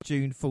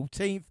 June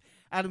 14th.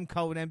 Adam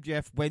Cole and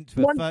MJF went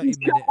to a 30-minute...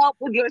 Shut up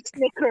with your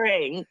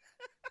snickering.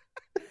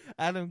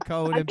 Adam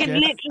Cole and I MJF... can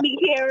literally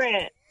hear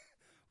it.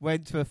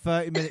 Went to a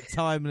 30-minute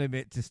time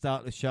limit to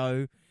start the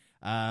show.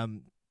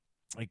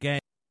 Again,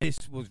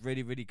 this was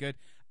really, really good.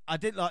 I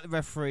didn't like the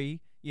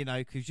referee,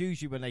 because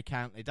usually when they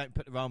count, they don't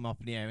put their arm up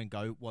in the air and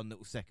go 1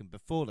 little second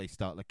before they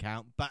start the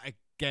count. But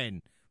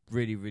again,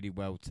 really, really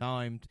well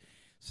timed.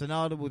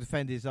 Sonata will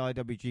defend his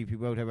IWGP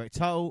World Heavyweight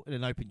title in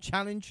an open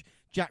challenge.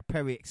 Jack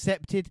Perry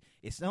accepted.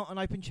 It's not an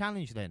open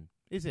challenge then,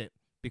 is it?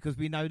 Because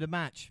we know the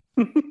match.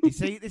 You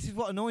see, this is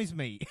what annoys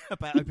me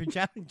about open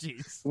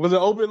challenges. Was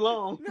it open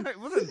long? No, it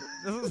wasn't.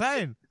 That's what I'm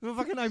saying. It was a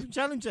fucking open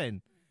challenge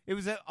then. It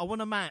was I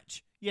want a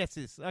match. Yes,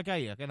 it's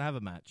okay, I'm going to have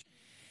a match.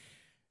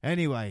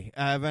 Anyway,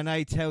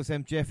 Renee tells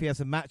MJF he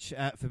has a match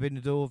at Forbidden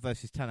Door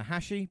versus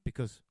Tanahashi,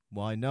 because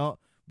why not?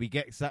 We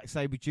get Zack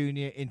Sabre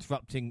Jr.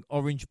 interrupting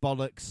Orange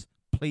Bollocks.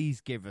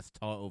 Please give us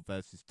title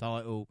versus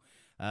title.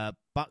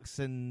 Bucks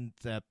and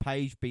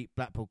Page beat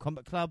Blackpool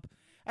Combat Club.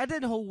 And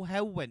then all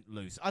hell went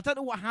loose. I don't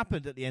know what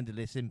happened at the end of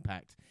this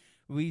Impact.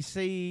 We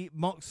see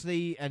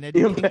Moxley and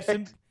Eddie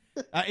Kingston.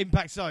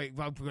 Impact, sorry.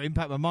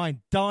 Impact my mind.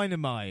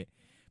 Dynamite.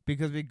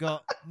 Because we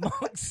got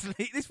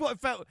Moxley.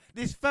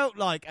 This felt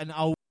like an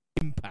old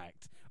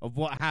Impact of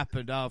what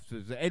happened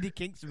afterwards. Eddie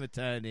Kingston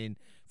returning,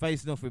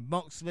 facing off with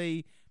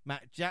Moxley.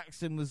 Matt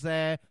Jackson was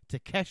there.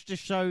 Takeshita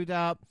showed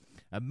up.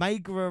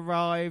 Omega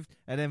arrived,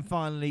 and then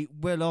finally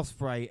Will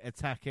Ospreay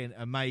attacking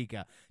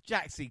Omega.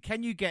 Jaxie,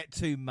 can you get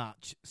too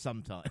much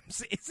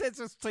sometimes? It says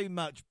there's too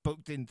much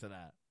booked into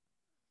that.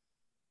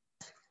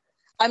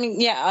 I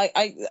mean, yeah,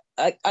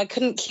 I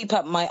couldn't keep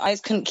up. My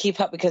eyes couldn't keep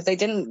up because they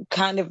didn't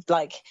kind of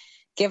like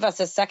give us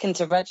a second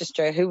to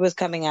register who was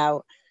coming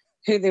out,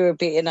 who they were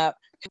beating up,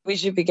 who we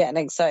should be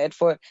getting excited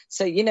for.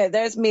 So,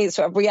 there's me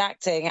sort of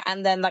reacting,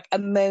 and then like a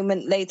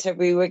moment later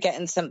we were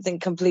getting something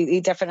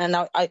completely different,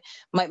 and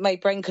my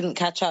brain couldn't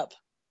catch up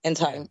in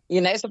time.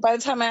 So by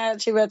the time I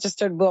actually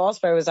registered Will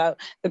Ospreay was out,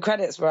 the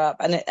credits were up,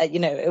 and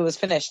it was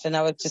finished, and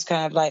I was just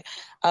kind of like,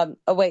 oh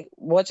wait,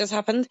 what just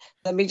happened?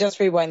 Let me just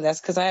rewind this,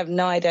 because I have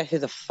no idea who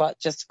the fuck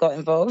just got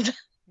involved.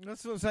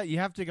 That's what I'm saying. You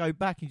have to go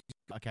back and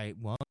okay,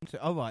 1, 2,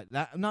 all right,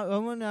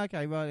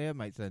 okay, right, yeah,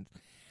 makes sense.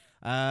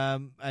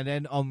 And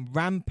then on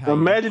Rampage...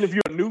 Imagine if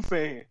you're a new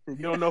fan and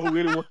you don't know who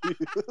anyone is.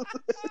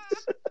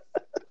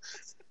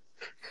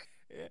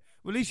 Yeah.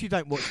 Well, at least you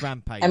don't watch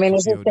Rampage. I mean,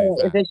 it's a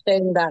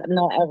shame that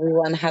not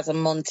everyone has a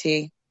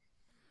Monty,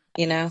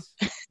 you know?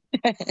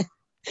 That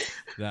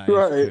is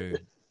true.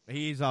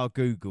 He is our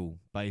Google,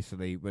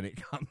 basically, when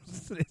it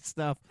comes to this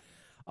stuff.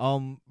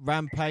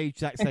 Rampage,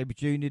 Zack Sabre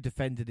Jr.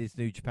 defended his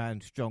New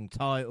Japan Strong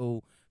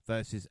title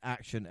versus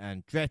Action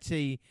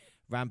Andretti.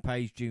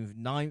 Rampage, June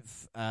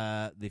 9th,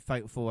 the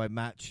Fatal 4-Way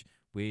match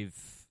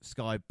with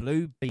Sky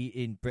Blue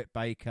beating Britt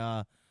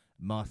Baker,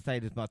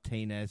 Mercedes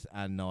Martinez,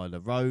 and Nyla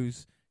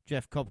Rose.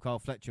 Jeff Cobb, Carl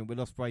Fletcher, and Will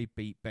Ospreay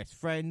beat Best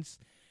Friends.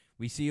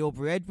 We see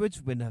Aubrey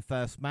Edwards win her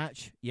first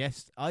match.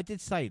 Yes, I did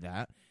say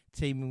that.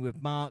 Teaming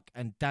with Mark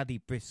and Daddy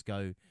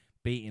Briscoe,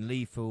 beating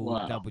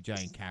Lethal, Double J,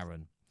 and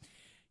Karen.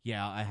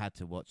 Yeah, I had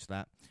to watch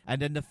that.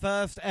 And then the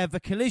first ever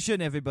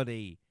collision,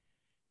 everybody.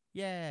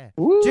 Yeah.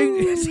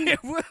 June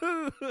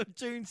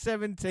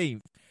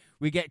 17th.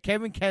 We get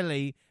Kevin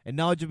Kelly and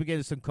Nigel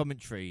McGuinness on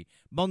commentary.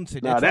 Monty.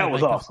 That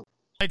was awesome.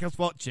 Make us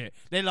watch it.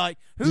 They're like,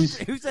 who's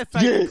their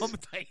favourite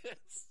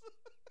commentators?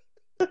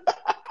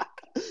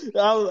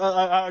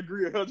 I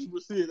agree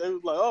 100%. They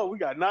was like, oh, we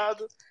got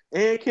Nigel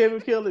and Kevin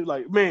Kelly.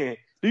 Like, man,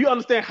 do you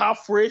understand how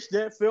fresh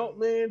that felt,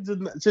 man?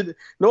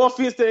 No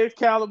offense to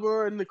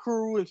Excalibur and the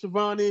crew and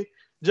Shivani,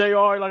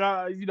 JR. Like,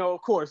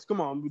 of course,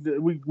 come on,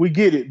 we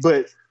get it.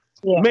 But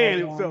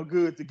it felt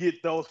good to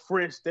get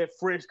that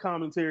fresh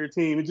commentary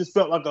team. It just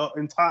felt like an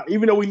entire,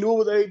 even though we knew it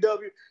was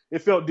AEW,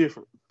 it felt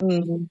different.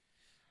 Mm-hmm.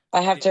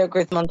 I have to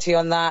agree with Monty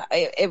on that.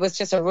 It was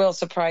just a real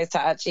surprise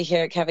to actually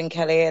hear Kevin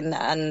Kelly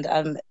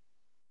and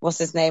what's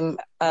his name?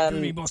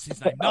 What's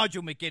his name?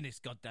 Nigel McGuinness,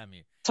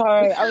 goddammit.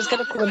 Sorry, I was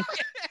going to call him,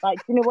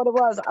 you know what it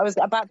was? I was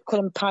about to call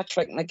him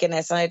Patrick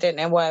McGuinness, and I don't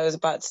know why I was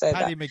about to say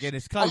Paddy that.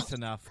 McGuinness, close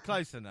enough.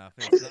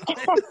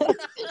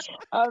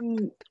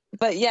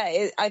 But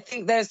yeah, I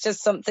think there's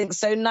just something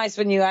so nice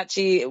when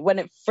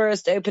it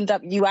first opened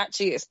up, you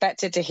actually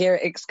expected to hear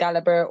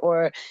Excalibur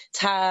or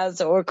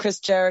Taz or Chris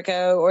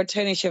Jericho or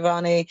Tony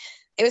Schiavone.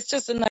 It was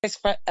just a nice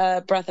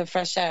breath of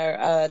fresh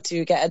air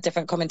to get a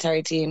different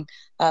commentary team,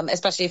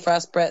 especially for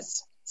us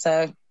Brits.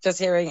 So just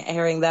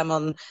hearing them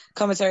on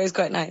commentary is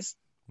quite nice.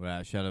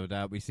 Without a shadow of a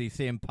doubt. We see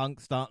CM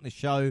Punk starting the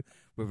show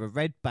with a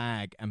red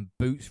bag and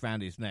boots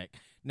round his neck.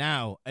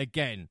 Now,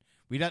 again,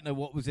 we don't know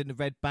what was in the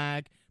red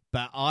bag,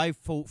 but I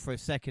thought for a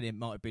second it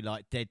might be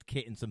like dead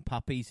kittens and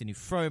puppies, and you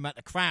throw them at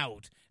the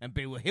crowd and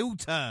be a heel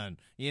turn,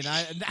 and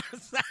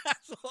that's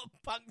what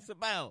Punk's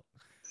about.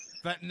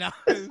 But no,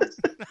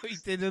 he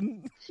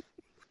didn't.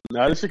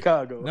 Not in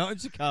Chicago. Not in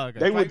Chicago.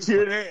 They would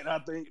cheer that, I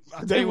think.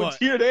 They would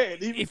cheer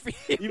that.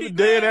 Even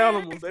dead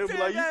animals. They would be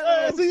like,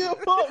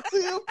 CM Punk,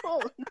 CM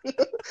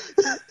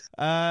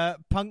Punk.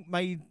 Punk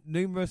made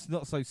numerous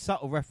not so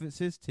subtle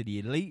references to the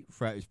Elite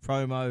throughout his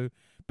promo,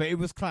 but it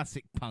was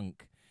classic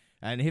Punk.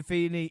 And if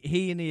he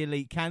and the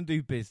Elite can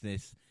do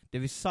business,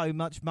 there is so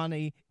much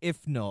money.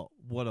 If not,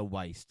 what a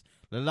waste.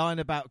 The line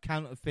about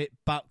counterfeit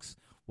bucks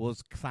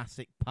was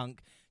classic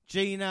Punk.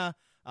 Gina,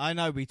 I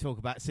know we talk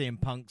about CM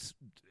Punk's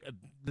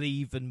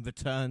leave and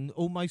return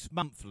almost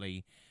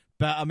monthly,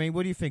 but I mean,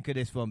 what do you think of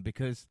this one?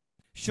 Because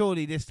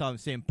surely this time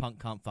CM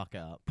Punk can't fuck it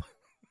up.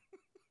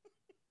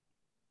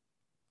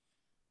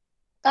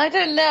 I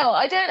don't know.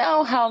 I don't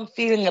know how I'm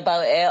feeling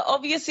about it.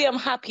 Obviously, I'm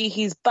happy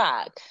he's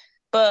back,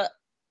 but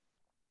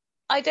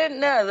I don't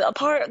know.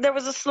 There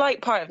was a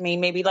slight part of me,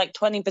 maybe like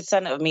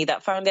 20% of me,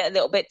 that found it a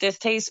little bit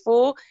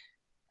distasteful,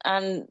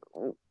 and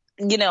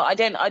I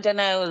don't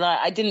know. Like,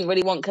 I didn't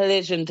really want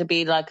Collision to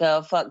be like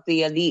a fuck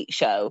the Elite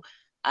show,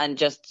 and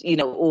just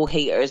all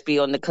haters be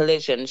on the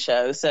Collision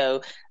show.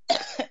 So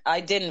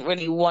I didn't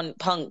really want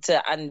Punk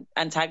to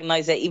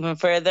antagonize it even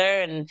further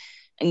and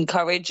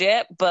encourage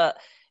it. But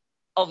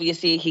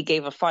obviously, he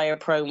gave a fire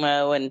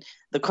promo, and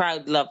the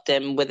crowd loved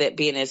him with it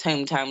being his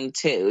hometown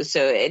too.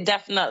 So it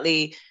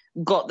definitely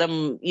got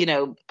them,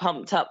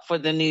 pumped up for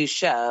the new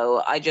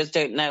show. I just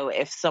don't know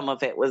if some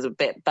of it was a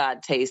bit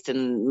bad taste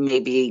and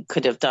maybe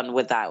could have done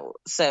without.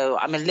 So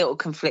I'm a little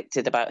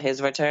conflicted about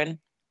his return.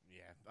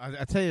 Yeah,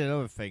 I tell you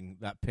another thing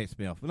that pissed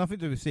me off. Nothing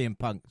to do with CM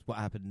Punk. What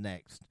happened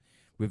next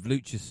with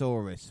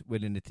Luchasaurus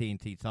winning the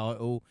TNT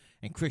title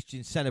and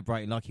Christian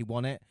celebrating like he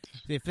won it.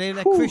 So if they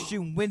let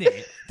Christian win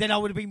it, then I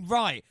would have been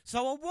right.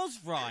 So I was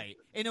right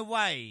in a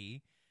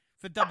way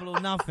for Double or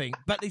Nothing,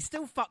 but they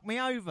still fucked me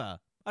over.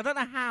 I don't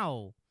know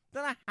how.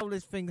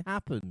 This thing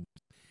happened.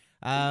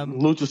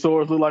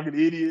 Luchasaurus looked like an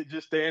idiot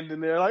just standing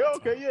there like,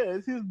 okay, yeah,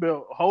 it's his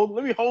belt.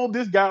 Let me hold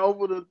this guy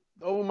over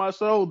my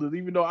shoulders,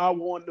 even though I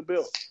won the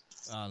belt.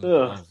 Oh,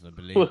 no, that was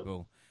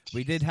unbelievable.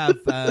 We did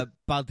have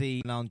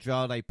Buddy and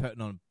Andrade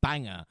putting on a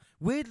banger.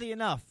 Weirdly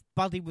enough,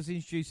 Buddy was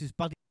introduced as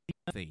Buddy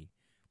Murphy,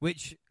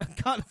 which I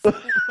kind of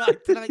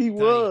like, did I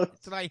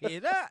hear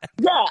that?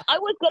 Yeah, I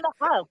was going to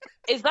ask,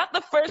 is that the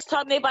first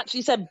time they've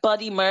actually said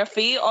Buddy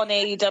Murphy on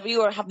AEW,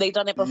 or have they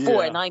done it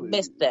before and I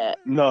missed it?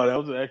 No, that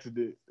was an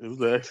accident. It was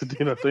an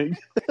accident, I think.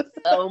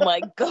 Oh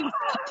my God.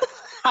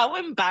 How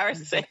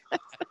embarrassing.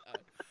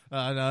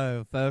 I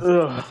know,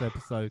 first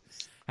episode.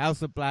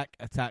 House of Black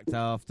attacked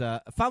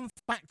after. Fun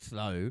fact,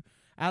 though,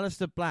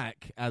 Aleister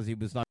Black, as he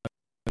was known,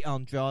 beat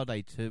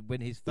Andrade to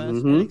win his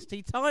first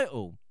NXT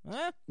title.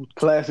 Huh?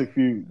 Classic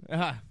feud.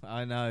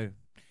 I know.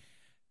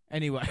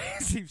 Anyway,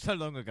 it seems so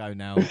long ago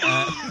now.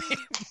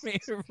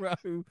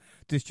 Miro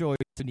destroyed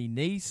Tony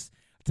Nese.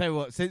 I tell you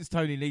what, since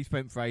Tony Nese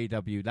went for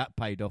AEW, that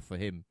paid off for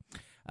him.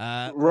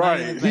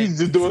 Right, he's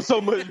just doing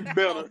so much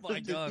better. Oh my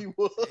God,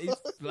 he's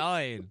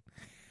flying.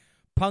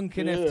 Punk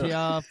and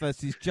FTR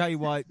versus Jay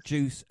White,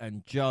 Juice,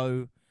 and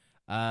Joe.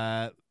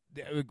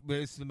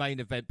 It's the main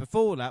event.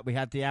 Before that, we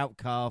had the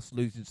Outcasts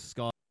losing to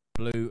Sky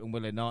Blue and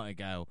Willow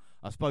Nightingale.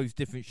 I suppose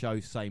different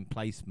shows, same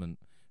placement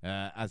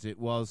as it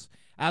was.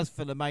 As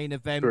for the main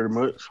event, very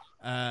much.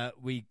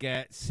 We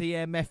get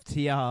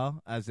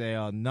CMFTR, as they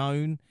are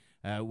known,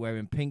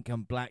 wearing pink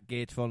and black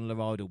gear to honour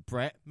their idol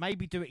Brett.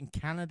 Maybe do it in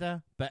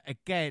Canada, but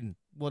again,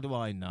 what do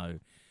I know?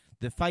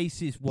 The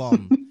faces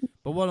won.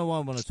 But what I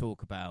want to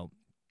talk about,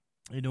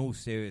 in all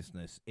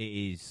seriousness, it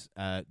is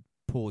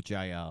poor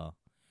JR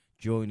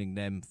joining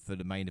them for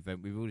the main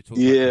event. We've already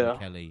talked about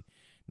Kelly.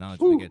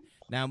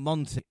 Now,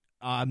 Monty,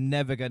 I'm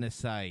never going to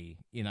say,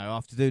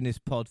 after doing this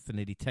pod for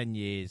nearly 10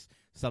 years,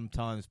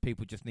 sometimes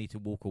people just need to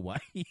walk away.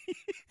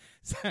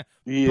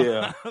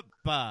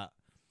 But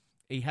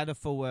he had a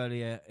fall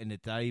earlier in the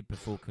day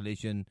before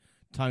Collision.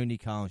 Tony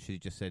Khan should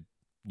have just said,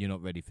 "You're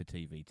not ready for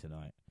TV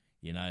tonight."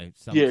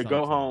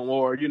 Go home,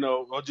 or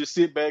just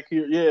sit back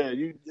here. Yeah,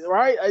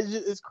 right.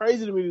 It's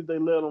crazy to me that they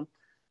let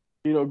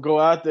him, go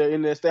out there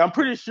in that state. I'm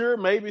pretty sure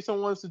maybe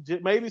someone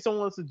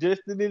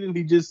suggested it, and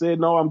he just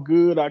said, "No, I'm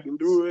good. I can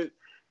do it."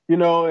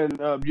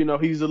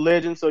 And he's a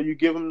legend, so you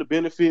give him the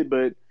benefit.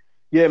 But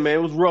yeah, man,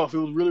 it was rough. It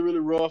was really, really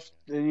rough,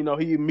 and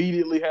he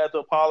immediately had to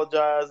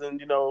apologize,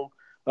 and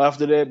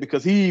after that,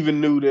 because he even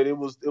knew that it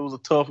was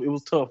tough,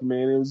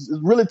 man. It was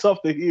really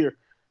tough to hear.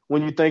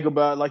 When you think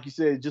about, like you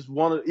said, just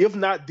one of, if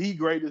not the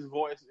greatest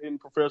voice in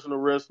professional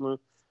wrestling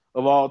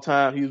of all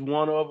time, he's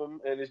one of them.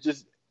 And it's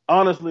just,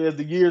 honestly, as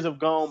the years have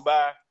gone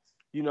by,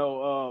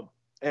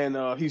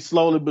 and he's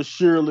slowly but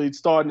surely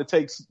starting to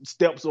take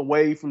steps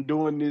away from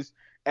doing this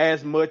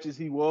as much as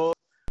he was.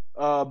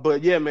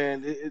 But yeah,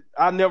 man,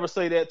 I never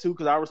say that too,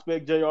 because I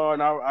respect JR,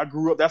 and I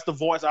grew up. That's the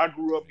voice I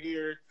grew up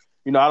hearing.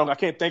 I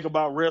can't think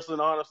about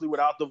wrestling honestly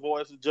without the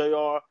voice of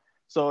JR.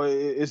 So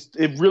it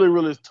really,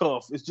 really is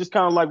tough. It's just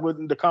kind of like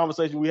with the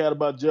conversation we had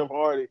about Jeff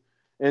Hardy,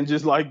 and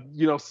just like,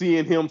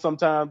 seeing him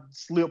sometimes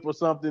slip or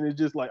something, it's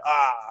just like,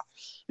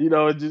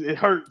 it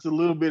hurts a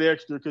little bit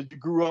extra because you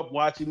grew up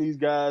watching these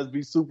guys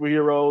be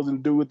superheroes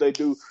and do what they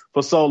do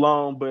for so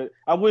long. But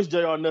I wish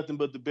JR nothing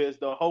but the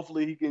best, though.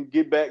 Hopefully he can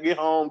get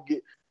home,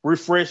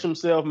 refresh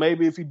himself.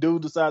 Maybe if he do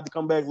decide to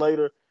come back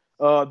later,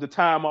 the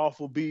time off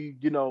will be,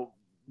 it'll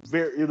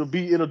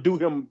do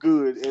him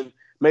good, and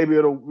maybe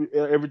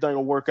everything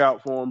will work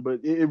out for him.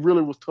 But it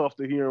really was tough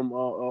to hear him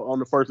on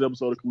the first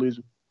episode of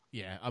Collision.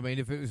 Yeah, I mean,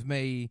 if it was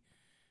me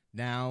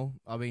now,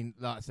 I mean,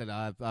 like I said,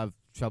 I've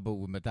trouble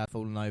with my dad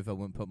falling over. I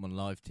wouldn't put him on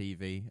live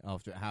TV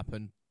after it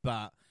happened.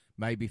 But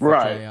maybe for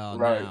JR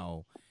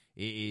now,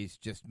 it is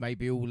just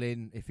maybe all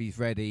in if he's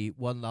ready.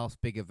 One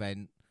last big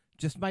event,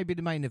 just maybe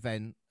the main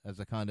event as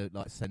a kind of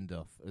like send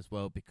off as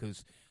well,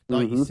 because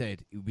like you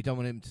said, we don't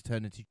want him to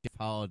turn into Jeff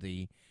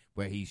Hardy,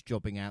 where he's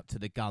jobbing out to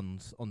the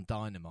guns on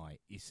Dynamite.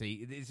 You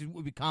see,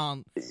 we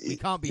can't be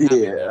having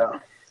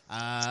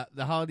that.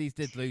 The Hardys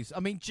did lose. I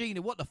mean,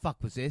 Gina, what the fuck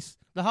was this?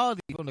 The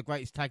Hardys are one of the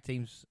greatest tag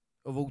teams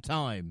of all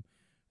time,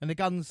 and the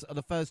Guns are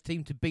the first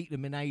team to beat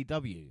them in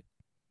AEW.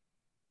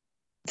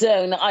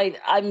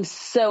 I'm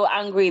so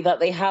angry that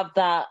they have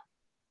that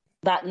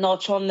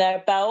notch on their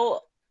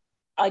belt.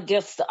 I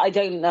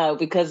don't know,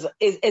 because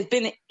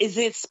it's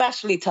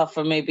especially tough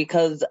for me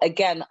because,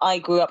 again, I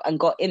grew up and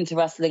got into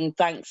wrestling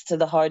thanks to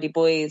the Hardy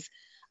Boys.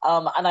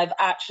 And I've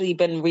actually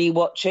been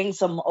rewatching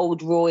some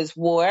old Raw is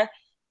War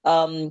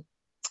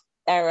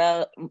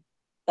era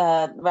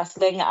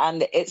wrestling,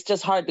 and it's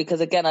just hard because,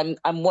 again,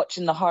 I'm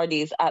watching the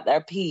Hardys at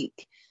their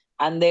peak,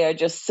 and they are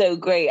just so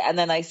great. And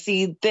then I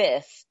see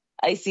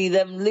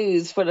them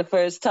lose for the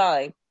first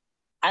time,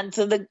 and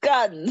to the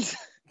Guns.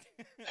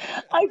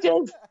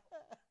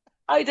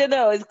 I don't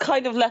know. It's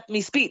kind of left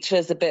me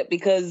speechless a bit,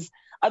 because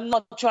I'm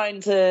not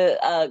trying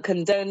to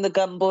condone the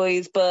Gun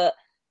Boys, but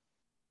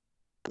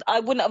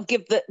I wouldn't have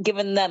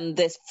given them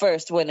this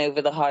first win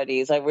over the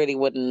Hardys. I really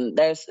wouldn't.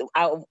 There's,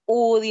 out of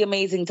all the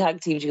amazing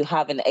tag teams you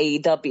have in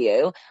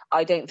AEW,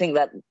 I don't think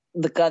that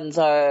the Guns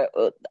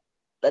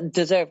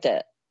deserved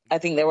it. I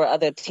think there were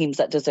other teams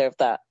that deserved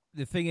that.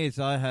 The thing is,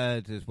 I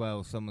heard as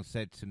well, someone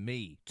said to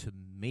me,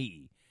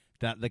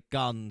 that the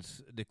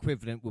Guns, the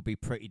equivalent would be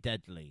Pretty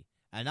Deadly.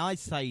 And I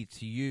say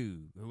to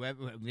you,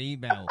 whoever an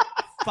email,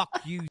 fuck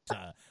you,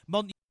 sir.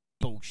 Monty,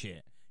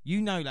 bullshit.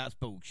 You know that's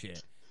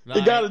bullshit.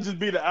 Like, it gotta just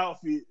be the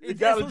outfit. It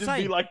gotta just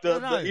be like the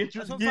entrance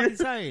that's what gear. I'm fucking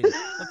saying.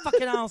 The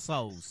fucking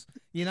assholes.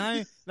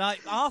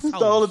 Like assholes. It's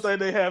the only thing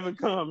they have in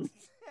common.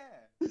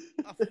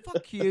 Yeah.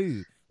 Fuck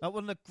you. Like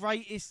one of the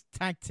greatest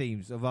tag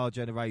teams of our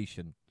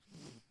generation.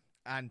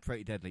 And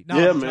Pretty Deadly. No,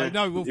 yeah, man.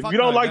 No, if you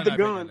don't like the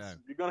Guns,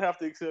 you're gonna have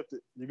to accept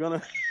it. You're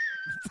gonna.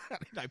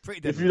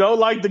 Pretty if you don't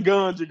like the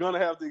guns, you're gonna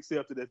have to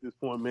accept it at this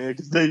point, man.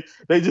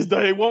 Because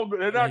they won't.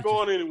 They're not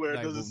going anywhere.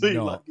 It doesn't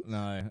seem like it.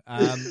 No.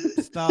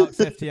 Starks,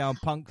 FTR, and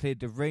Punk cleared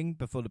the ring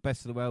before the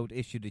Best of the World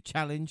issued a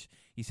challenge.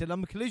 He said,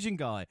 "I'm a Collision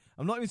guy.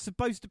 I'm not even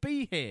supposed to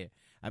be here."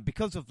 And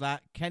because of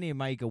that, Kenny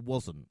Omega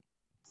wasn't.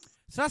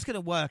 So that's going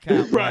to work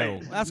out right.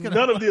 well. That's gonna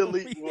None of the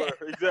elite were.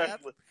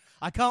 Exactly.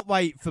 I can't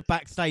wait for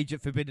backstage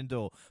at Forbidden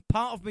Door.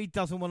 Part of me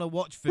doesn't want to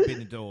watch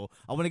Forbidden Door.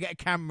 I want to get a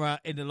camera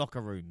in the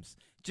locker rooms.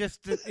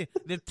 Just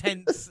the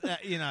tents,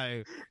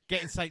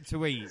 getting something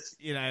to eat,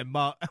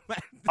 Mark.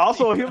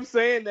 Also, him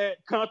saying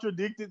that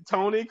contradicted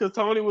Tony, because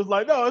Tony was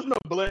like, "No, it's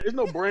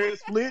no brand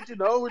split.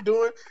 We're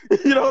doing,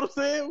 you know what I'm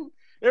saying?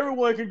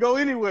 Everyone can go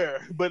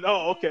anywhere." But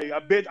okay,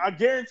 I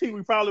guarantee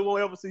we probably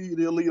won't ever see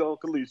the elite on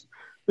Collision.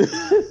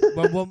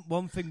 Well,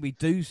 one thing we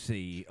do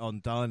see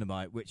on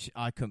Dynamite, which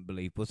I couldn't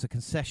believe, was a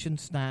concession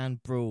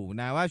stand brawl.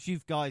 Now, as you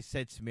guys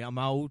said to me, I'm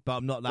old, but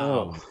I'm not that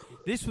old.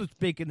 This was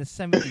big in the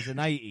 70s and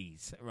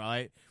 80s,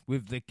 right?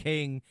 With the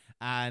King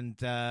and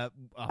I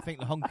think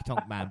the Honky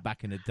Tonk Man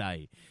back in the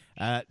day.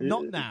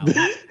 Not now.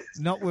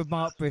 Not with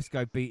Mark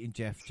Briscoe beating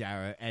Jeff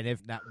Jarrett, and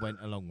if that went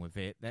along with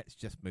it, let's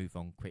just move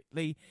on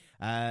quickly.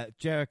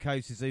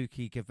 Jericho,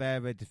 Suzuki,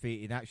 Guevara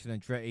defeated Action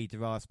Andretti,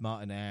 Darius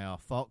Martin, and AR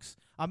Fox.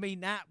 I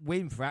mean, that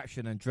win for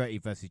Action Andretti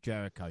versus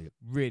Jericho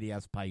really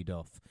has paid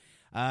off.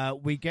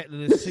 We get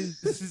the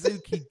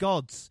Suzuki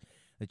Gods.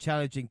 They're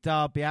challenging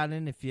Darby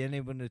Allin. If you're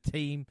anyone on the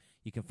team,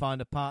 you can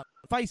find a part.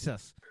 Face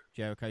us,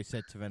 Jericho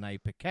said to Renee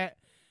Paquette.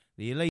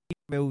 The Elite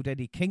revealed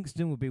Eddie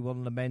Kingston will be one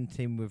of the men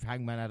team with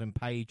Hangman Adam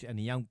Page and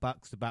the Young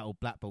Bucks to battle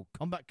Blackpool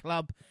Combat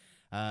Club,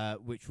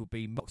 which will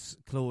be Mox,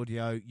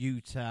 Claudio,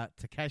 Yuta,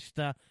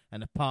 Takeshita,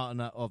 and a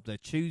partner of their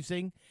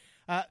choosing.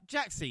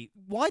 Jaxie,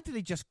 why did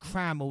they just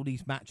cram all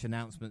these match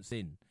announcements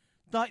in?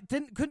 Like,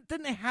 didn't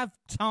they have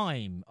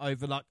time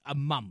over like a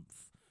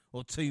month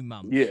or 2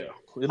 months? Yeah,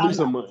 at least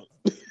a month.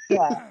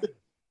 Yeah.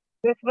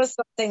 This was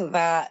something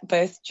that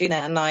both Gina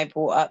and I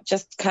brought up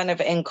just kind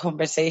of in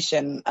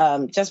conversation,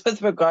 just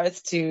with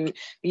regards to,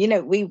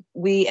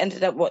 we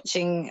ended up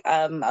watching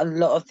a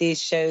lot of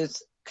these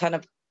shows kind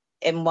of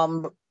in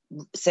one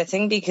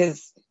sitting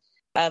because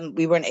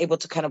we weren't able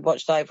to kind of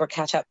watch live or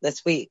catch up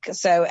this week.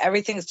 So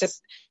everything's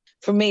just,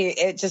 for me,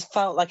 it just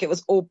felt like it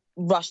was all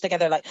rushed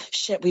together, like,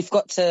 shit, we've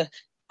got to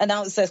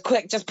announce this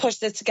quick, just push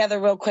this together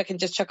real quick and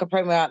just chuck a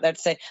promo out there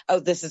to say, oh,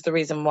 this is the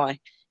reason why.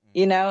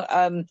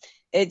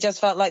 It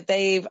just felt like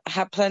they've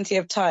had plenty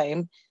of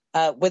time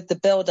with the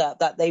build-up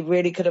that they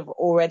really could have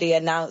already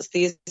announced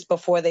these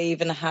before they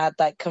even had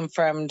like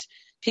confirmed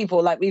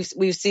people. Like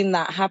we've seen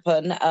that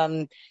happen.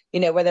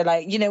 Where they're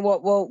like, you know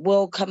what,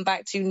 we'll come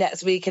back to you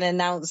next week and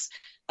announce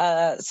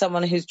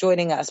someone who's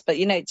joining us. But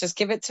just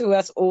give it to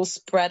us all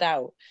spread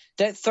out.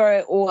 Don't throw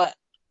it all at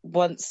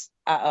once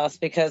at us,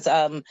 because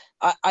I'm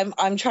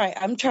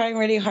trying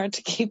really hard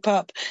to keep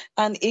up,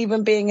 and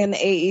even being an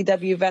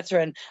AEW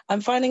veteran,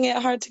 I'm finding it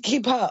hard to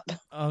keep up.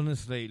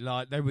 Honestly,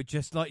 like they were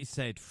just, like you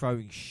said,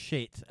 throwing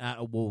shit at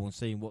a wall and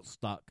seeing what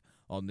stuck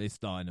on this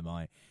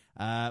Dynamite.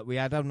 We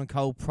had Adam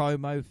Cole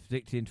promo,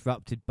 predictably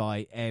interrupted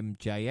by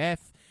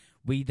MJF.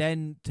 We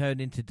then turned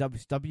into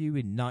WCW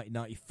in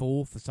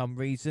 1994 for some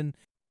reason.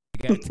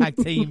 We get a tag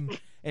team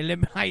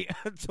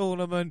eliminator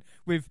tournament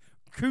with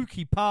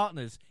kooky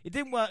partners. It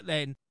didn't work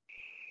then.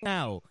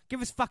 Now,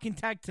 give us fucking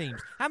tag teams.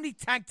 How many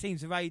tag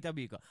teams have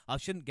AEW got? I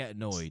shouldn't get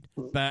annoyed,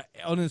 but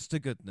honest to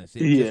goodness,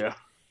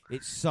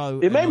 it's so.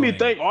 It made annoying. me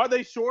think: are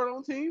they short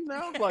on teams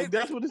now? Like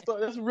that's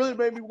really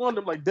made me wonder.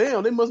 Like,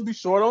 damn, they must be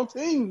short on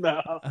teams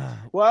now.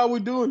 Why are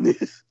we doing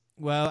this?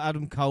 Well,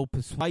 Adam Cole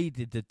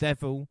persuaded the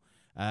Devil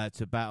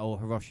to battle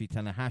Hiroshi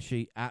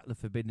Tanahashi at the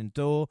Forbidden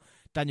Door.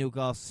 Daniel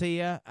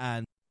Garcia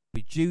and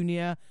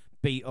Jr.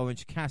 beat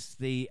Orange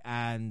Cassidy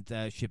and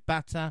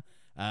Shibata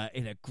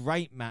in a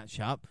great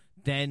matchup.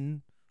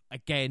 Then,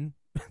 again,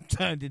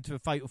 turned into a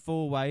fatal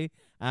four-way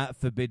at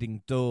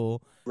Forbidden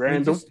Door.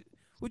 Random.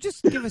 Well,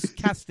 just give us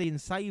Cassidy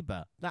and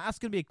Sabre. That's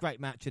going to be a great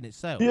match in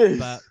itself. Yes.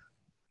 But,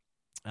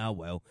 oh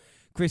well.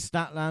 Chris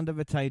Statlander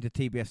retained the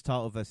TBS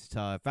title versus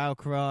Taya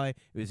Valkyrie.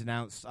 It was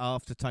announced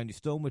after Tony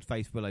Storm would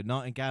face Willow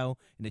Nightingale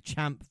in a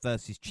champ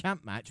versus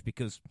champ match,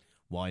 because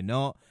why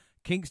not?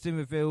 Kingston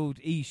revealed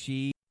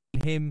Ishii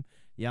and him,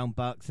 Young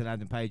Bucks and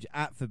Adam Page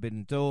at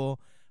Forbidden Door.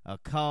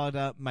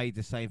 Okada made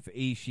the same for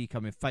Ishii,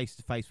 coming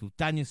face-to-face with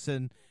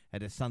Danielson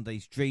at a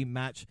Sunday's Dream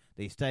match.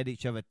 They stared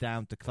each other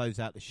down to close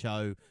out the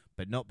show,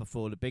 but not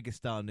before the biggest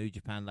star New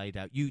Japan laid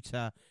out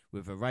Yuta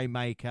with a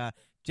Rainmaker.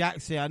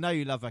 Jaxie, I know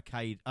you love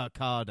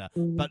Okada,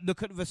 but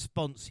look at the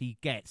response he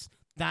gets.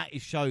 That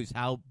shows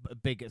how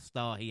big a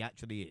star he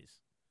actually is.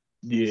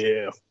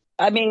 Yeah.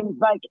 I mean,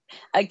 like,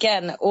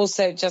 again,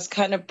 also just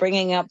kind of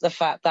bringing up the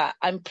fact that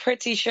I'm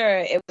pretty sure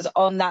it was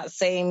on that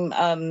same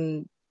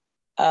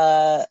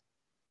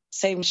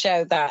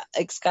show that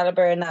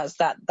Excalibur announced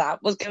that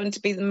was going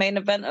to be the main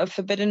event of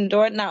Forbidden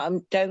Door.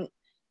 Now, don't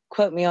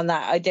quote me on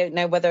that. I don't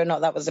know whether or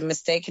not that was a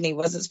mistake and he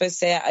wasn't supposed to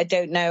say it. I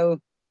don't know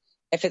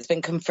if it's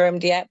been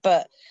confirmed yet,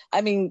 but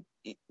I mean,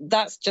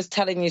 that's just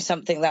telling you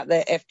something that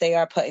if they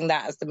are putting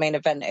that as the main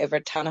event over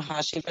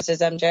Tanahashi versus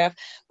MJF,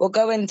 we'll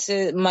go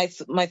into my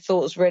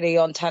thoughts really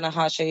on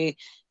Tanahashi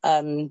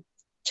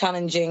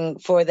challenging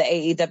for the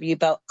AEW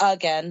belt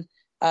again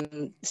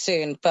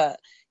soon. But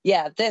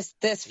yeah, this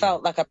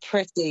felt like a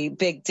pretty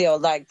big deal.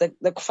 Like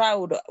the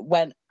crowd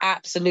went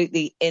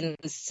absolutely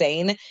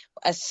insane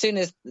as soon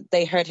as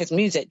they heard his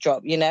music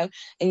drop, you know?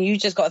 And you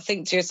just got to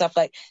think to yourself,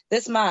 like,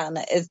 this man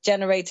is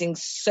generating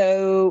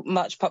so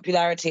much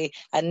popularity,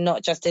 and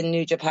not just in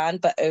New Japan,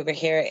 but over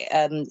here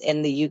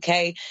in the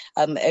UK,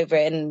 over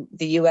in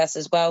the US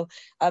as well.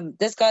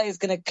 This guy is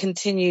going to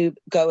continue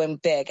going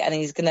big, and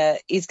he's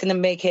gonna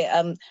make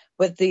it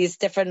with these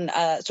different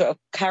sort of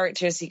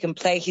characters he can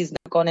play. He's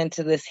not gone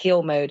into this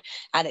heel mode,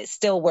 and it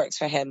still works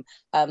for him.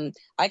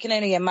 I can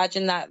only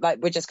imagine that, like,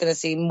 we're just going to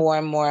see more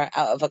and more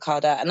out of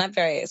Okada, and I'm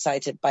very excited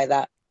by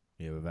that.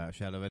 Yeah, without a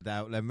shadow of a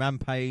doubt. Then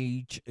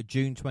Rampage,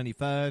 June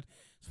 23rd.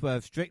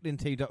 Swerve Strickland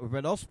teamed up with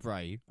Red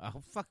Ospreay.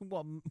 Oh, fucking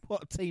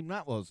what a team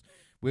that was.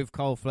 With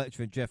Cole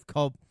Fletcher and Jeff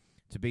Cobb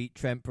to beat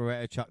Trent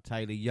Beretta, Chuck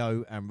Taylor,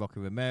 Yo, and Rocky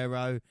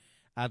Romero.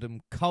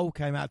 Adam Cole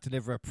came out to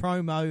deliver a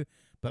promo,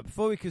 but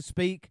before we could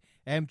speak,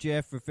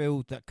 MJF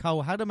revealed that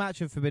Cole had a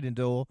match of Forbidden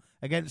Door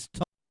against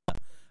Tom.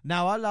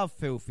 Now, I love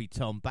Filthy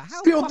Tom, but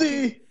how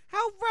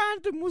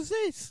random was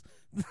this?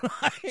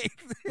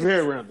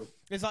 Very random.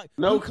 It's like,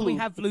 no who clue. Can we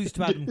have lose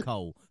to Adam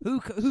Cole?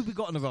 Who we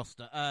got on the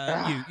roster?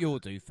 You'll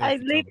do. I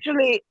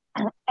literally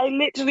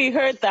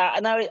heard that,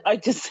 and I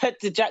just said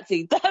to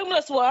Jaxie, the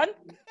homeless one,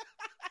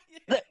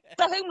 the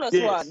homeless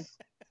one.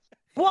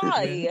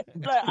 Why?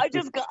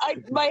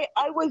 Like,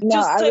 I was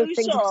so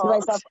thinking shocked. to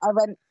myself,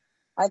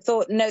 I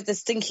thought, no, the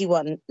stinky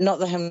one, not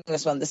the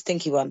homeless one, the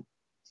stinky one.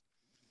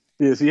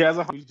 Yes, he has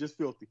he's just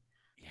filthy.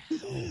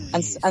 Yeah.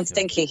 And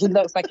stinky. He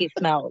looks like he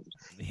smells.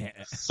 Yeah.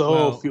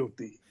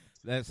 Filthy.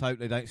 Let's hope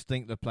they don't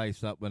stink the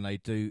place up when they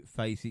do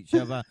face each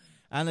other.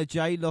 Anna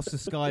Jay lost to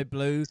Sky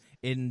Blue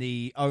in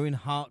the Owen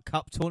Hart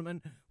Cup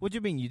tournament. What do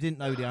you mean you didn't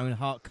know the Owen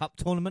Hart Cup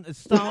tournament had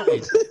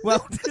started?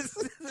 Well, this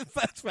is the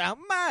first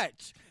round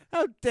match.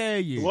 How dare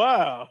you?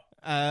 Wow.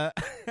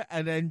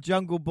 And then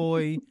Jungle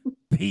Boy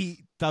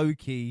beat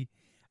Doki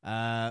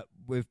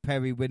with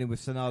Perry winning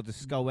with Sanada's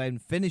skull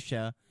end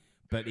finisher.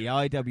 But the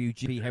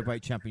IWGP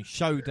Heavyweight Champion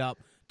showed up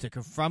to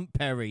confront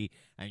Perry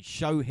and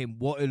show him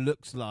what it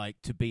looks like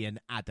to be an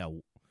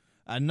adult.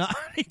 And not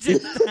only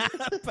just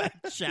that, but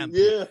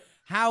champion. Yeah.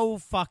 How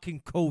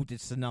fucking cool did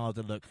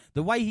Sanada look?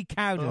 The way he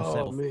carried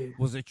himself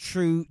was a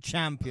true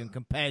champion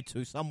compared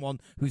to someone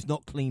who's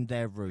not cleaned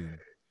their room.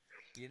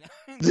 You know?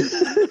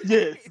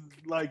 Yes,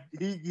 like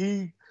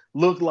he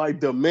looked like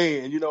the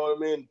man. You know what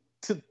I mean?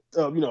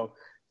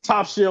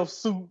 Top shelf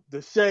suit,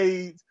 the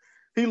shades.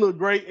 He looked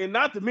great, and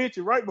not to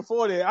mention, right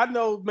before that, I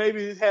know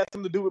maybe it had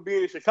something to do with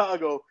being in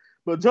Chicago,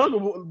 but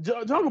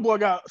Jungle Boy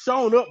got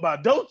shown up by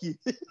Doki.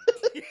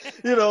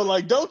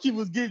 Like Doki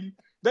was getting.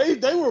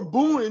 They were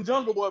booing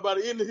Jungle Boy by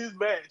the end of his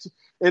match,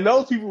 and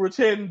those people were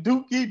chanting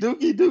Dookie,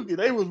 Dookie, Dookie.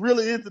 They was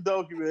really into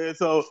Doki, man.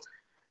 So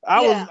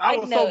I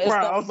was so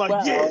proud. I was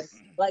like, yes,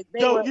 like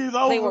Doki's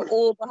over. They were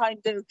all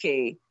behind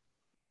Doki.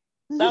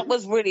 That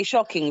was really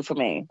shocking for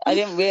me. I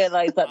didn't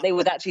realize that they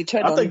would actually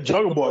turn on. I think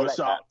Jungle Boy was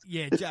shocked.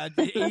 Yeah,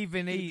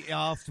 even he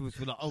afterwards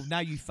was like, "Oh, now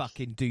you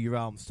fucking do your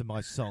arms to my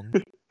song."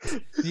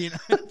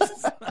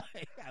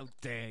 Like, how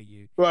dare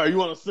you? Right, you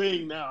want to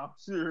sing now?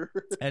 Sure.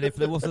 And if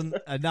there wasn't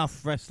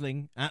enough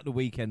wrestling at the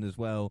weekend as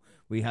well,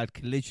 we had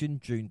Collision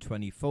June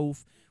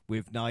 24th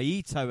with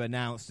Naito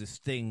announced as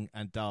Sting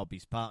and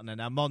Darby's partner.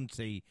 Now,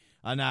 Monty,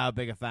 I know how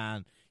big a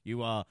fan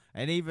you are,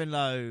 and even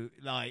though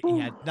he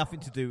had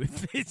nothing to do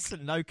with this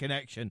and no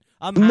connection,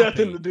 I'm happy.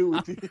 Nothing to do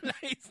with it.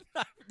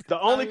 The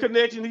only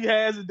connection he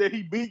has is that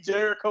he beat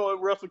Jericho at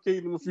Wrestle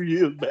Kingdom a few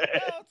years back.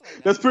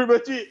 That's pretty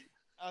much it.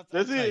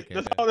 That's it.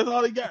 That's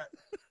all he got.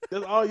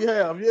 That's all you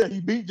have. Yeah, he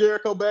beat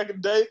Jericho back in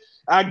the day.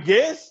 I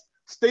guess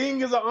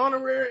Sting is an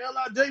honorary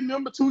LIJ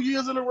member 2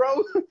 years in a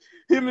row.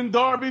 Him and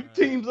Darby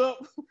teams up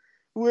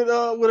with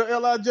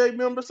an LIJ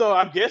member. So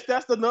I guess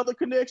that's another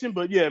connection.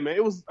 But yeah, man,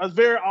 it was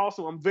very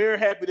awesome. I'm very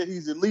happy that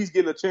he's at least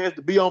getting a chance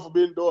to be on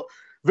Forbidden Door.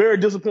 Very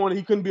disappointed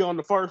he couldn't be on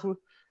the first one.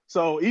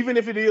 So even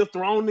if it is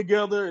thrown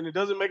together and it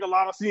doesn't make a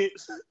lot of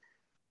sense,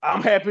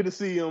 I'm happy to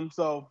see him.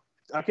 So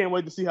I can't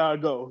wait to see how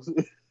it goes.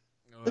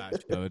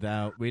 That's no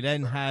doubt. We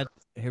then had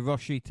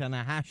Hiroshi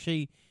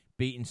Tanahashi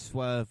beating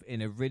Swerve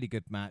in a really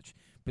good match,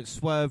 but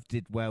Swerve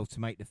did well to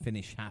make the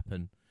finish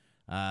happen.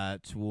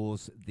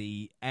 Towards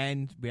the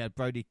end, we had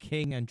Brody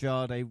King and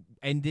Andrade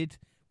ended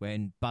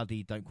when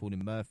Buddy, don't call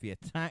him Murphy,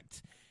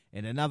 attacked.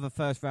 In another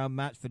first-round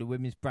match for the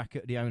women's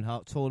bracket of the Owen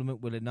Hart tournament,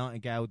 Willa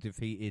Nightingale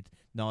defeated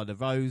Nyla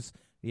Rose.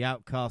 The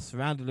Outcasts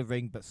surrounded the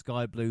ring, but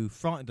Sky Blue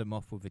frightened them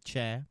off with a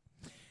chair.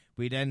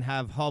 We then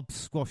have Hobbs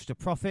squash the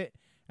Prophet.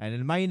 And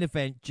in the main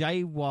event,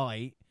 Jay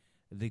White,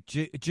 the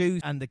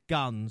Jews and the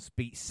Guns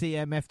beat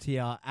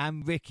CMFTR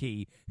and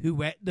Ricky, who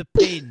wet the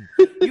pin.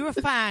 You a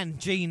fan,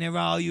 Gina,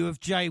 are you, of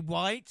Jay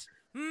White?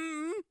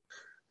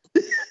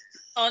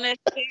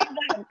 Honestly,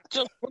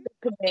 just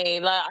to me.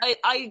 Like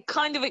I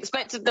kind of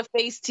expected the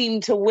face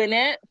team to win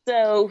it,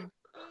 so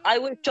I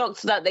was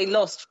shocked that they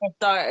lost for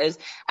starters.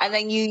 And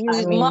then you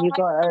used you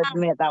got to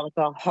admit that was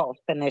a hot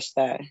finish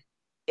there.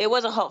 It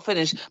was a hot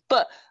finish,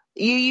 but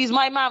you used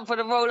my man for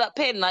the roll-up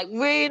pin. Like,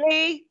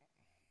 really?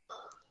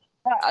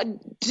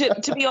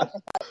 To be honest,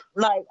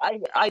 like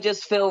I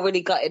just feel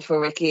really gutted for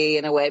Ricky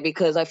in a way,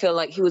 because I feel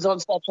like he was on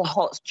such a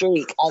hot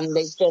streak and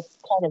they just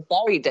kind of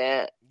buried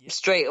it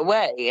straight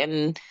away,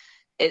 and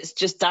it's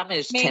just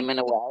damaged him in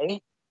a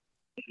way.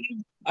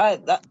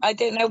 I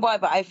don't know why,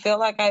 but I feel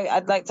like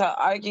I'd like to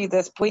argue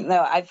this point,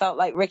 though. I felt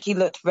like Ricky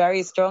looked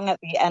very strong at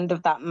the end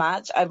of that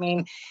match. I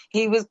mean,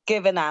 he was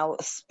giving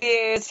out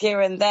spears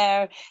here and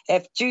there.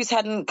 If Juice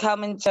hadn't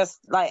come and just,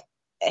 like,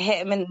 hit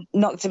him and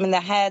knocked him in the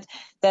head,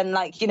 then,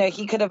 like, you know,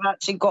 he could have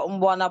actually gotten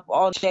one up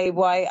on Jay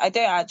White. I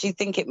don't actually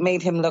think it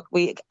made him look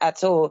weak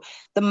at all.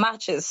 The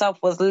match itself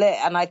was lit,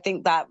 and I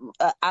think that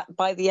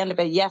by the end of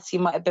it, yes, he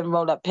might have been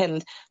rolled up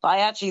pinned, but I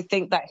actually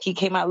think that he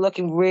came out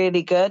looking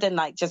really good and,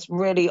 like, just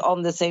really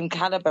on the same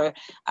caliber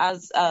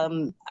as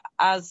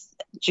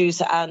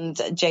Juice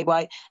and Jay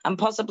White, and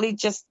possibly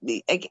just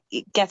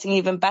getting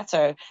even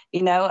better,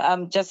 you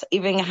know, just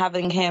even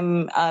having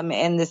him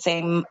in the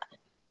same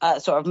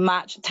sort of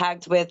match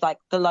tagged with like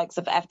the likes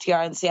of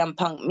FTR and CM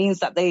Punk means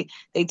that they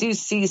do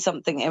see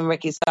something in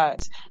Ricky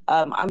Starks.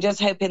 I'm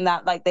just hoping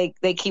that like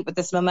they keep with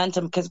this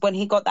momentum, because when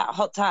he got that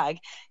hot tag,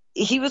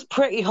 he was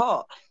pretty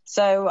hot.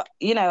 So,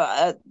 you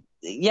know,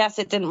 yes,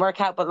 it didn't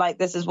work out, but like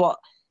this is what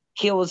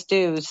heels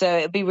do. So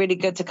it'd be really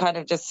good to kind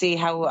of just see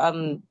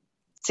how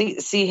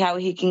see how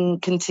he can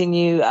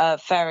continue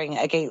faring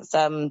against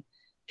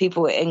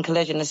people in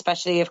Collision,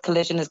 especially if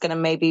Collision is going to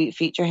maybe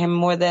feature him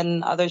more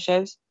than other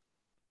shows.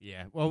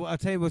 Yeah, well, I'll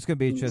tell you what's going to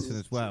be interesting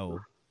as well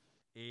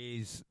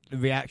is the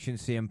reaction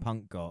CM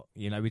Punk got.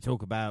 You know, we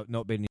talk about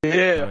not being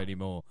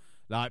anymore.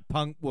 Like,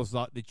 Punk was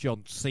like the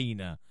John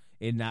Cena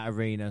in that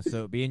arena, so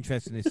it'll be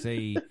interesting to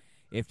see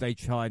if they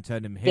try and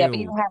turn him heel. Yeah, but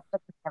you have to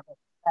accept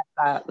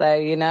that, though,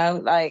 you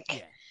know?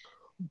 Like,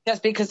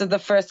 just because of the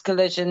first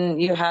Collision,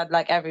 you had,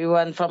 like,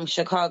 everyone from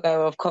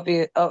Chicago, of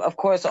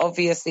course,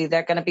 obviously,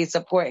 they're going to be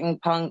supporting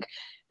Punk.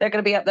 They're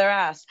going to be up their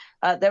ass.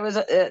 There was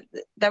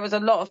a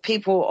lot of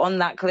people on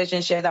that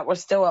Collision show that were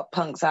still up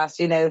Punk's ass.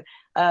 You know,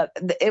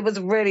 it was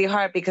really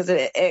hard because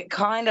it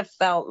kind of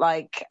felt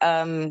like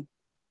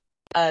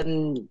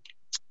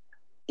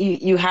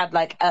you had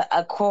like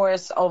a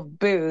chorus of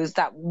boos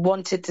that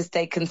wanted to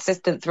stay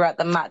consistent throughout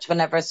the match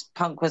whenever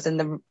Punk was in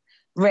the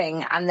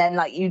ring, and then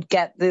like you'd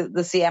get the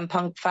CM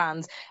Punk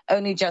fans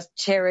only just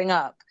cheering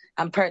up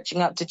and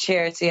perching up to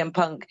cheer CM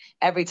Punk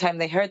every time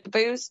they heard the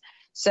boos.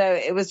 So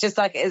it was just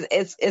like,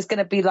 it's going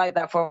to be like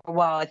that for a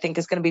while. I think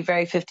it's going to be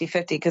very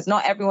 50-50, because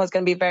not everyone's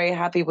going to be very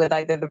happy with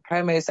either the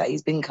promos that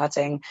he's been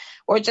cutting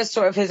or just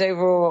sort of his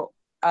overall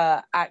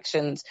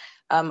actions.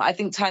 I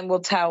think time will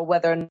tell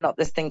whether or not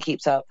this thing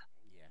keeps up.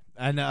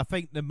 Yeah. And I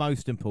think the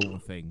most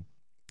important thing,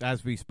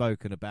 as we've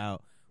spoken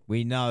about,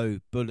 we know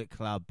Bullet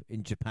Club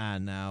in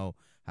Japan now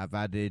have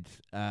added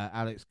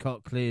Alex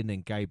Coughlin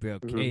and Gabriel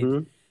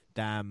Kidd,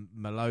 Dan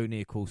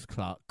Maloney, of course,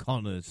 Clark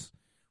Connors.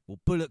 Well,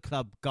 Bullet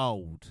Club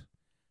Gold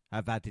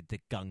have added the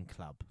Gun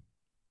Club.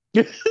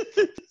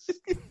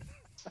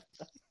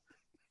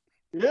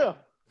 Yeah.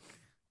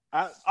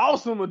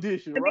 Awesome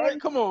addition, right?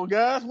 Come on,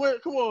 guys.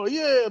 Come on.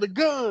 Yeah, the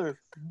guns.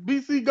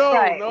 BC Gold.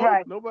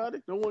 Right.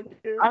 Nobody? No one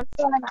cares?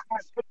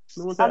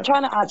 I'm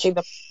trying to actually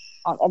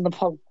on the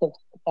positive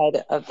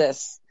side of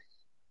this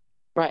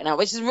right now,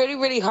 which is really,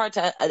 really hard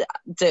to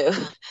do.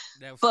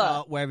 They'll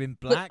start wearing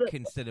black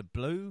instead of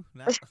blue.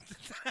 I think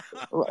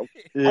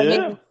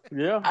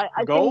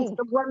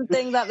the one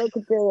thing that they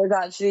could do is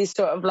actually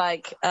sort of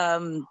like,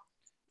 you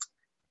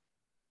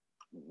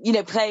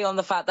know, play on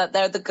the fact that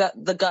they're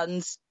the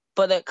Guns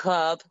Bullet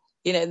Club,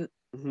 you know,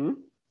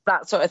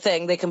 that sort of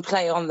thing. They can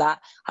play on that.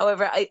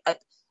 However, I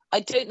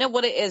don't know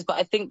what it is, but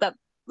I think that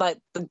like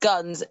the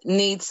Guns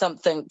need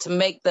something to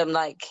make them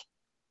like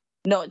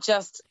not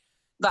just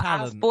the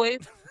ass boys.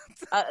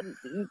 I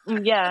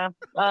mean,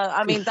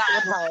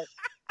 that would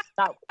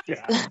help.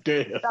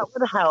 That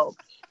would help.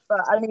 But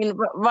I mean,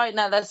 right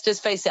now, let's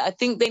just face it. I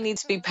think they need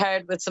to be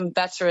paired with some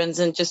veterans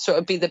and just sort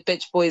of be the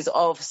bitch boys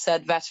of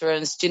said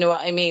veterans. Do you know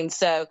what I mean?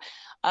 So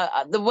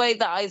the way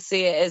that I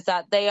see it is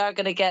that they are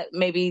going to get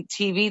maybe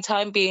TV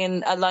time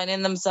being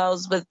aligning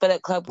themselves with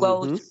Bullet Club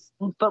Gold.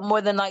 But more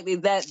than likely,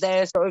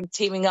 they're sort of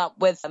teaming up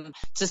with them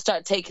to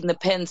start taking the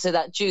pins so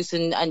that Juice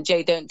and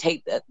Jay don't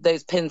take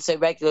those pins so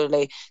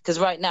regularly. Because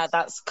right now,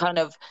 that's kind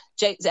of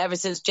ever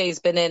since Jay's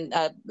been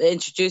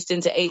introduced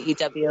into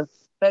AEW,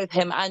 both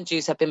him and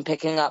Juice have been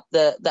picking up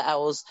the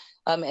L's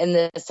in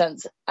this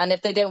sense. And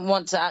if they don't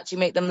want to actually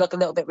make them look a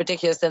little bit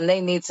ridiculous, then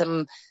they need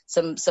some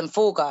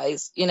fall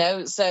guys, you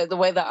know? So the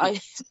way that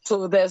I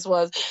saw this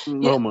was,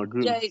 my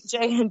goodness.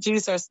 Jay and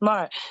Juice are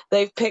smart.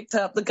 They've picked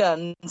up the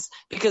Guns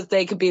because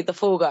they could be the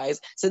fall guys.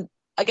 So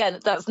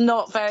again, that's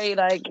not very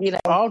like, you know.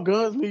 All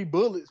guns need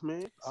bullets,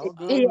 man. All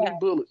guns need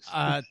bullets.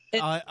 I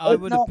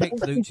would have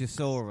picked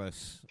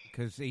Luchasaurus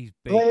because he's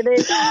big. Really?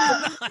 He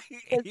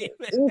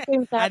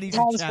seems to have and he's a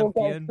times for getting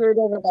champion. screwed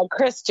over by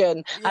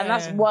Christian, and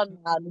that's Yeah. one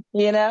man,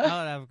 you know?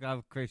 I'll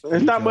have Christian.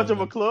 It's not much join of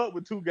a them. club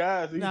with two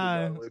guys either.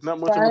 No. Though. It's not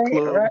much of a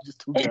club with just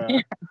two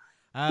guys.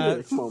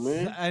 Yeah, come on,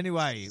 man.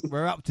 Anyway,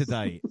 we're up to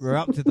date. We're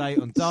up to date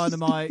on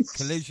Dynamite,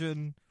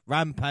 Collision,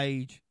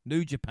 Rampage,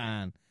 New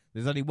Japan.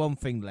 There's only one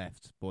thing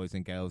left, boys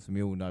and girls, and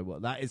we all know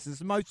what that is. It's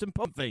the most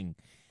important thing.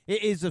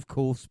 It is, of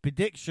course,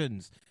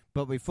 predictions.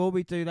 But before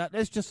we do that,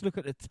 let's just look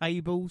at the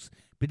tables.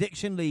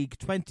 Prediction League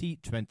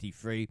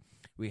 2023.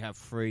 We have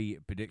 3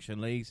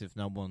 prediction leagues, if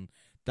no one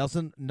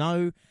doesn't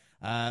know.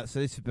 So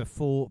this is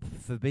before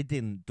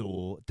Forbidden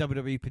Door.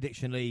 WWE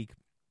Prediction League.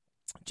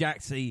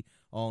 Jaxie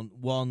on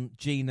 1,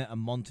 Gina and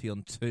Monty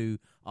on 2.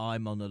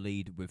 I'm on the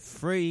lead with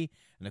 3.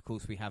 And, of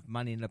course, we have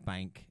Money in the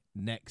Bank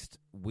next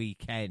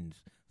weekend.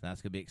 So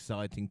that's going to be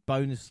exciting.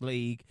 Bonus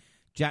League,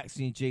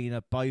 Jaxie and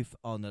Gina both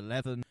on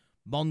 11.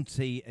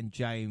 Monty and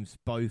James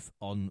both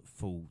on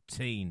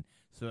 14.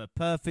 So a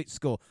perfect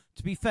score.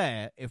 To be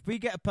fair, if we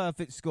get a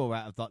perfect score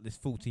out of like this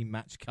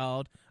 14-match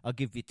card, I'll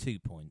give you 2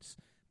 points.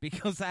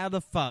 Because how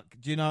the fuck,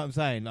 do you know what I'm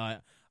saying? Like,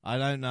 I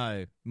don't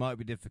know. Might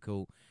be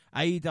difficult.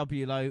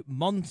 AEW low,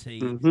 Monty,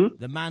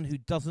 the man who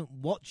doesn't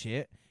watch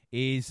it,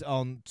 is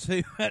on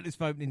 2 at this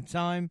moment in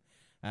time.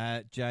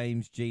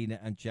 James, Gina,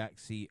 and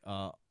Jaxie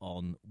are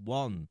on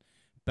 1.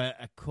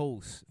 But, of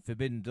course,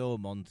 Forbidden Door,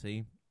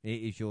 Monty,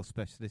 it is your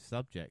specialist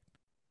subject.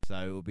 So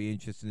it'll be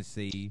interesting to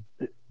see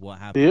what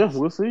happens. Yeah,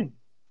 we'll see.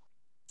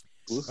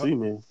 We'll see,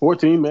 man.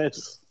 14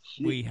 matches.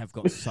 We have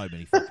got so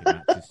many fucking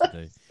matches to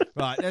do.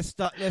 Right,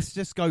 let's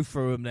just go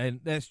through them then.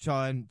 Let's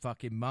try and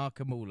fucking mark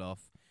them all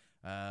off.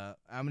 How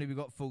many we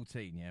got?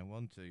 14, yeah?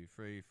 1, 2,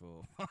 3,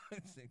 4, 5,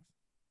 6.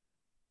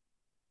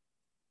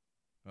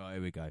 Right,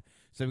 here we go.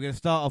 So we're going to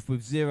start off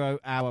with 0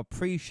 hour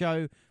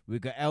pre-show.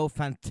 We've got El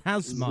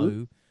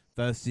Phantasmo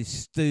versus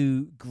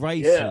Stu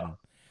Grayson.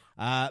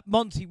 Yeah.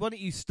 Monty, why don't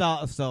you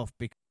start us off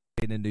being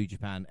a New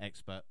Japan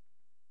expert?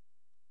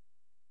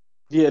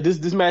 Yeah,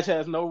 this match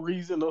has no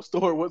reason, no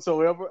story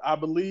whatsoever, I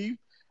believe.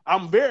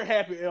 I'm very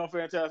happy El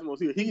Phantasmo's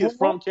here. He is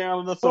from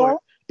Canada, so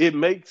it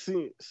makes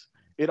sense.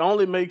 It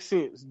only makes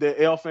sense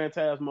that El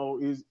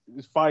Phantasmo is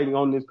fighting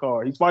on this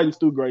card. He's fighting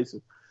Stu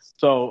Grayson.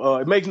 So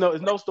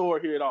it's no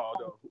story here at all,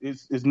 though.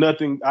 It's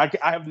nothing. I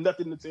have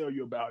nothing to tell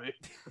you about it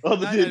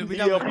other than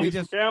ELP is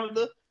from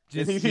Canada,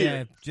 and he's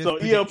here. So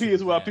ELP is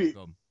who I pick.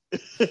 ELP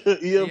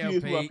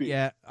is who I pick.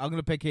 Yeah, I'm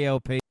going to pick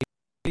ELP.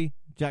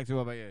 Jackson,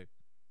 what about you?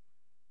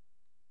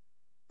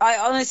 I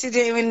honestly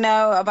didn't even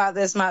know about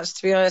this match,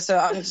 to be honest, so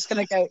I'm just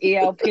going to go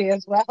ELP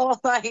as well.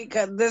 Like,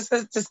 this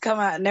has just come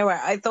out of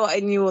nowhere. I thought I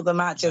knew all the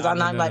matches, I'm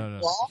like,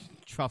 what?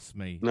 Trust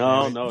me.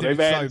 No, there's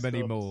they've so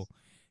many more.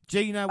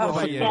 Gina, what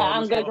about you? Yeah,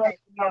 I'm going to go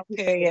ELP.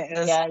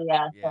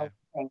 Yeah.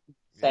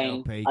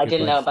 Same. I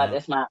didn't know about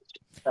this match.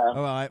 So.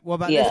 All right, what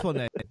about this one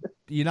then?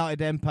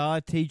 United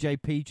Empire,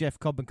 TJP, Jeff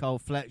Cobb and Cole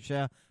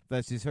Fletcher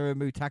versus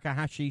Hiromu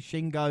Takahashi,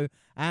 Shingo,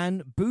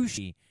 and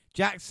Bushi.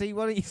 Jaxie,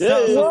 why don't you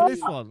start us off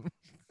this one?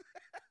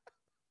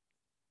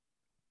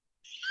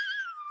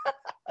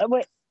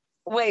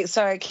 Wait,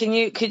 sorry. Can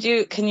you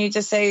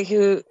just say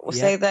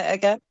say that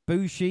again?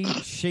 Bushi,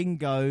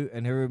 Shingo,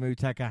 and Hiromu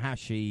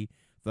Takahashi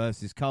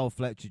versus Carl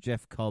Fletcher,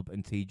 Jeff Cobb,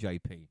 and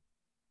TJP.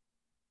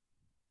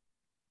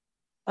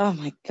 Oh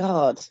my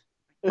god!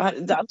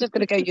 I'm just going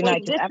to go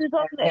United.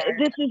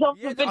 This is on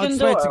Forbidden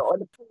Door or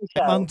the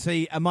pre-show.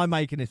 Monty, am I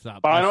making this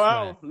up? Final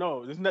hour?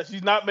 No,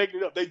 she's not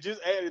making it up. They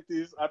just added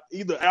this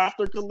either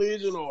after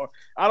Collision or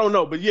I don't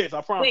know. But yes,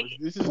 I promise.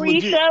 This is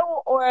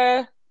pre-show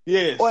or.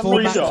 Yes, or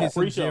 4 matches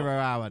pre-show. on 0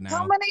 hour now.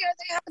 How many are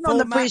they having on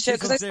the pre-show?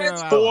 Because I spent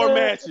 4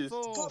 matches.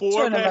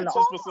 4 matches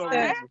for some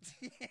reason.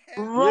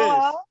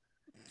 Yes.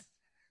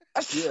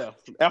 Yeah.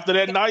 After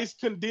that nice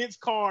condensed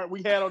card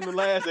we had on the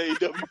last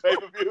AEW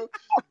pay-per-view,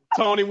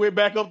 Tony went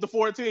back up to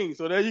 14.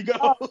 So there you go.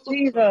 Oh,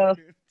 Jesus.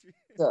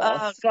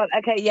 Oh, God.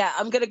 Okay, yeah,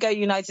 I'm going to go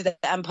United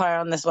Empire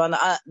on this one.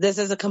 This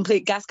is a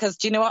complete guess because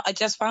do you know what? I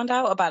just found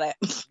out about it.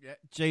 Yeah,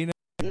 Gina?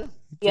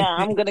 Yeah,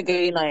 I'm going to go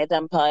United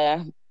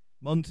Empire.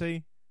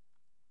 Monty?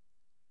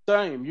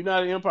 Same.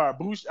 United Empire.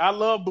 Bushi, I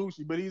love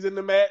Bushi, but he's in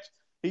the match.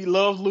 He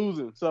loves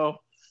losing. So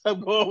I'm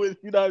going with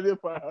United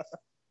Empire.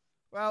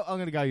 Well, I'm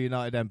going to go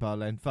United Empire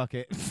then. Fuck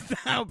it.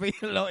 That'll be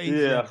a lot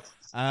easier.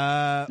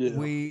 Yeah.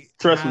 We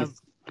Trust have me.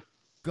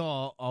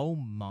 got, oh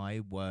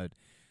my word.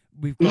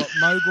 We've got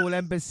Mogul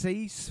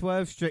Embassy,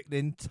 Swerve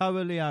Strickland, Toa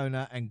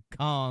Leona, and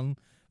Khan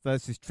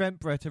versus Trent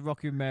Beretta,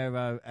 Rocky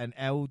Romero, and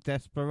El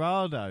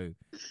Desperado.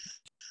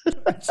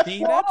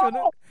 Gina, I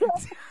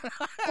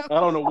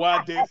don't know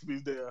why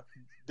Despy's there.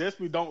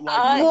 Despy don't like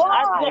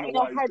I'm getting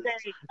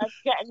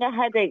a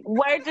headache.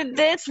 Where did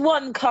this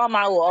one come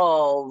out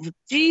of?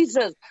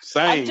 Jesus.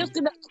 Same.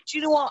 Do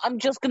you know what? I'm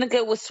just gonna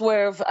go with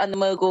Swerve and the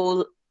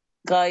Mogul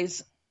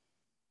guys.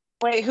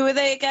 Wait, who are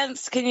they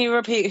against? Can you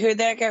repeat who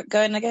they're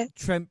going against?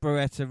 Trent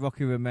Beretta,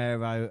 Rocky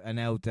Romero, and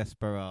El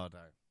Desperado.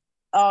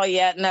 Oh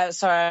yeah, no,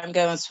 sorry, I'm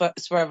going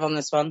Swerve on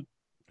this one.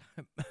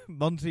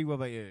 Monty, what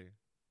about you?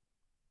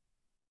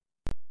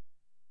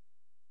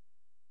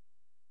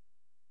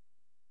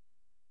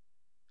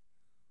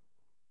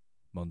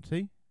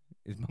 Monty?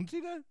 Is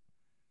Monty there?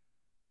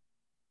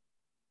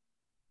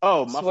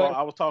 Oh, my Swerve. fault.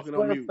 I was talking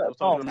on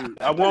Swerve mute.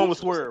 I won with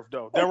Swerve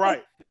though. They're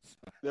right.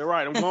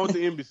 I'm going with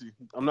the embassy.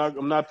 I'm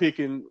not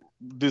picking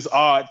this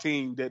odd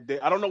team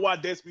I don't know why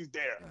Despy's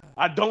there.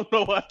 I don't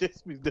know why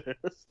Despy's there.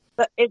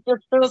 But it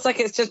just feels like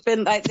it's just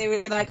been like they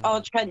were like,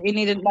 oh, Trent, you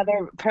need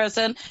another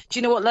person. Do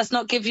you know what? Let's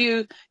not give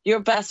you your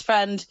best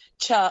friend,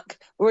 Chuck.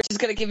 We're just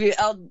going to give you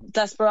El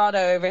Desperado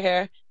over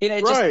here. You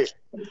know, just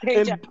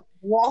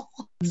Right.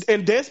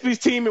 And Despy's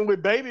teaming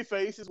with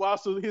Babyface while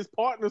his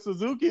partner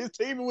Suzuki is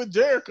teaming with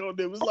Jericho.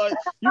 It was like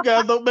you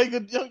guys don't make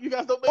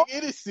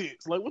any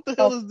sense. Like, what the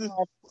hell is this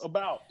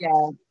about? Yeah.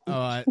 All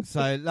right,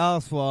 so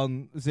last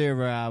one,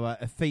 0 hour,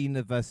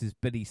 Athena versus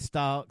Billy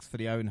Starks for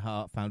the Owen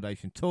Hart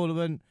Foundation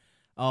tournament.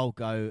 I'll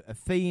go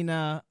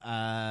Athena.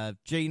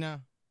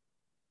 Gina?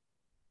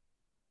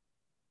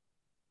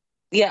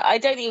 Yeah, I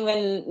don't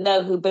even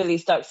know who Billy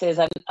Starks is.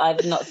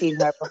 I've not seen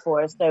her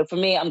before. So for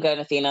me, I'm going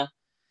Athena.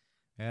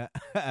 Yeah.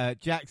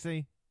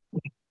 Jaxie?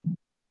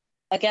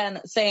 Again,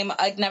 same.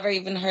 I'd never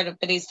even heard of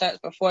Billy Starks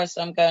before,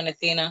 so I'm going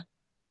Athena.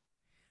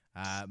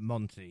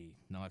 Monty,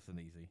 nice and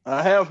easy.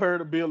 I have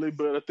heard of Billy,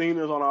 but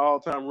Athena's on an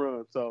all-time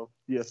run. So,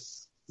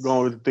 yes,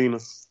 going with Athena.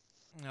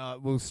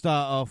 We'll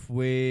start off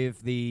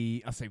with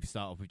we've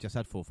just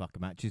had 4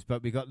 fucking matches,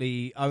 but we got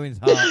the Owens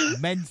Hart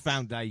Men's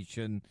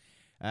Foundation,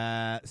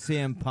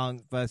 CM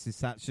Punk versus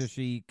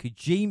Satoshi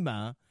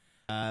Kojima.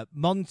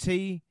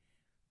 Monty,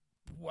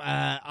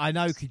 I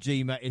know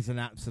Kojima is an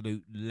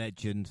absolute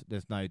legend.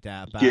 There's no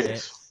doubt about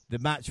it. The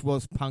match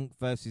was Punk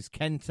versus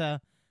Kenta,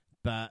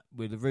 but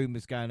with the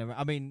rumours going around,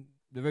 I mean,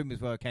 the rumours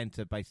were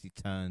Kenta basically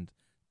turned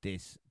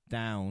this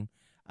down.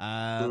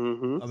 I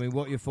mean,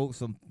 what are your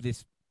thoughts on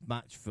this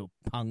match for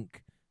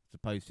Punk as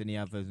opposed to any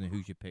others, and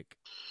who's your pick?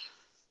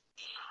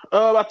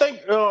 I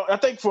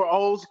think for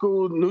old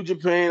school New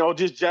Japan or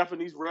just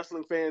Japanese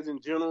wrestling fans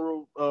in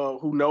general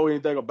who know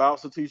anything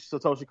about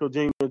Satoshi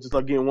Kojima, just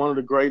again one of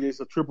the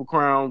greatest, a Triple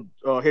Crown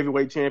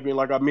heavyweight champion.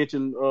 Like I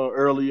mentioned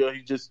earlier,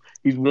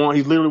 he's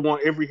literally won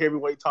every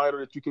heavyweight title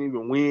that you can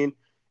even win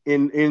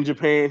in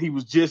Japan. He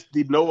was just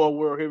the Noah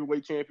World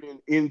Heavyweight Champion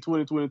in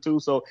 2022.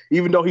 So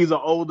even though he's an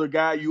older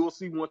guy, you will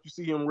see once you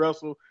see him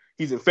wrestle,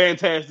 he's in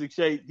fantastic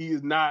shape. He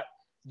is not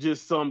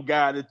just some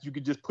guy that you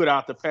could just put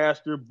out the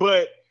pasture,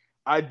 but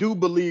I do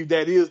believe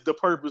that is the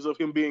purpose of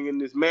him being in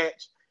this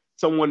match.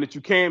 Someone that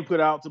you can put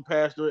out to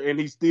pasture, and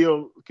he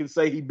still can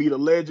say he beat a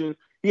legend.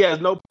 He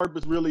has no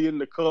purpose really in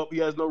the cup. He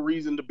has no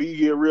reason to be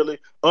here really,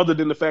 other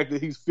than the fact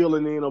that he's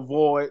filling in a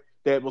void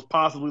that was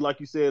possibly, like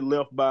you said,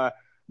 left by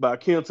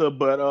Kenta.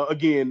 But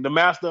again, the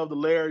master of the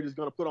lariat is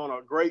going to put on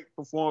a great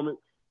performance.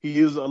 He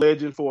is a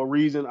legend for a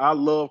reason. I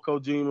love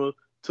Kojima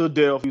to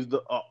death. He's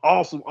the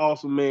awesome,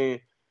 awesome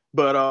man.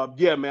 But,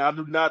 yeah, man, I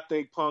do not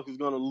think Punk is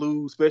going to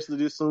lose, especially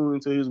this soon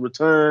into his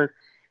return.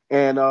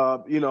 And,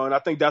 and I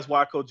think that's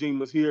why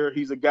Kojima's here.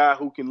 He's a guy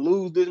who can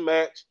lose this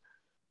match.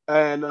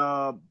 And,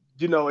 and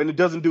it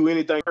doesn't do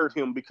anything to hurt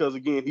him because,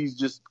 again, he's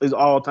just his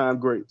all-time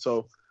great.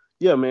 So,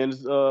 yeah, man,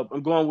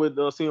 I'm going with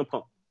CM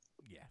Punk.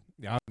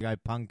 Yeah, I'll go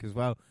Punk as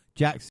well.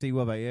 Jaxie,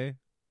 what about you?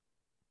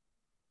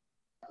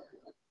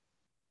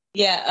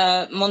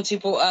 Yeah, Monty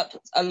brought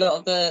up a lot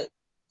of the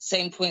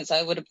same points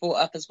I would have brought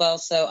up as well,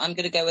 so I'm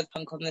going to go with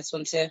Punk on this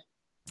one too.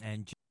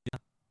 And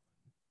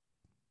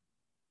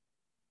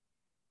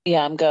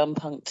yeah, I'm going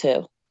Punk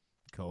too.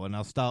 Cool, and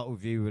I'll start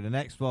with you with the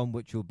next one,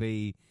 which will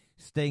be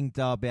Sting,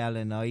 Darby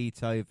Allin,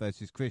 Naito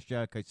versus Chris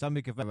Jericho,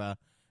 Sammy Guevara,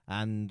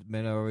 and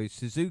Minoru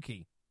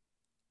Suzuki.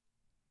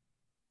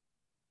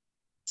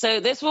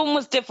 So this one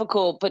was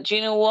difficult, but do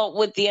you know what?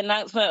 With the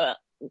announcement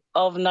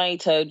of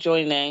Naito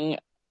joining,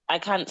 I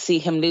can't see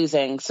him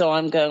losing, so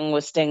I'm going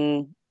with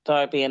Sting,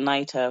 Darby, and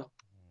Naito.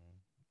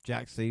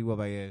 Jaxie, what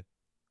about you?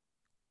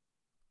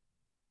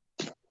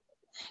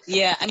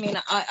 Yeah, I mean,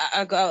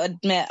 I got to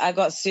admit, I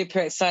got super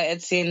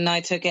excited seeing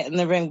Naito get in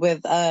the ring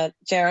with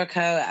Jericho,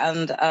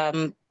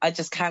 and I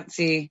just can't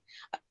see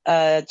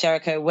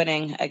Jericho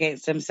winning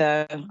against him,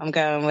 so I'm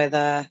going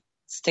with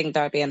Sting,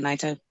 Darby, and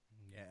Naito.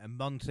 Yeah, and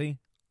Monty?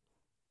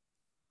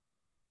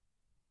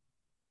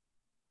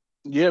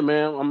 Yeah,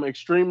 man, I'm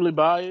extremely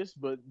biased,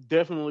 but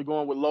definitely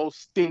going with Los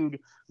Sting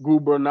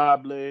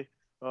Gubernable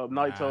of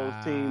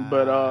Naito's team.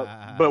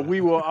 But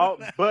we will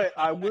out. But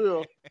I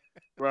will.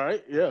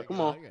 Right? Yeah, come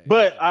on. Okay.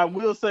 But I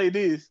will say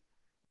this.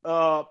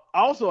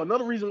 Also,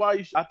 another reason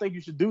why I think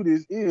you should do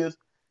this is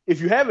if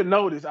you haven't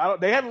noticed,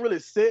 they haven't really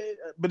said,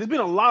 but there's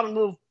been a lot of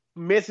little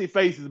messy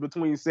faces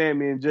between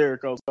Sammy and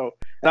Jericho. So,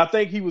 and I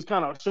think he was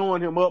kind of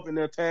showing him up in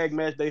their tag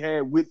match they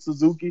had with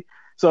Suzuki.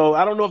 So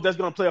I don't know if that's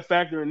going to play a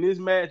factor in this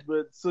match,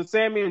 but so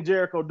Sammy and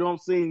Jericho don't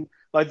seem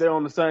like they're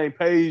on the same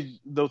page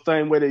the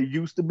same way they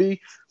used to be.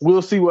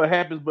 We'll see what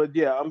happens, but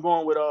yeah, I'm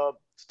going with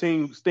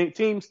Team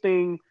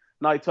Sting,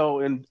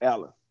 Naito, and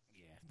Allin.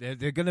 Yeah,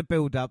 they're going to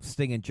build up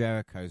Sting and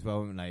Jericho as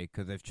well, won't they?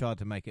 Because they've tried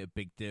to make it a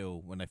big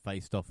deal when they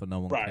faced off and no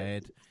one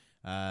cared.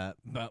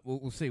 But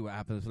we'll see what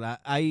happens with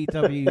that.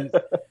 AEW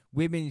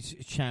Women's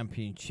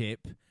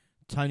Championship,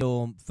 Tony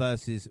Storm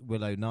versus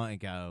Willow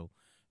Nightingale.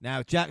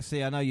 Now,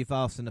 Jaxie, I know you've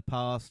asked in the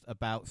past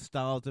about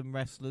Stardom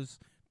wrestlers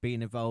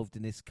being involved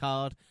in this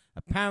card.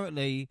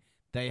 Apparently,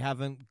 they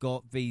haven't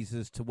got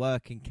visas to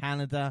work in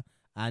Canada,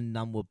 and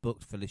none were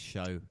booked for this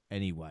show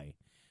anyway,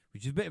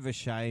 which is a bit of a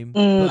shame.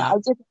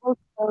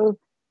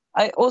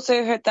 I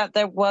also heard that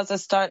there was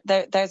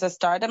there's a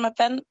Stardom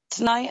event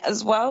tonight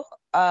as well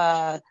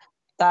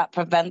that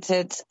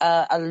prevented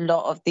a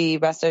lot of the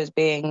wrestlers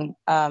being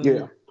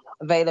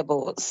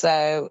available.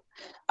 So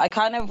I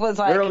kind of was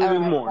like, early in the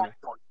morning.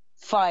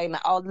 Fine,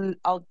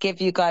 I'll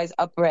give you guys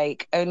a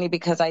break, only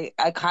because I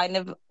kind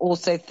of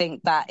also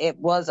think that it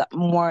was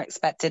more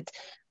expected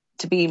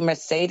to be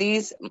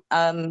Mercedes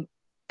going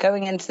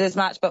into this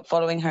match, but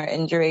following her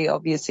injury,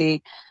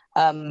 obviously,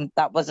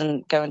 that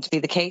wasn't going to be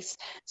the case.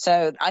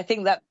 So I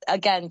think that,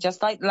 again,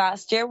 just like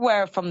last year,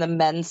 where from the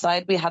men's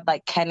side we had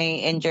like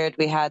Kenny injured,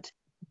 we had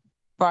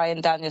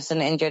Bryan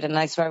Danielson injured, and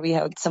I swear we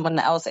had someone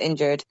else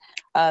injured.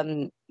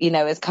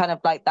 It's kind of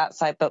like that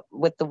side, but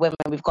with the women,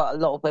 we've got a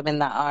lot of women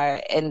that are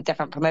in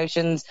different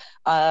promotions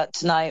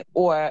tonight,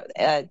 or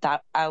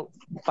that out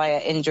via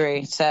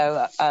injury.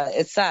 So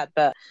it's sad,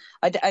 but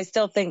I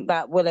still think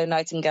that Willow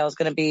Nightingale is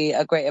going to be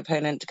a great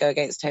opponent to go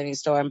against Toni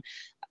Storm.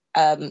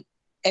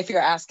 If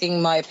you're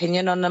asking my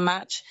opinion on the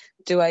match,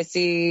 do I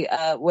see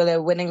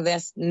Willow winning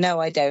this? No,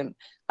 I don't.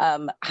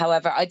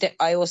 However,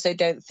 I also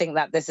don't think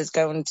that this is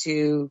going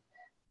to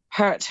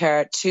hurt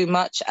her too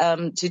much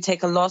to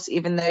take a loss,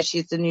 even though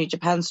she's the New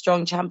Japan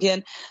Strong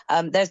Champion.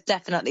 There's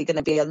definitely going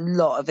to be a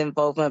lot of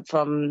involvement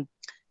from,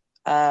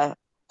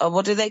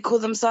 what do they call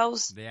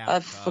themselves? I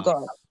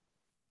forgot.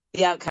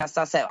 The Outcasts,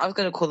 that's it. I was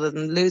going to call them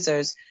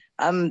losers.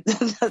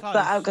 The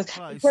Outcasts.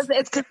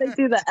 It's because they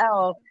do the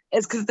L.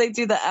 It's because they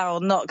do the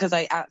L, not because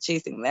I actually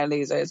think they're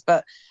losers.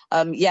 But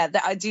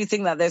I do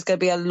think that there's going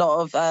to be a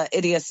lot of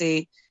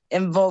idiocy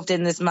involved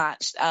in this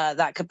match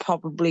that could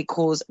probably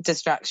cause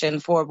distraction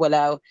for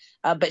Willow.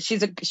 But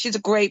she's a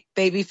great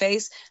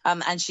babyface,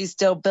 and she's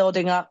still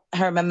building up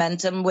her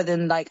momentum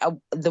within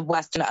the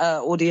Western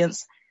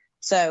audience.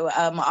 So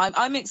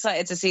I'm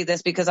excited to see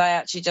this, because I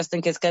actually just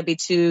think it's going to be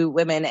two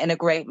women in a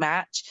great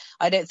match.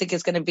 I don't think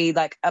it's going to be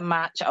like a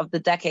match of the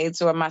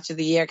decades or a match of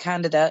the year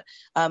candidate,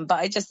 but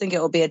I just think it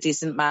will be a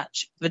decent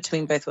match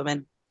between both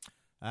women.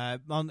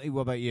 Monty,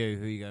 what about you?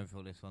 Who are you going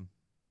for this one?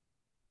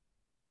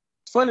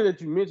 It's funny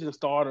that you mentioned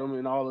Stardom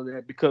and all of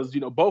that, because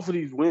both of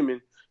these women,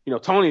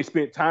 Toni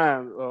spent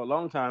a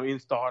long time in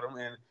Stardom,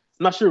 and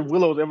I'm not sure if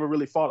Willow's ever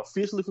really fought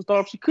officially for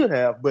Stardom. She could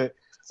have, but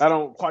I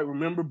don't quite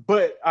remember.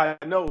 But I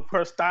know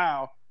her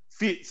style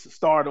fits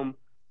Stardom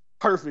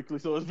perfectly,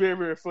 so it's very,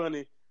 very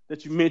funny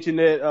that you mentioned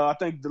that. I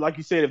think, like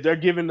you said, if they're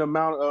given a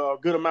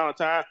good amount of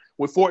time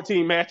with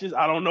 14 matches,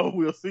 I don't know,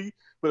 we'll see.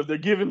 But if they're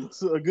given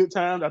a good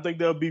time, I think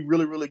they'll be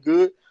really, really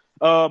good.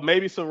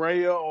 Maybe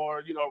Saraya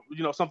or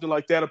something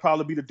like that will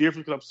probably be the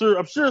difference. Because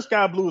I'm sure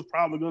Sky Blue is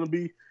probably going to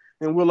be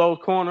in Willow's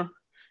corner.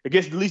 I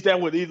guess at least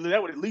that would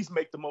at least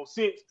make the most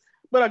sense.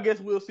 But I guess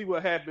we'll see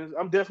what happens.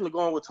 I'm definitely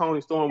going with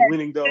Toni Storm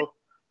winning, though.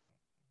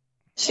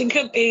 She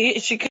could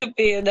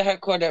be in her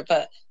corner,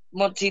 but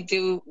Monty,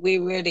 do we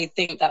really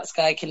think that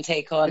Sky can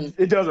take on?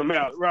 It doesn't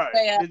matter, right?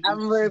 She's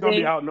going to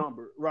be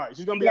outnumbered, right?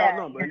 She's going to be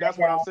outnumbered, and that's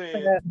why I'm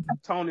saying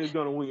Toni is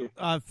going to win.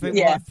 I think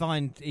what I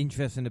find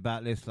interesting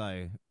about this,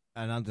 though,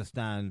 and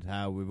understand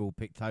how we've all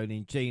picked Toni,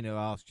 and Gina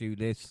asked you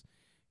this,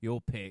 your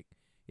pick.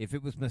 If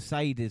it was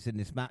Mercedes in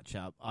this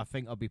matchup, I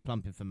think I'd be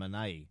plumping for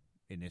Monet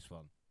in this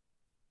one.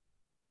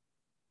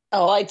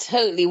 Oh, I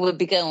totally would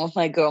be going with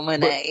my girl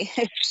Monet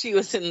if she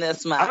was in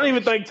this match. I don't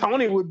even think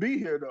Toni would be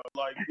here, though.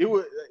 Like,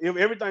 if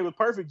everything was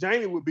perfect,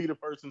 Jamie would be the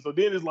person. So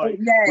then it's like,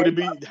 would it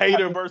be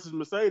Hayter versus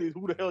Mercedes?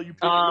 Who the hell you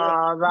picking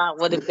up? That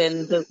would have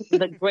been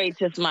the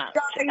greatest match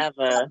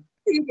ever.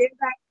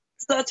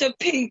 Such a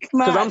peak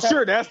match. Because I'm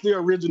sure that's the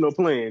original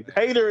plan.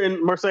 Hayter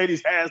and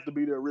Mercedes has to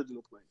be the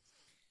original plan.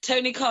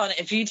 Tony Khan,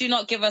 if you do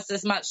not give us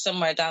this match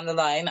somewhere down the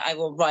line, I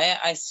will riot.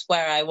 I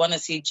swear I want to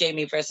see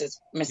Jamie versus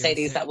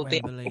Mercedes. That would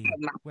be a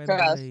match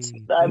for us.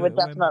 I would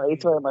definitely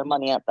throw my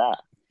money at that.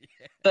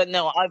 Yeah. But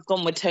no, I've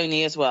gone with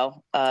Toni as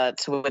well to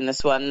win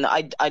this one.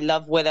 I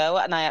love Willow,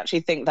 and I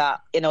actually think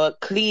that, a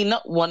clean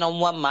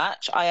one-on-one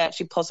match, I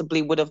actually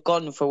possibly would have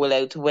gone for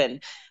Willow to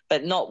win,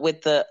 but not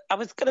with I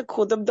was going to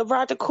call them the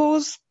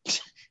Radicals.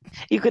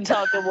 You can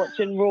tell I've been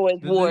watching Raw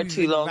is War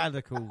too long.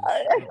 Radicals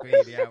will be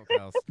the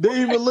outcast.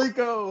 Dave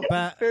Malenko.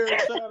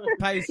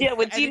 Yeah,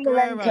 with Dean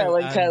Malenko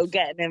and co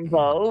getting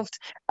involved,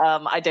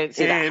 I don't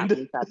see that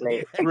happening,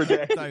 sadly.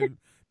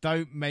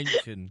 Don't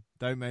mention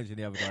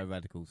the other guy,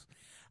 Radicals.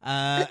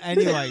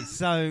 Anyway,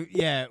 so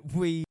yeah,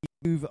 we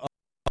move on,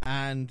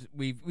 and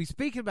we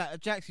speaking about,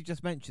 Jaxie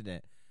just mentioned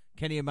it,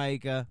 Kenny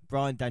Omega,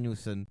 Bryan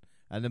Danielson,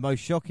 and the most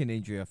shocking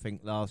injury I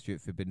think last year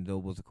at Forbidden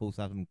Door was, of course,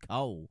 Adam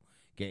Cole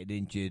getting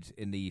injured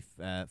in the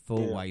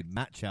four-way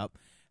matchup,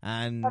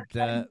 and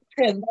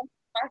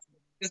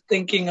just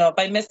thinking of,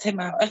 I missed him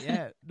out.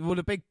 Yeah, well,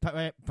 the big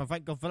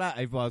thank God for that.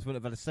 Otherwise, would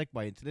have had a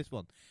segue into this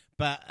one.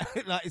 But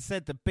like I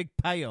said, the big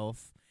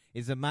payoff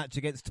is a match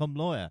against Tom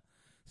Lawyer.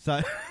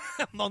 So,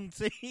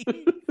 Monty,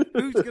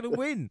 who's going to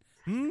win?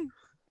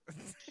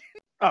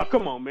 Oh,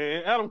 come on,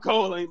 man. Adam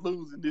Cole ain't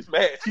losing this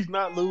match. He's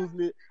not losing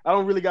it. I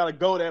don't really got to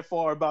go that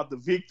far about the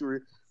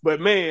victory.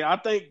 But, man, I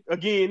think,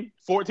 again,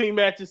 14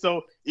 matches.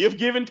 So, if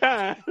given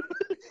time,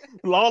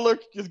 Lawler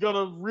is going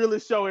to really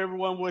show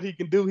everyone what he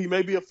can do. He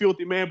may be a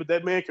filthy man, but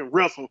that man can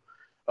wrestle.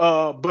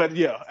 But,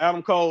 yeah,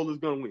 Adam Cole is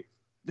going to win.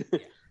 Yeah,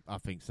 I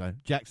think so.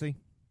 Jaxie?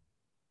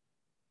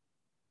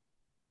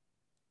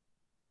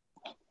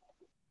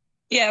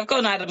 Yeah, I've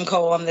gone Adam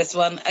Cole on this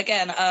one.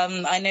 Again,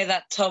 I know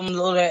that Tom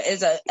Lawler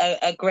is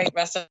a great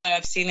wrestler.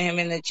 I've seen him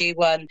in the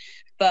G1,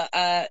 but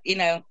I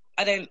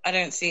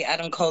don't see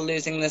Adam Cole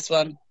losing this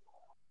one.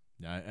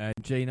 No,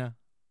 Gina.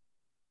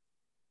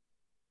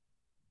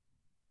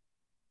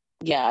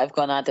 Yeah, I've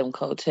gone Adam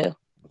Cole too.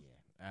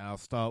 Yeah. I'll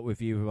start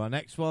with you with our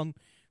next one,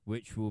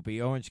 which will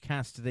be Orange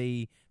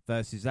Cassidy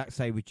versus Zack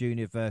Sabre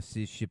Jr.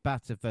 versus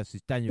Shibata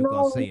versus Daniel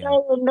Garcia.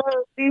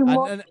 Do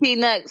Monkey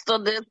next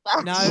on this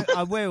match. No,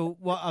 I will.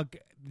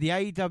 The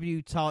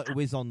AEW title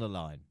is on the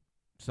line.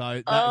 So that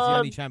is the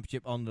only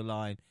championship on the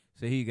line.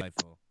 So who you go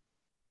for?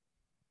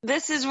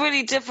 This is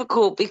really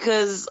difficult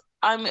because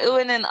I'm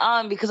oohing and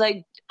ahhing because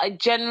I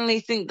genuinely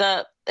think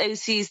that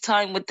OC's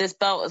time with this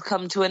belt has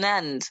come to an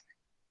end.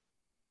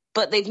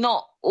 But they've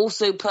not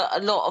also put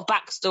a lot of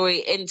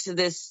backstory into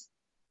this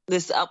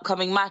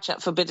upcoming match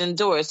at Forbidden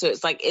Door. So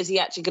it's like, is he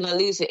actually going to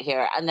lose it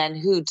here? And then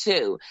who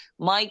to?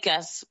 My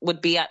guess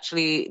would be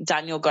actually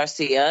Daniel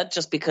Garcia,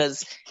 just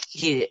because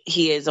he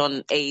is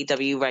on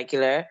AEW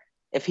regular.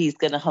 If he's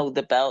going to hold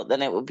the belt,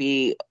 then it would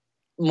be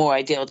more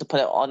ideal to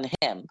put it on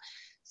him.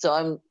 So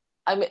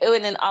I'm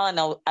oohing and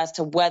ahhing as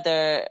to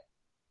whether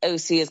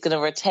OC is going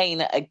to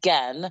retain it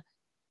again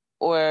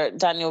or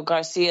Daniel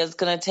Garcia is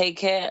going to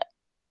take it.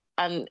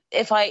 And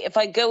if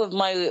I go with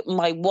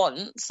my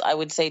wants, I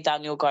would say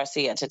Daniel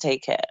Garcia to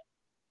take it.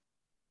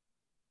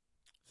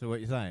 So what are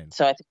you saying?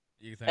 So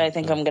I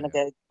think I'm going to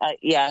go.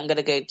 I'm going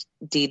to go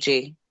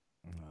DG.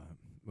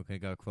 We're going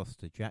to go across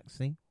to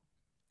Jaxie.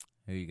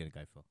 Who are you going to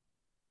go for?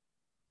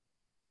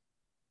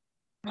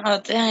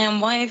 Oh damn!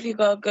 Why have you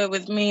got to go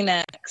with me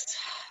next?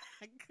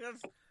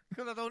 Because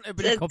I don't want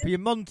everybody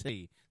copying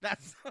Monty.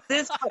 That's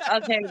This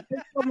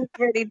one was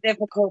really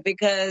difficult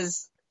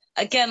because,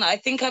 again, I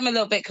think I'm a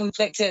little bit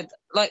conflicted.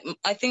 Like,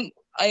 I think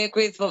I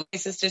agree with what my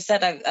sister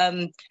said.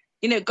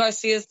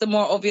 Garcia's the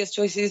more obvious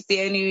choice. He's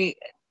the only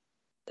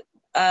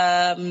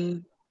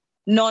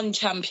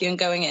non-champion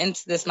going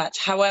into this match.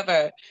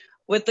 However,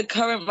 with the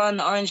current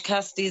run Orange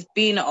Cassidy's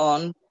been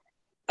on,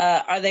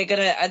 are they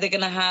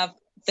gonna have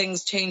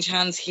things change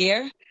hands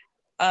here?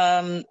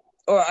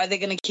 Or are they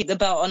going to keep the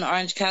belt on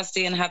Orange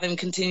Cassidy and have him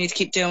continue to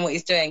keep doing what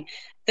he's doing?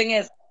 Thing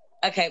is,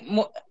 okay,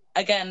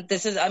 again,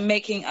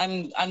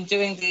 I'm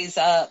doing these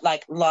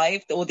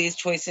live, all these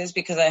choices,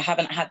 because I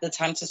haven't had the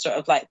time to sort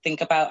of think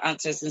about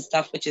answers and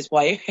stuff, which is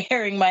why you're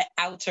hearing my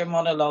outer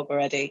monologue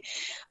already.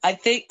 I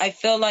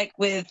feel like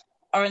with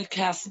Orange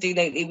Cassidy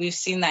lately, we've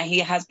seen that he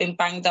has been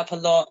banged up a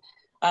lot,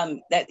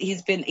 that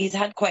he's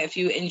had quite a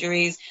few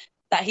injuries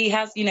that he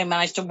has,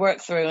 managed to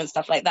work through and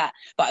stuff like that.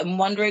 But I'm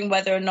wondering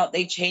whether or not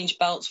they change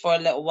belts for a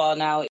little while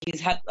now.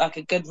 He's had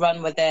a good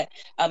run with it.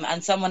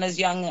 And someone as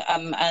young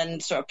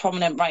and sort of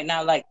prominent right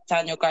now, like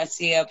Daniel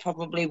Garcia,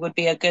 probably would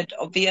be a good,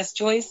 obvious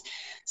choice.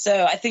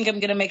 So I think I'm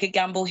going to make a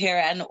gamble here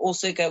and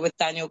also go with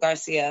Daniel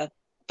Garcia.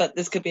 But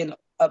this could be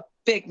a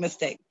big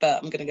mistake, but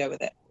I'm going to go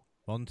with it.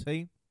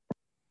 Monty?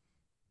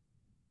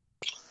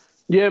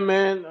 Yeah,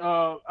 man.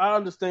 I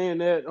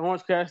understand that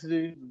Orange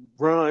Cassidy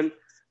run.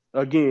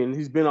 Again,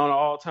 he's been on an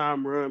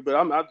all-time run,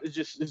 but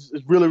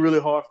it's really, really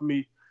hard for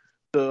me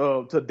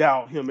to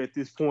doubt him at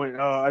this point.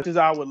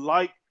 I would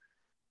like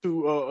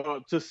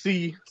to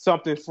see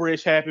something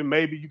fresh happen.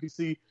 Maybe you can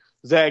see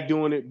Zach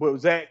doing it, but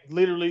Zach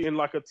literally in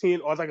like a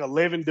 10 or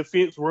 11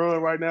 defense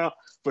run right now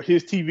for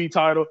his TV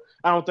title.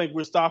 I don't think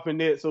we're stopping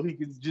that, so he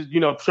can just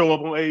show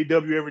up on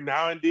AEW every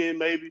now and then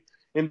maybe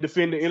and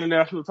defend the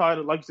international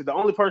title. Like you said, the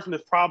only person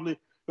that's probably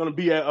going to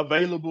be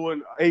available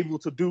and able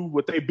to do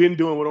what they've been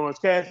doing with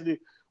Orange Cassidy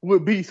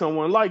would be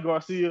someone like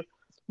Garcia.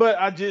 But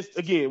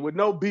again, with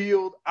no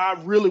build, I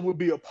really would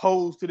be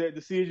opposed to that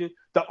decision.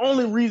 The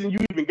only reason you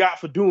even got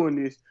for doing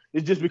this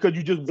is just because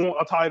you just want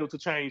a title to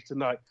change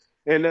tonight.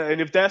 And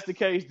if that's the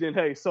case, then,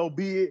 hey, so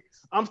be it.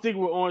 I'm sticking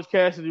with Orange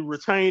Cassidy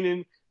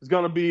retaining. It's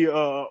going to be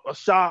a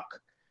shock,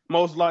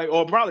 most likely,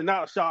 or probably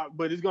not a shock,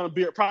 but it's going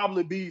to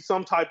probably be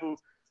some type of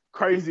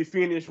crazy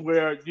finish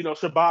where,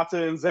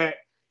 Shibata and Zach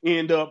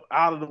end up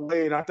out of the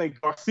way. And I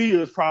think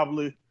Garcia is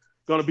probably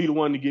going to be the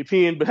one to get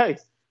pinned. But, hey,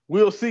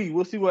 we'll see.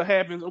 We'll see what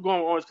happens. I'm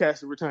going Orange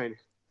Cassidy retaining.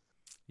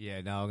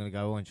 Yeah, no, I'm going to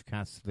go Orange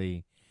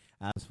Cassidy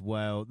as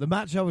well. The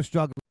match I was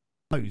struggling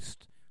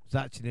most was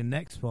actually the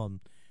next one,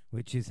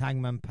 which is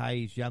Hangman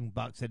Page, Young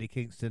Bucks, Eddie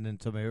Kingston, and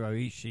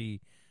Tomohiro Ishii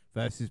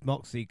versus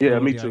Moxley,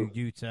 Claudio, me too.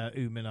 Yuta,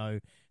 Umino,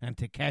 and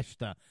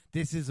Takeshita.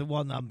 This is the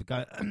one I'm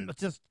going.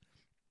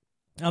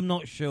 I'm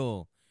not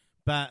sure.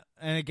 But,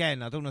 and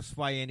again, I don't want to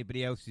sway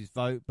anybody else's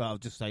vote, but I'll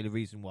just say the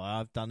reason why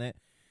I've done it.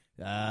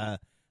 I'm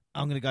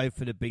going to go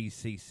for the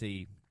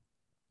BCC.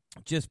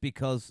 Just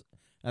because,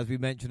 as we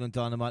mentioned on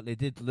Dynamite, they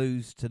did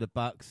lose to the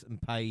Bucks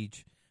and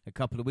Page a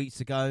couple of weeks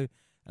ago.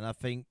 And I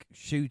think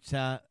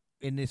Shooter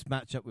in this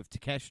matchup with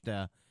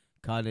Takeshita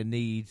kind of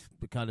needs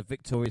the kind of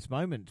victorious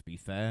moment, to be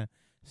fair.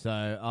 So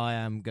I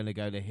am going to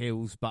go the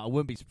heels, but I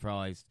wouldn't be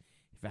surprised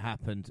if it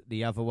happened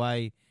the other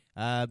way.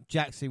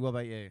 Jaxie, what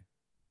about you?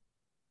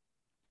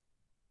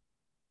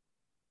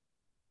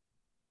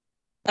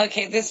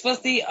 Okay, this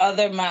was the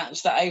other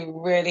match that I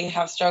really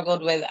have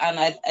struggled with. And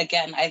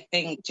I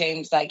think,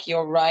 James, like,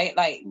 you're right.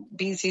 Like,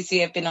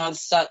 BCC have been on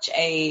such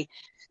a,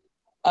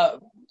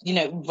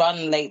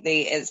 run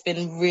lately. It's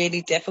been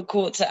really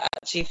difficult to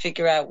actually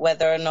figure out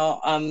whether or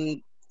not,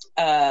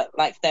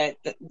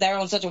 they're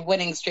on such a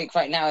winning streak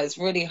right now. It's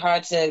really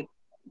hard to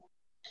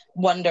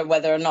wonder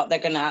whether or not they're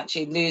going to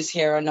actually lose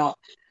here or not.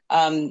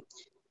 I'm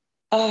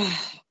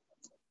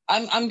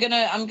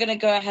gonna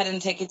go ahead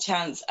and take a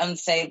chance and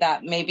say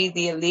that maybe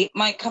the Elite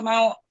might come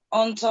out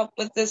on top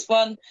with this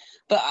one,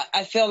 but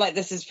I feel like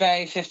this is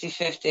very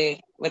 50-50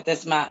 with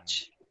this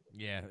match.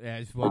 Yeah,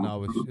 it's one I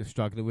was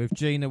struggling with.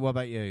 Gina, what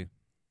about you?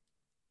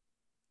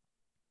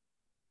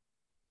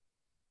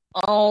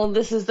 Oh,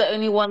 this is the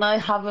only one I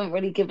haven't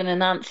really given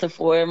an answer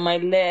for in my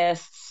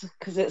list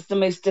because it's the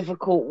most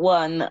difficult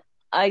one.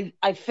 I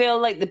feel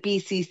like the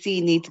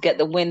BCC need to get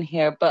the win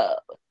here,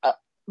 but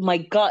my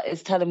gut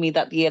is telling me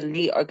that the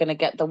Elite are going to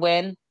get the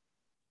win.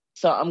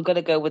 So I'm going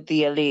to go with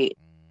the Elite.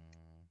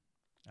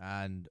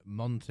 And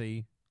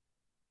Monty?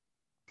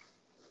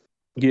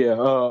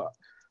 Yeah,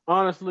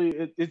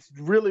 honestly, it's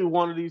really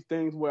one of these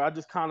things where I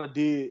just kind of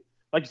did,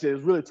 like you said,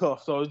 it's really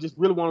tough. So it's just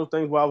really one of those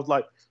things where I was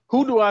like,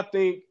 who do I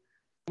think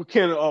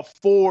can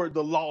afford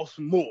the loss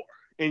more?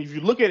 And if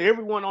you look at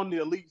everyone on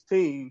the Elite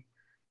team,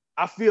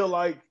 I feel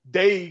like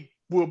they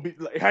will be.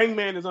 Like,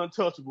 Hangman is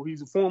untouchable.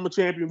 He's a former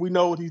champion. We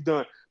know what he's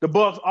done. The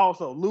Bucks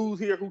also lose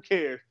here. Who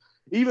cares?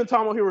 Even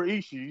Tomohiro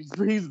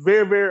Ishii, he's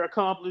very, very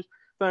accomplished.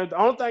 The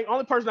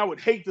only person I would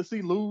hate to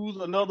see lose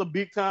another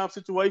big time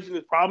situation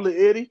is probably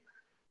Eddie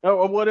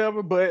or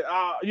whatever. But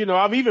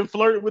I've even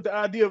flirted with the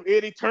idea of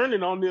Eddie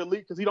turning on the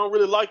Elite because he don't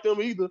really like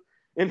them either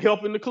and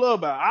helping the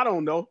club out. I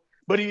don't know,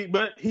 but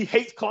he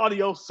hates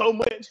Claudio so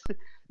much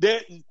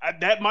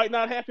that might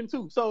not happen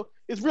too. So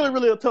it's really,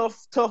 really a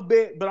tough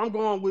bet. But I'm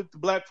going with the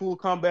Blackpool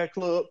Combat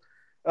Club.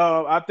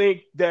 I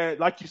think that,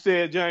 like you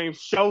said, James,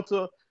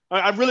 Shota.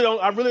 I really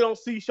don't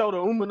see Shota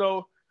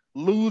Umino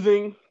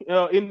losing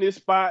in this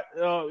spot.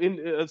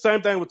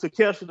 Same thing with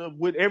Takeshita.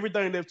 With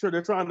everything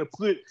they're trying to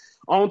put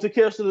on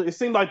Takeshita, it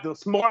seems like the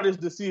smartest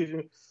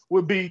decision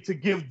would be to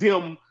give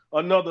them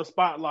another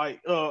spotlight,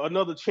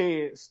 another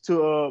chance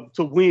to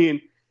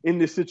win in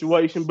this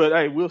situation. But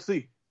hey, we'll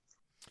see.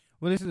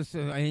 Well, this is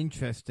an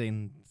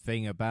interesting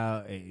thing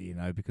about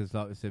it, because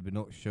like I said, we're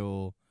not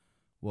sure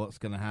what's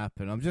going to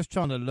happen. I'm just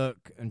trying to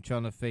look and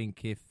trying to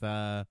think if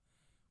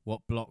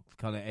what block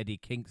kind of Eddie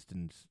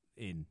Kingston's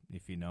in,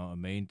 if you know what I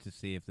mean, to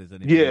see if there's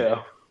anything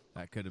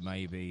that could have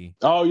maybe.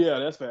 Oh yeah,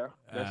 that's fair.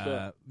 That's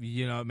fair.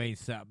 You know what I mean?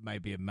 Set up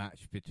maybe a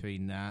match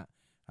between that.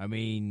 I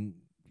mean,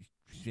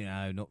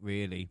 not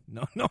really,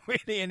 not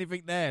really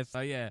anything there. So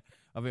yeah,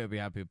 I think I'll be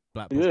happy with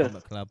Blackpool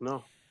Combat Club.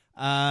 No.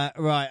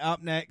 Right,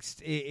 up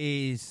next it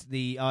is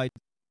the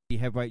IWGP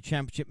Heavyweight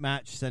Championship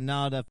match,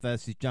 Sanada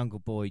versus Jungle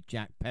Boy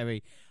Jack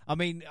Perry. I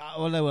mean, I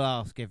will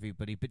ask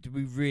everybody, but do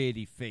we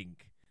really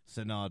think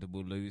Sanada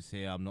will lose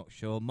here? I'm not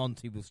sure.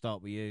 Monty, we'll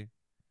start with you.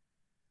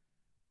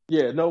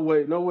 Yeah, no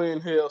way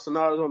in hell.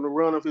 Sanada's on the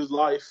run of his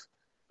life.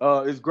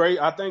 It's great.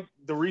 I think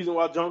the reason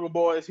why Jungle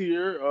Boy is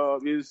here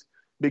is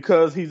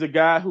because he's a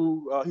guy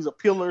who he's a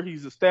pillar.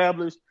 He's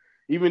established.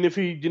 Even if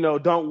he,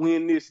 don't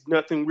win this,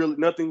 nothing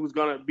was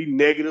gonna be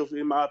negative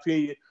in my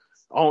opinion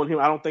on him.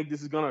 I don't think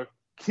this is gonna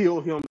kill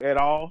him at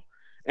all.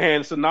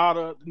 And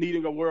Sanada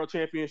needing a world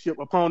championship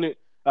opponent,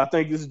 I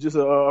think this is just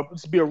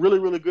this be a really,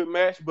 really good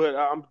match. But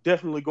I'm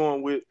definitely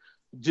going with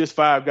just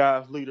Five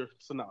Guys leader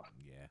Sanada.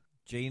 Yeah,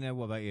 Gina,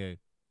 what about you?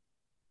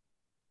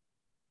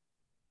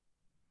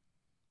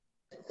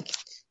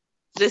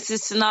 This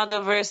is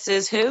Sanada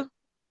versus who?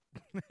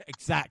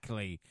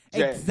 Exactly.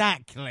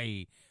 Jack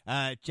Perry.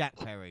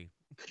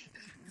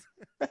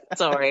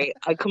 Sorry,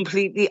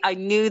 I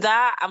knew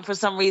that, and for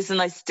some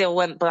reason I still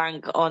went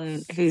blank on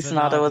who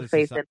Sanada was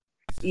facing.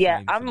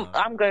 Yeah,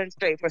 I'm going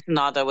straight for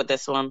Sanada with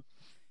this one.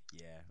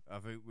 Yeah, I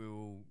think we're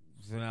all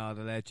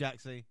Sanada there.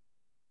 Jaxie?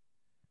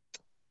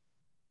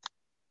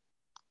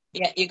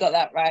 Yeah, you got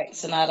that right,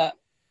 Sanada.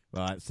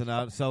 Right,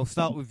 Sanada. So I'll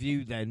start with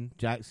you then,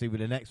 Jaxie, with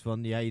the next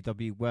one, the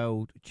AEW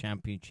World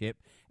Championship.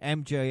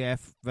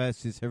 MJF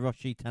versus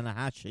Hiroshi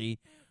Tanahashi.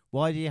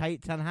 Why do you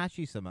hate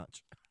Tanahashi so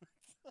much?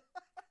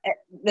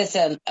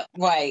 Listen,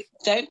 right?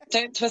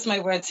 Don't twist my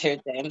words here,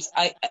 James.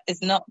 I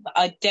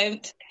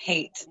don't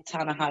hate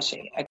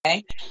Tanahashi.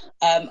 Okay,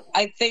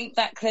 I think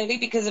that clearly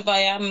because if I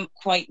am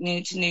quite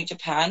new to New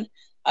Japan,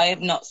 I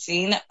have not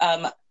seen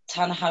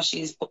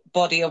Tanahashi's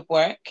body of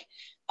work,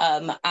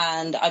 and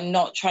I'm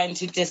not trying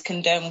to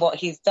discondone what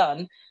he's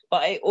done,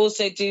 but I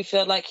also do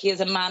feel like he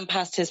is a man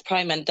past his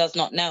prime and does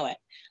not know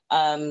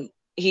it.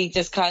 He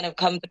just kind of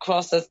comes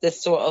across as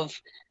this sort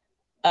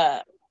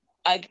of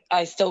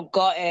I still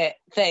got it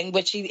thing,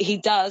 which he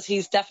does.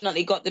 He's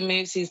definitely got the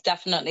moves. He's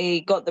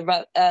definitely got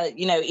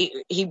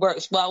the, he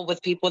works well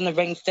with people in the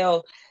ring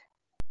still,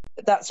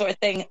 that sort of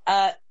thing.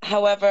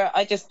 However,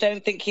 I just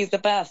don't think he's the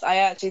best. I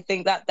actually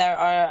think that there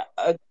are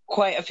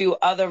quite a few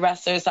other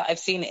wrestlers that I've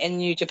seen in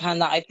New Japan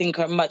that I think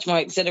are much more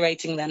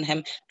exhilarating than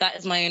him. That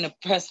is my own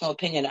personal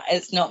opinion.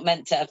 It's not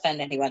meant to offend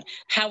anyone.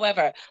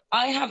 However,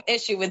 I have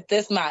issue with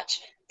this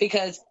match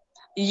because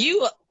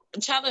you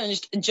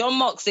challenged John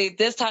Moxley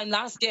this time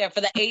last year for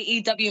the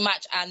AEW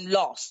match and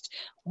lost.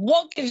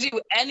 What gives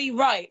you any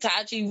right to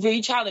actually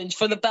re-challenge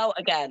for the belt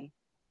again?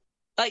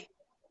 Like,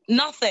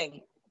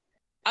 nothing.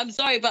 I'm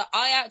sorry, but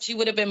I actually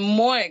would have been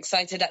more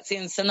excited at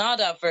seeing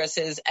Sanada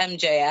versus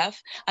MJF.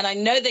 And I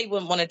know they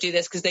wouldn't want to do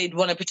this because they'd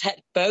want to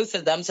protect both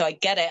of them. So I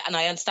get it and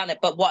I understand it.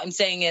 But what I'm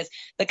saying is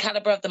the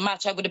caliber of the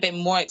match, I would have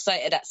been more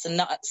excited at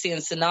seeing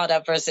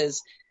Sanada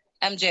versus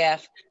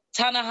MJF.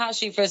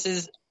 Tanahashi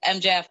versus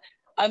MJF.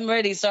 I'm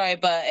really sorry,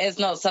 but it's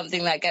not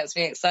something that gets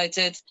me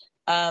excited.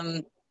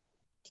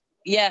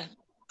 Yeah,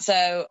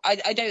 so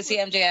I don't see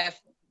MJF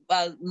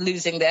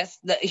losing this.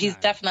 He's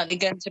definitely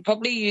going to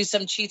probably use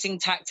some cheating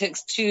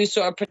tactics to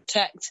sort of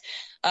protect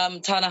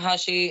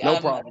Tanahashi. No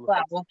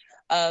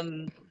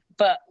problem.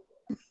 But,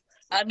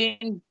 I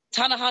mean,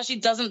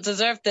 Tanahashi doesn't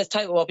deserve this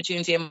title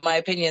opportunity, in my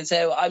opinion,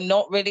 so I'm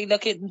not really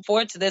looking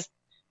forward to this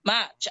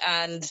match,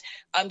 and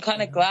I'm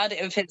kind of glad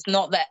if it's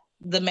not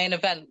the main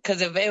event, because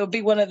if it would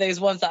be one of those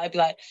ones that I'd be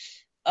like,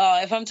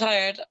 if I'm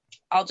tired,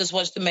 I'll just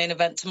watch the main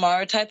event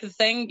tomorrow type of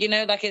thing, you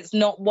know, like it's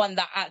not one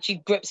that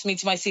actually grips me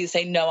to my seat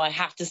saying, no, I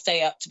have to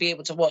stay up to be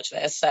able to watch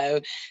this.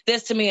 So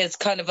this to me is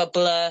kind of a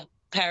blur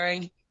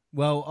pairing.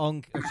 Well,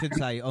 on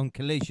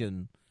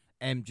Collision,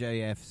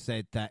 MJF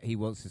said that he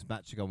wants this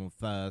match to go on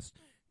first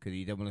because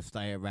he don't want to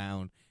stay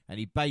around, and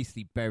he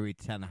basically buried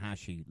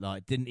Tanahashi,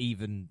 like didn't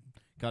even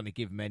kind of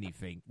give him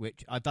anything,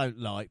 which I don't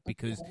like,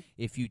 because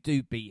if you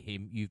do beat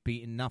him, you've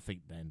beaten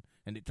nothing then,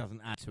 and it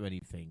doesn't add to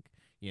anything,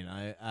 you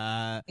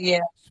know. Yeah.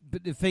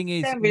 But the thing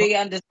is, I don't really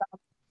understand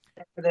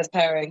for this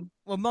pairing.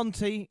 Well,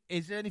 Monty,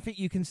 is there anything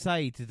you can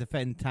say to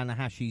defend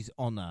Tanahashi's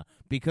honour?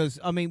 Because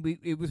I mean,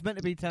 it was meant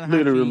to be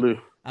Tanahashi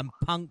and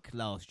Punk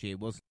last year.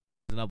 Was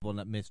another one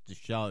that missed the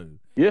show.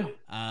 Yeah.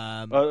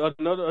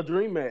 Another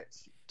dream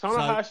match.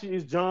 Tanahashi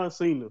is John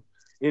Cena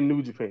in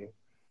New Japan.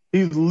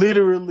 He's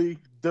literally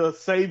the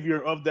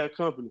savior of that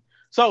company.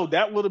 So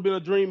that would have been a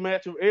dream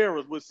match of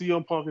eras with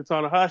CM Punk and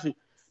Tanahashi.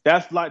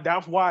 That's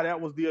why that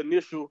was the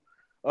initial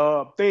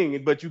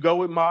thing. But you go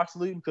with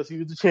Moxley because he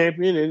was the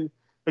champion, and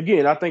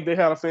again, I think they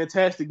had a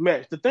fantastic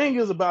match. The thing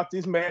is about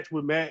this match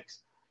with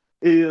Max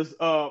is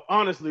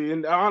honestly,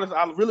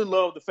 I really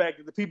love the fact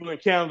that the people in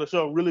Canada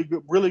show really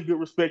good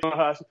respect for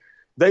Tanahashi.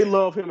 They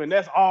love him, and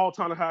that's all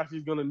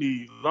Tanahashi's gonna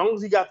need. As long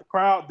as he got the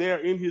crowd there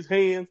in his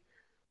hands,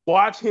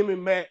 watch him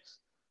and Max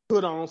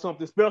put on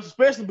something special,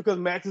 especially because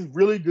Max is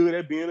really good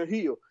at being a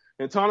heel.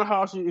 And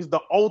Tanahashi is the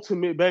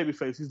ultimate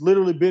babyface. He's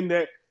literally been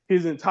that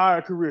his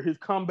entire career. His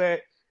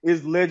comeback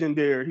is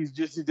legendary.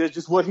 That's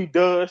just what he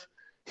does.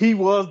 He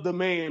was the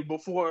man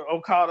before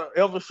Okada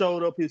ever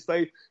showed up his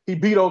face. He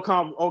beat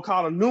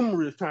Okada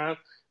numerous times.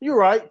 You're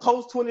right.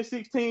 Post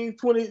 2016,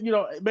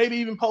 maybe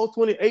even post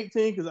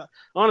 2018, because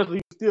honestly,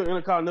 he was still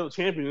Intercontinental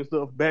champion and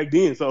stuff back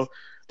then. So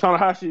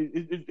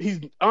Tanahashi, he's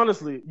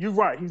honestly, you're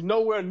right. He's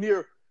nowhere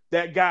near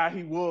that guy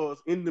he was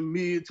in the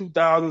mid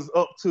 2000s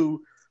up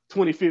to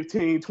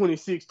 2015,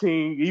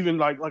 2016, even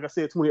like I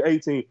said,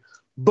 2018.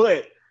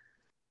 But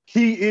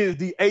he is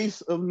the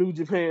ace of New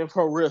Japan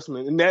Pro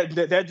Wrestling, and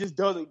that just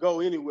doesn't go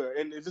anywhere.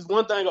 And it's just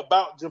one thing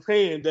about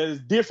Japan that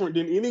is different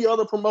than any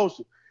other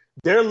promotion.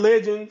 Their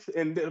legends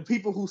and the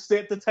people who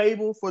set the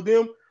table for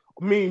them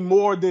mean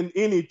more than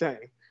anything.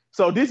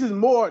 So this is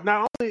more,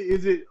 not only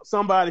is it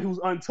somebody who's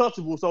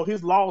untouchable, so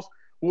his loss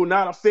will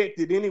not affect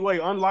it anyway,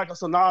 unlike a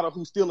Sonata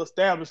who still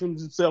established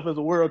himself as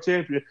a world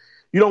champion.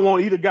 You don't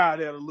want either guy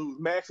there to lose,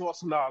 Max or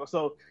Sonata.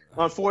 So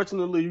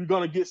unfortunately, you're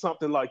going to get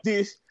something like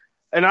this.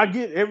 And I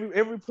get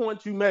every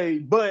point you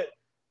made, but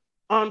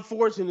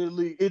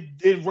unfortunately,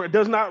 it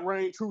does not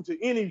reign true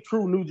to any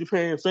true New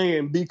Japan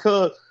fan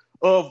because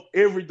of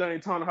everything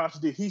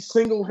Tanahashi did. He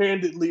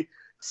single-handedly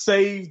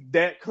saved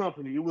that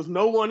company. It was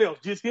no one else,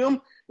 just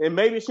him and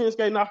maybe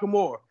Shinsuke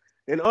Nakamura.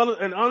 And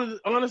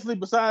honestly,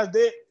 besides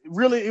that,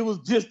 really, it was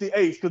just the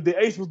Ace, because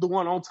the Ace was the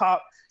one on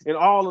top in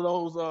all of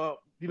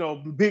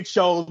those, big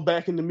shows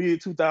back in the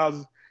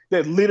mid-2000s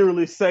that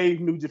literally saved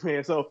New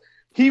Japan. So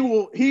he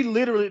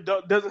literally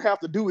doesn't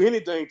have to do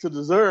anything to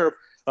deserve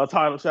a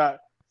title shot,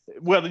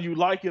 whether you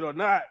like it or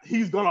not.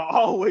 He's going to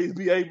always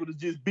be able to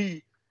just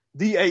be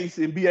the Ace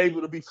and be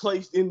able to be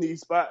placed in these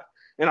spots.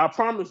 And I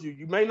promise you,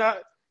 you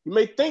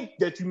may think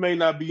that you may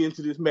not be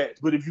into this match,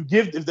 but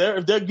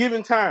if they're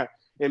given time,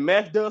 and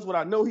Max does what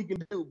I know he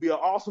can do, be an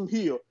awesome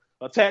heel,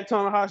 attack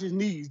Tanahashi's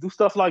knees, do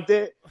stuff like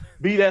that,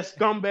 be that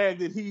scumbag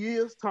that he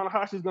is,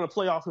 Tanahashi's going to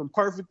play off him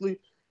perfectly,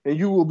 and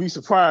you will be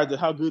surprised at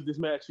how good this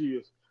match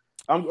is.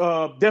 I'm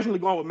definitely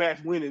going with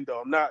Max winning,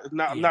 though. I'm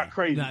not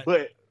crazy,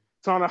 but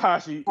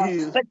Tanahashi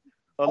is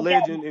a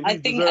legend, and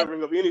he's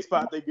deserving of any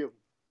spot they give him.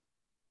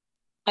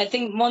 I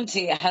think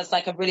Monty has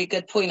like a really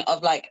good point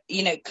of like,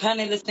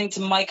 kind of listening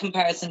to my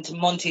comparison to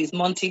Monty's.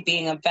 Monty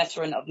being a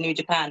veteran of New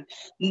Japan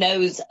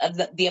knows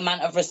the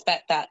amount of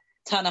respect that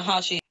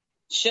Tanahashi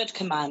should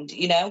command,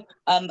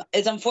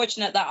 It's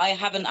unfortunate that I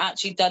haven't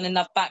actually done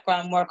enough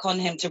background work on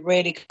him to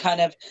really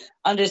kind of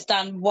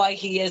understand why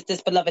he is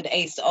this beloved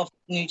ace of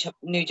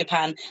New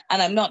Japan.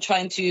 And I'm not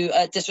trying to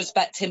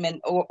disrespect him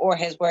or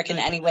his work in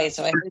any way.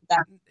 So I hope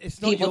that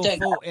it's not your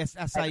fault. It's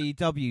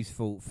AEW's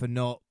fault for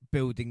not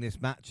building this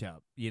matchup.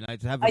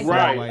 To have a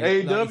right.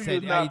 way, AEW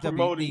is not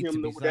promoting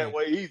him that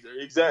way either.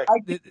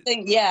 Exactly.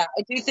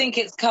 I do think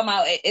it's come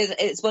out.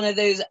 It's one of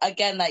those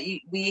again that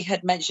we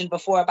had mentioned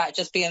before about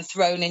just being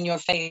thrown in your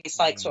face,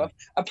 like sort of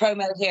a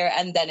promo here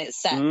and then it's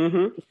set.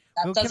 Mm-hmm.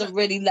 That doesn't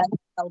really lend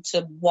itself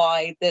to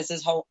why this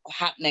is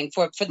happening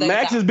for those.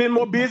 Max has been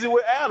more busy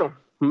with Adam.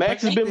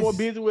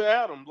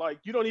 Like,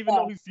 you don't even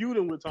know he's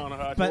feuding with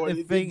Tanahashi. But or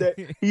the thing, that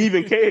he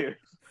even cares.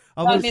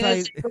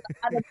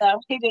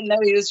 He didn't know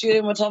he was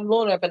shooting with Tom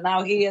Lawler, but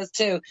now he is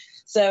too.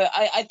 So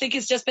I think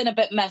it's just been a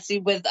bit messy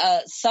with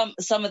some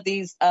of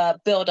these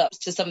build-ups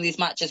to some of these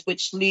matches,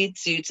 which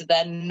leads you to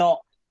then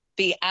not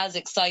be as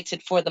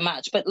excited for the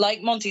match. But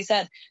like Monty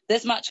said,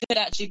 this match could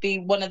actually be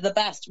one of the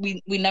best.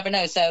 We never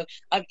know. So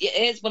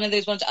it is one of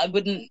those ones I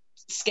wouldn't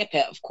skip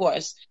it, of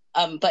course.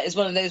 But it's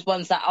one of those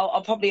ones that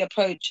I'll probably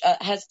approach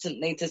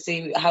hesitantly to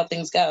see how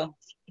things go.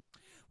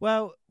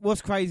 Well,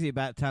 what's crazy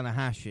about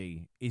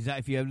Tanahashi is that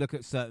if you look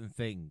at certain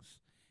things,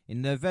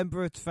 in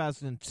November of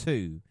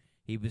 2002,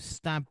 he was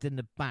stabbed in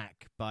the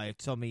back by a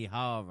Tommy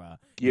Hara,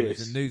 who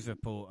was a news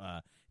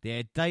reporter. They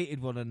had dated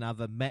one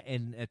another, met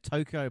in a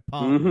Tokyo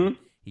apartment.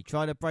 Mm-hmm. He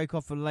tried to break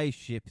off a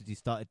relationship as he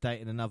started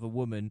dating another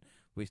woman,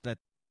 which led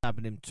to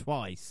stabbing him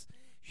twice.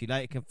 She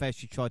later confessed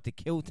she tried to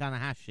kill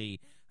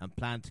Tanahashi and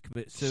planned to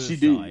commit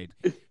suicide.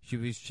 She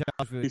was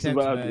charged with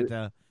attempted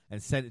murder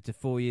and sentenced to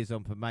 4 years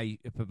on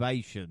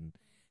probation.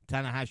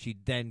 Tanahashi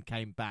then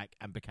came back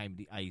and became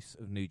the ace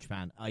of New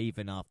Japan,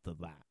 even after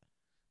that.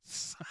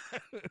 So...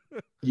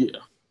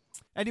 Yeah.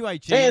 Anyway,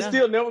 Gina. And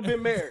still never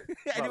been married.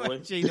 Anyway,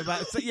 Gina,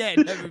 never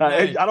been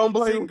married. I don't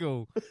blame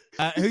Single.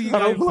 Who you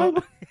going for?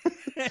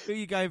 Who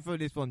you going for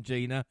this one,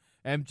 Gina?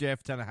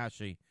 MJF,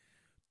 Tanahashi.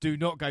 Do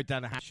not go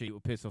Tanahashi. It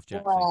will piss off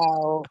Jaxie.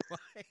 Wow.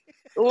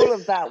 All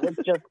of that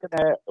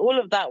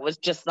was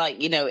just like,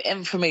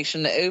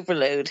 information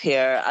overload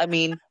here. I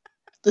mean,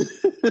 I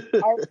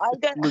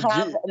don't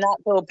have an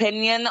actual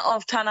opinion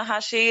of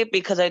Tanahashi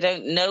because I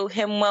don't know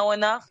him well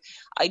enough.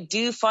 I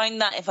do find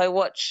that if I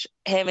watch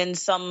him in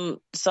some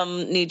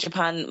New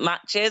Japan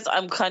matches,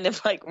 I'm kind of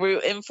like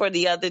rooting for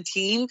the other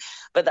team,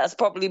 but that's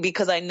probably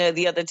because I know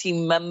the other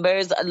team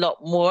members a lot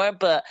more.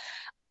 But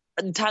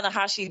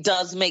Tanahashi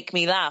does make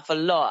me laugh a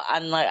lot,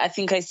 and like I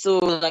think I saw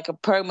like a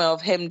promo of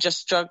him just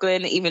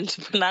struggling even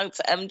to pronounce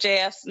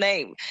MJF's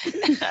name, and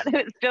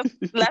it's just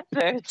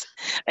letters.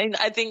 And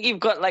I think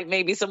you've got like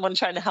maybe someone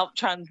trying to help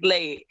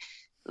translate,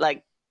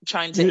 like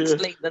trying to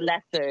explain the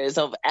letters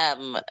of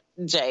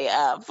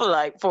MJF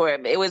for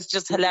him. It was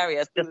just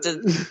hilarious.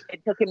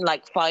 It took him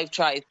like 5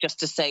 tries just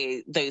to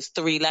say those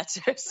 3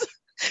 letters,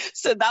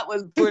 so that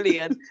was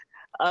brilliant.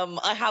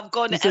 I have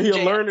gone. So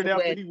he'll learn it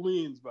after he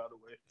wins, by the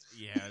way.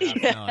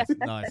 Yeah, that's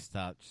nice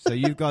touch. So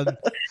you've gone,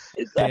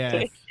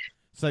 exactly.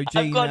 So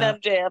Gina, I've gone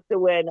MJF to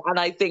win, and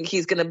I think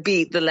he's going to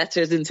beat the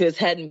letters into his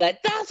head and be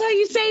like, "That's how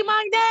you say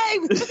my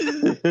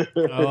name."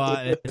 All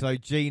right. So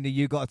Gina,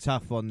 you got a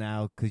tough one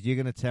now because you're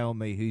going to tell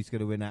me who's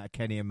going to win out of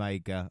Kenny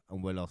Omega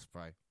and Will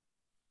Ospreay.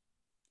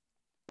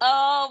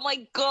 Oh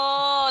my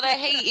god, I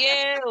hate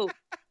you.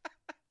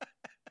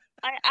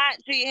 I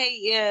actually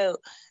hate you.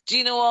 Do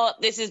you know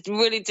what? This is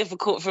really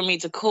difficult for me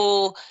to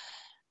call.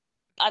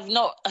 I've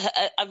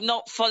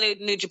not followed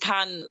New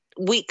Japan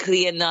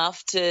weekly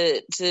enough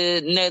to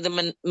know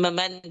the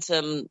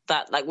momentum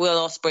that like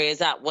Will Ospreay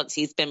is at once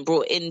he's been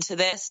brought into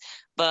this.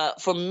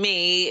 But for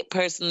me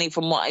personally,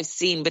 from what I've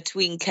seen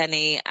between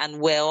Kenny and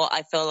Will,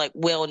 I feel like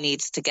Will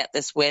needs to get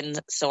this win,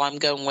 so I'm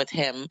going with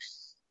him,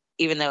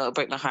 even though it'll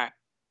break my heart.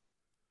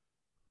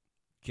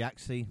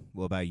 Jaxie,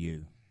 what about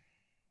you?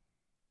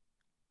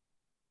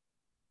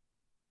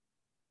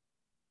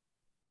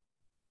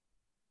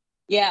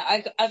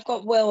 Yeah, I've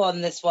got Will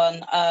on this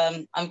one.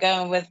 I'm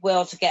going with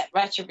Will to get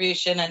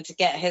retribution and to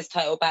get his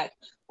title back.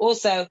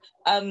 Also,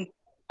 I've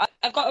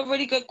got a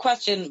really good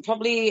question.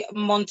 Probably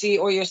Monty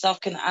or yourself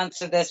can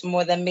answer this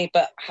more than me,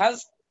 but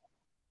has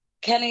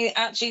Kenny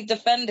actually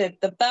defended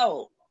the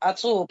belt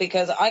at all?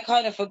 Because I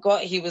kind of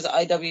forgot he was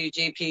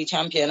IWGP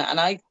champion, and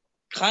I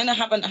kind of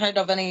haven't heard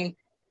of any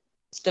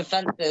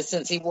defenses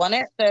since he won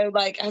it. So,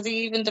 like, has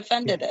he even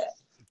defended it?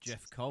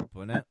 Jeff Cobb,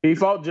 wasn't it? He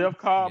fought Jeff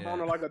Cobb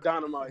on like a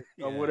Dynamite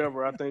or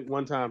whatever, I think,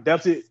 one time.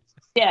 That's it.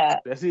 Yeah.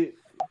 That's it.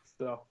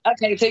 So.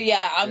 Okay, so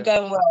I'm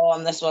going Will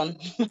on this one.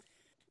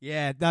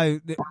 Yeah,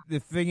 no, the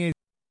thing is,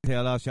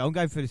 I'll ask you, I'm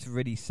going for this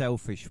really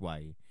selfish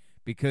way,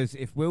 because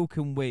if Will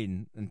can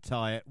win and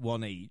tie it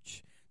 1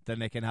 each, then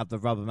they can have the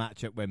rubber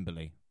match at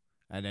Wembley,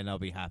 and then I'll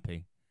be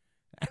happy.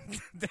 And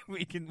then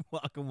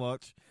I can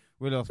watch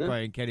Will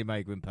Ospreay and Kenny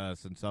Omega in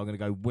person, so I'm going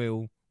to go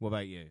Will. What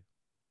about you?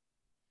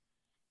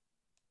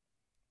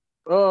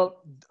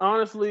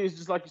 Honestly, it's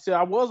just like you said.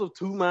 I was of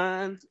two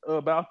minds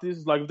about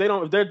this. Like,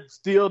 if they're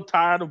still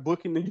tired of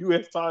booking the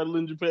U.S. title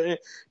in Japan,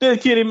 then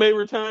Kenny may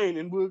retain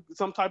and will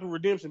some type of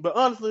redemption. But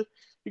honestly,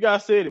 you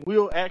guys said it.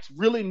 Will Axe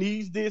really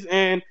needs this,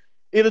 and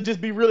it'll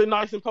just be really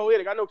nice and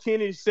poetic. I know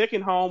Kenny's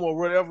second home or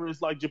whatever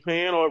is like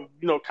Japan, or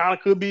kind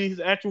of could be his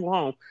actual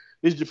home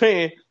is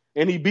Japan,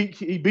 and he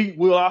beat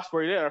Will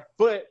Ospreay there.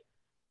 But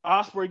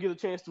Ospreay get a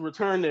chance to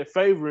return that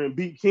favor and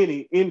beat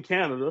Kenny in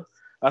Canada.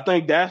 I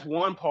think that's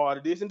one part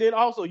of this. And then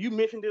also, you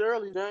mentioned it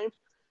earlier, James.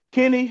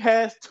 Kenny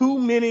has too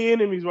many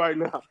enemies right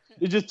now.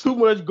 There's just too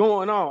much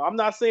going on. I'm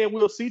not saying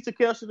we'll see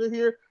Takeshita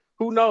here.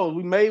 Who knows?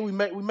 We may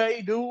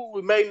do.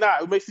 We may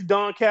not. We may see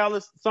Don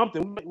Callis.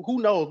 Something.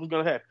 Who knows what's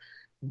gonna happen?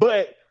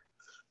 But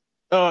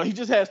he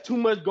just has too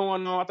much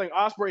going on. I think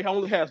Ospreay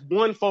only has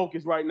one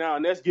focus right now,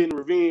 and that's getting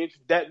revenge.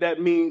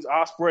 That means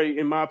Ospreay,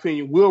 in my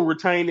opinion, will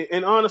retain it.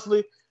 And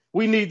honestly,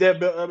 we need that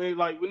belt. I mean,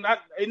 like,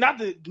 not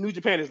that New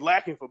Japan is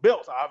lacking for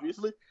belts,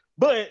 obviously,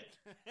 but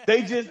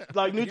they just,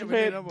 like, New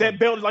Japan, that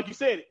belt, like you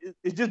said,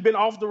 it's just been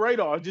off the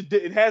radar.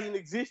 It hasn't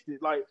existed.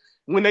 Like,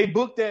 when they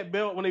booked that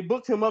belt, when they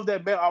booked him of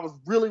that belt, I was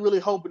really, really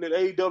hoping that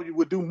AEW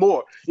would do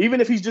more. Even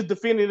if he's just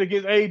defending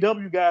against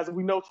AEW guys and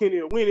we know Kenny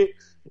will win it,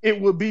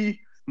 it would be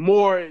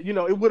more,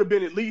 it would have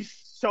been at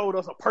least showed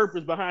us a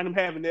purpose behind him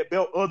having that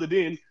belt other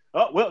than,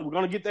 we're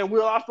going to get that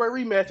Will Ospreay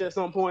rematch at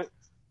some point.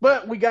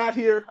 But we got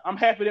here. I'm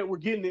happy that we're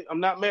getting it. I'm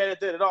not mad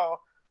at that at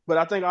all. But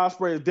I think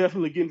Ospreay is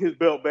definitely getting his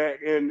belt back,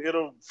 and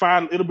it'll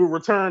be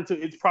returned to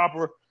its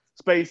proper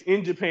space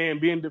in Japan,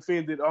 being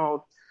defended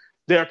on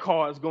their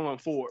cards going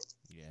forward.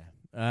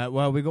 Yeah.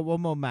 Well, we got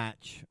one more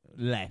match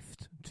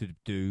left to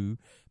do,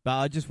 but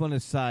I just want to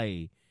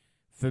say,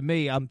 for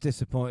me, I'm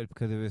disappointed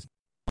because there was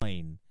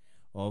 9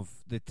 of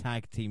the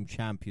tag team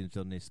champions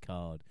on this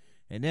card.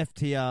 An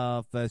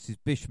FTR versus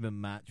Bishman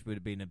match would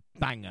have been a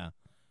banger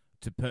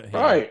to put here.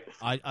 Right.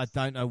 I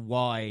don't know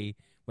why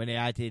when they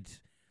added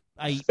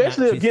 8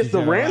 especially matches against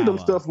the random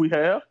hour. stuff we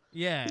have.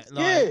 Yeah.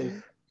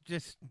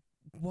 Just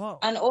what?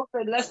 And also,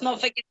 let's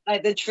not forget,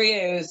 like, the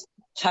trios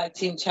tag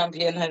team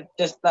champion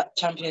that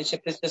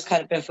championship has just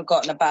kind of been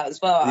forgotten about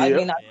as well. Yeah. I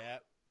mean, I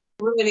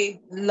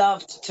really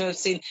loved to have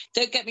seen.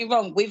 Don't get me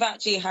wrong, we've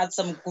actually had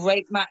some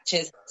great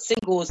matches,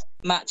 singles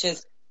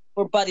matches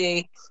for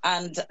Buddy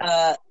and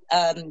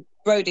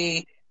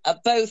Brody,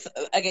 both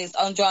against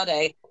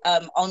Andrade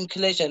on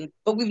Collision,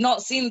 but we've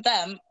not seen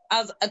them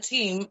as a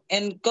team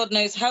in God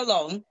knows how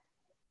long.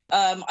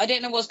 I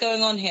don't know what's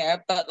going on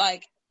here, but,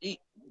 like,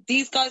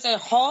 these guys are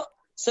hot,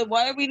 so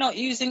why are we not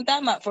using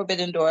them at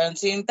Forbidden Door and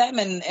seeing them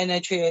in a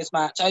trios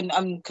match?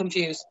 I'm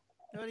confused.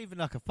 Not even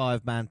like a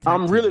 5-man tag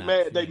I'm team really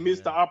match, mad they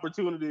missed the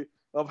opportunity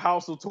of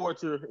House of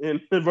Torture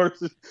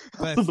versus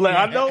But, Black.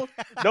 yeah. I know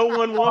no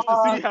one wants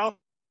to see House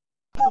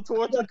of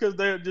Torture because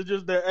they're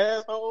just their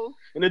assholes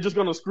and they're just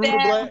gonna screw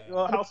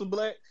the House of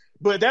Black.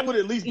 But that would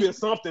at least be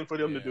something for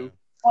them to do.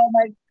 Oh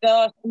my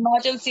gosh,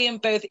 imagine seeing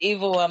both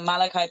Evil and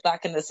Malachi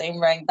Black in the same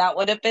ring. That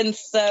would have been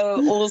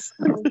so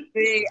awesome to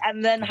see.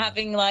 And then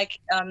having, like,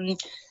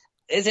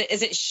 is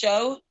it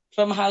Show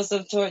from House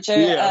of Torture?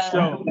 Yeah,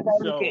 Show.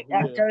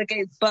 Go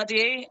against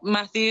Buddy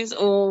Matthews.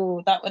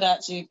 Oh, that would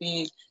actually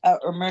be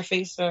or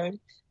Murphy, sorry.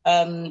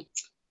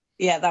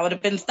 Yeah, that would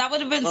have been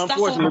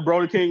Unfortunately,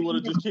 Brody King would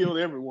have just killed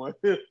everyone.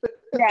 Yeah,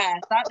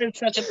 that is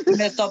such a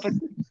missed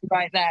opportunity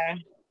right there.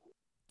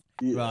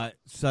 Yeah. Right,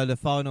 so the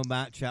final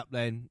match up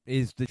then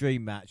is the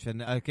dream match.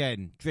 And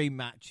again, dream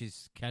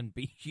matches can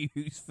be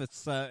used for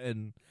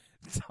certain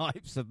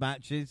types of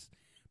matches,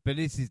 but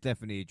this is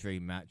definitely a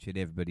dream match in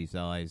everybody's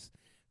eyes.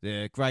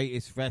 The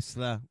greatest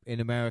wrestler in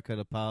America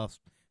the past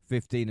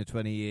 15 or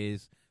 20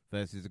 years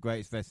versus the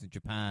greatest wrestler in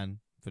Japan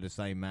for the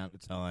same amount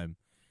of time.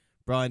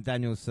 Bryan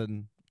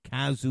Danielson,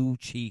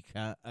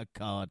 Kazuchika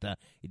Okada.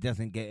 It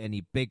doesn't get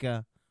any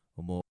bigger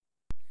or more.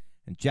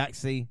 And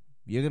Jaxie,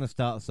 you're going to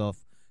start us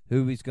off.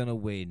 Who is going to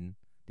win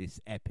this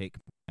epic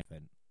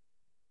event?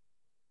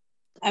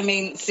 I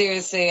mean,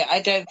 seriously,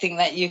 I don't think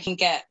that you can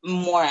get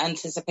more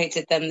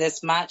anticipated than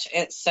this match.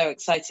 It's so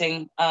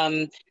exciting.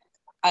 I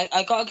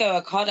got to go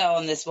Okada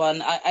on this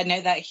one. I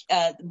know that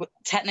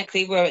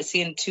technically we're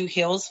seeing 2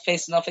 heels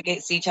facing off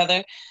against each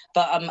other,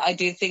 but I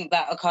do think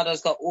that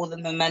Okada's got all the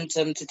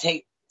momentum to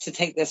take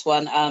this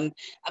one.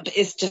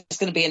 It's just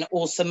going to be an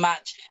awesome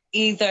match.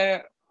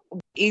 Either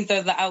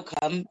the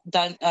outcome,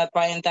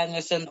 Bryan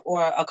Danielson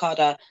or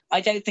Okada, I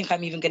don't think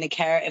I'm even going to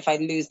care if I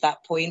lose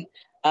that point,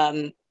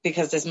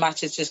 because this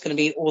match is just going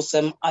to be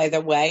awesome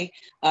either way.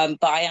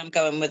 But I am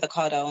going with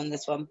Okada on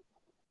this one.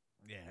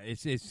 Yeah,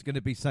 it's going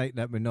to be something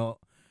that we're not.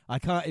 I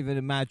can't even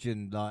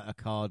imagine like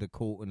Okada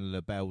caught in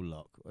a LeBell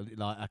lock.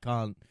 Like, I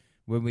can't.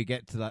 When we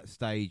get to that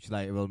stage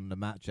later on in the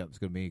matchup, it's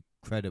going to be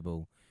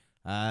incredible.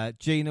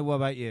 Gina, what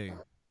about you?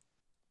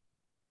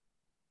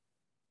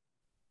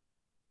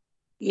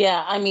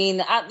 Yeah, I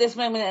mean, at this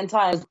moment in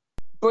time,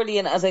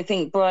 brilliant as I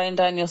think Bryan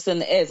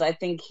Danielson is, I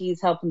think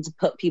he's helping to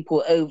put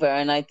people over,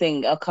 and I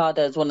think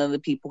Okada is one of the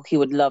people he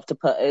would love to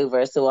put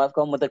over, so I've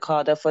gone with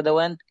Okada for the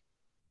win.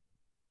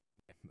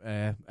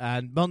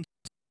 And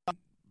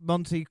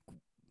Monty,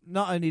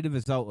 not only the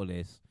result of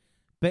this,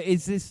 but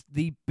is this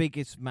the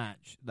biggest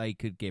match they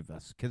could give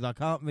us? Because I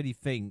can't really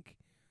think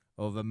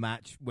of a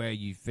match where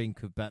you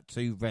think of about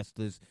two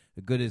wrestlers,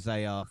 as good as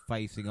they are,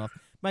 facing off.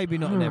 Maybe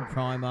not in their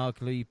prime,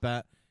 arguably,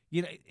 but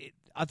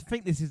I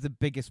think this is the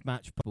biggest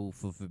match for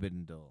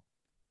Forbidden Door.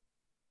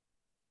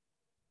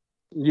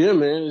 Yeah,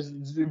 man.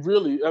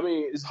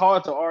 It's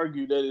hard to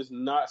argue that it's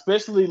not,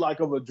 especially like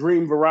of a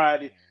dream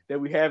variety that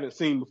we haven't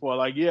seen before.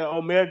 Like, yeah,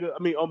 Omega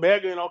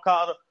and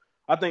Okada.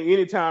 I think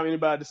anytime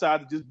anybody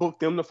decides to just book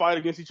them to fight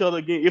against each other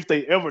again, if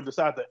they ever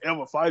decide to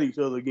ever fight each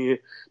other again,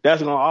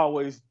 that's gonna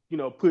always,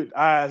 put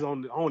eyes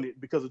on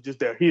it because of just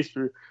their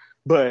history.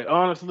 But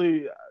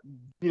honestly,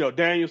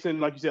 Danielson,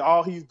 like you said,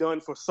 all he's done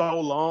for so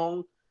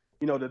long,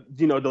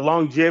 the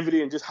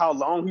longevity and just how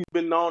long he's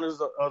been known as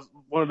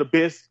one of the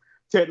best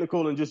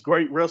technical and just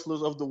great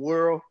wrestlers of the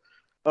world.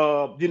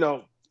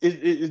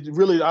 It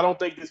really, I don't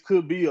think this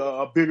could be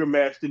a bigger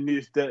match than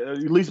this. That at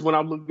least when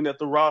I'm looking at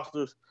the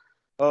rosters,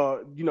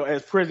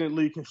 as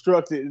presently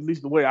constructed, at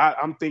least the way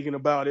I'm thinking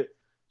about it,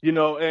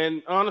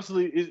 and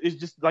honestly, it's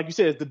just like you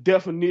said, it's the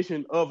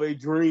definition of a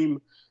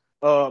dream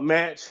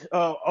match.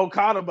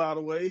 Okada, by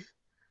the way,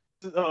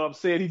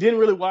 said he didn't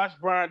really watch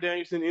Bryan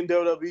Danielson in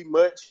WWE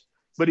much,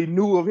 but he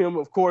knew of him,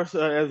 of course,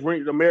 as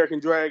American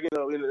Dragon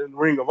in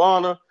Ring of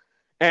Honor.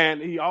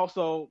 And he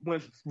also,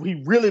 when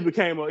he really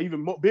became an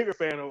even bigger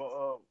fan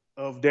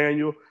of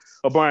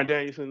Bryan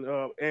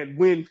Danielson, and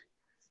when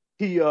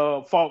he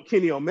fought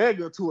Kenny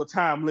Omega to a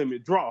time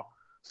limit draw.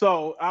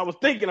 So I was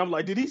thinking, I'm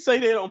like, did he say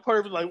that on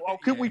purpose? Like,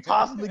 could we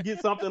possibly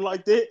get something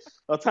like that,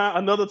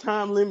 another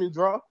time limit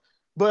draw?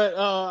 But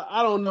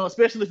I don't know,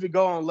 especially if it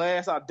go on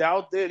last. I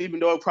doubt that, even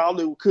though it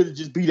probably could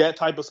just be that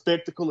type of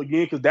spectacle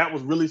again, because that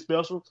was really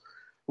special.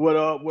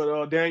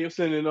 What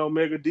Danielson and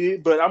Omega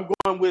did, but I'm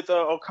going with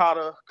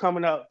Okada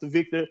coming out the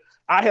victor.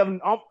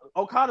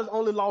 Okada's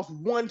only lost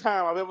one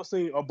time I've ever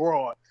seen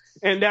abroad,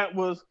 and that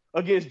was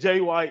against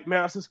Jay White,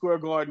 Madison Square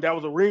Garden. That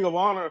was a Ring of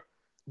Honor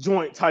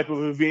joint type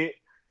of event,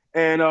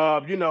 and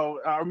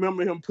I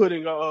remember him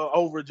putting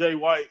over Jay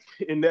White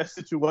in that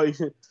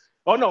situation.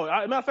 Oh no!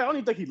 Matter of fact, I don't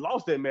even think he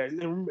lost that match.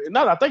 And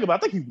now that I think about it, I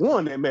think he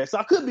won that match. So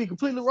I could be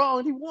completely wrong,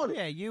 and he won it.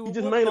 Yeah, he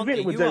just main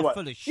evented with Jay White.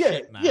 Full of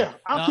shit, man. Yeah,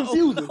 I'm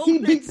confused. He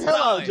beat the hell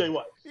out of Jay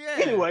White. Yeah,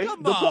 anyway,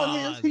 the point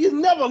is he has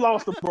never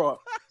lost a broad.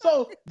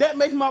 So that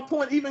makes my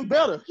point even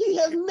better. He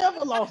has never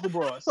lost a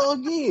broad. So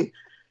again,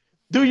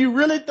 do you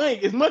really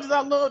think, as much as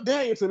I love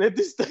Danielson at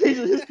this stage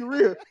of his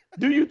career,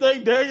 do you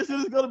think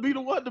Danielson is going to be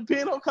the one to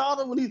pin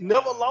Okada when he's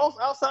never lost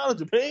outside of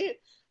Japan?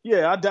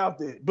 Yeah, I doubt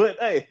that. But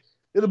hey,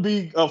 it'll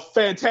be a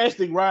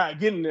fantastic ride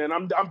getting there, and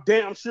I'm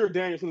damn sure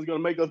Danielson is going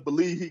to make us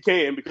believe he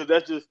can, because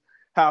that's just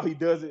how he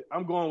does it.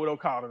 I'm going with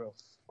Okada though.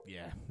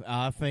 Yeah,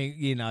 I think,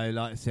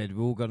 like I said,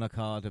 we're all going to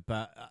card,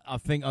 but I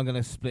think I'm going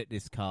to split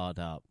this card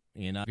up,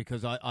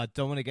 because I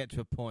don't want to get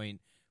to a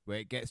point where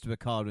it gets to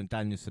Okada and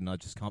Danielson, I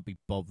just can't be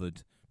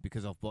bothered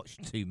because I've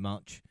watched too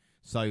much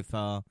so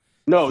far.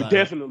 No,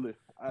 definitely.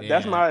 Yeah.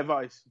 That's my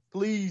advice.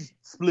 Please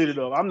split it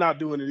up. I'm not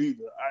doing it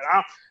either.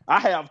 I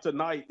have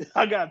tonight.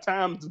 I got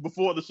time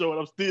before the show,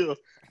 and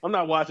I'm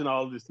not watching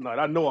all of this tonight.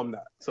 I know I'm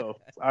not. So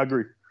I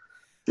agree.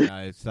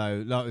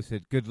 So, like I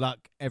said, good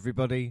luck,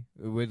 everybody,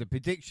 with the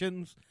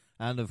predictions.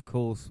 And, of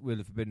course, with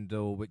the Forbidden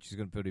Door, which is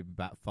going to be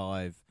about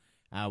 5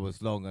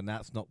 hours long. And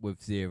that's not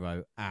with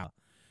 0 hour.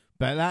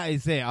 But that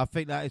is it. I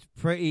think that is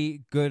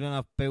pretty good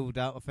enough build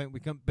up. I think we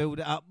can build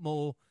it up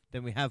more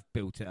than we have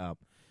built it up.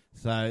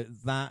 So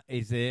that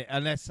is it.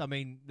 Unless,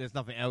 there's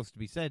nothing else to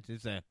be said,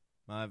 is there?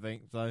 I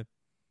think so.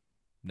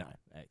 No.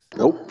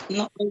 Excellent.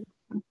 Nope.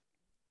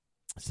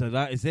 So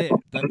that is it.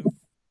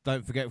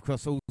 Don't forget,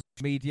 across all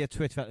media,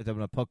 Twitter at the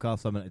WNR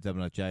Podcast. I'm at the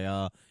WNR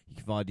JR. You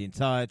can find the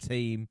entire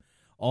team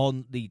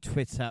on the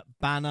Twitter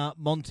banner.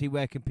 Monty,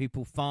 where can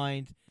people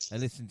find and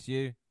listen to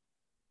you?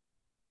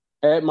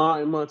 At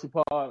Monty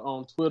Pod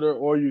on Twitter,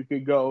 or you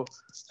could go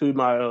to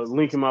my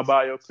link in my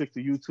bio, click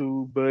the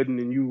YouTube button,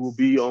 and you will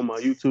be on my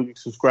YouTube. You can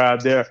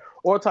subscribe there,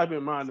 or type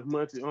in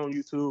Monty on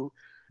YouTube.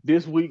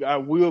 This week, I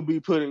will be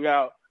putting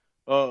out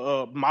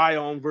my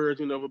own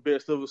version of a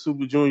Best of a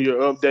Super Junior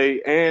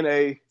update and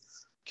a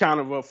kind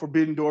of a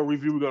Forbidden Door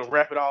review. We're going to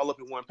wrap it all up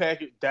in one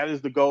package. That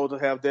is the goal, to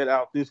have that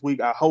out this week.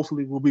 I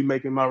hopefully will be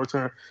making my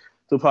return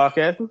to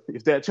podcasting.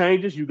 If that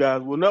changes, you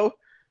guys will know.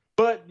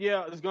 But,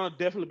 yeah, it's going to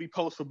definitely be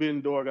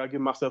post-Forbidden Door. I got to give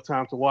myself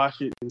time to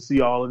watch it and see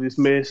all of this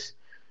mess.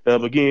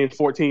 Again,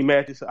 14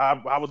 matches. I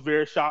was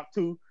very shocked,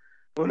 too,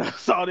 when I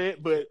saw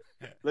that. But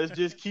let's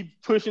just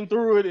keep pushing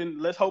through it, and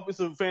let's hope it's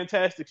a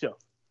fantastic show.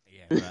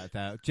 Yeah,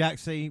 right.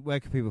 Jaxie, where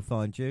can people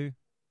find you?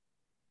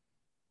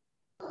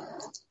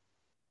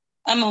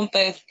 I'm on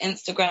both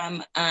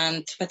Instagram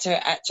and Twitter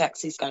at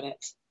Jaxie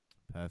Scarlett.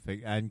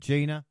 Perfect. And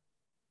Gina?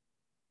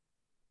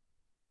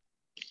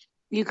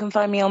 You can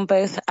find me on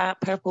both at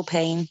Purple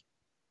Pain.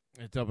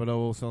 Double O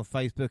also on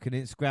Facebook and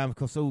Instagram,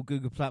 across all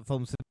Google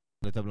platforms.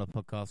 The Double O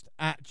Podcast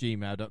at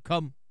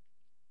gmail.com.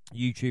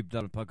 YouTube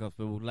Double O Podcast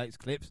for all the latest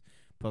clips.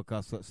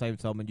 Podcasts at the same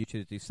time on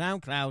YouTube. Do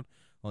SoundCloud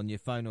on your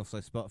phone, also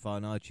Spotify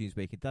and iTunes,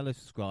 where you can download,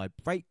 subscribe,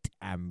 rate,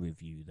 and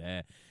review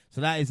there.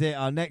 So that is it.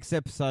 Our next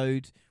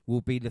episode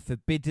will be the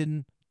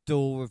Forbidden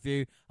Door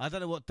review. I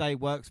don't know what day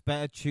works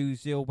better,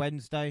 Tuesday or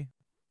Wednesday.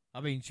 I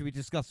mean, should we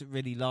discuss it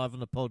really live on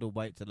the pod or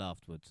wait till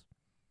afterwards?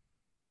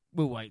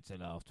 We'll wait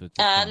till afterwards.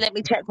 Let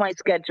me check my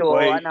schedule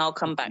and I'll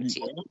come back to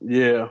you.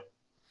 Yeah.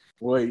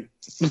 Wait.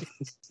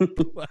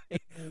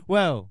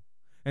 Well,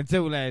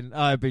 until then,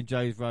 I've been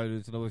James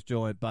Rowlands and I was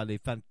joined by the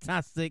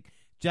fantastic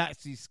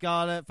Jaxie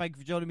Scarlett. Thank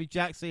you for joining me,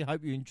 Jaxie.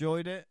 Hope you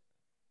enjoyed it.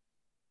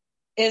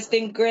 It's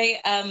been great.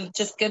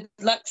 Just good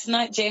luck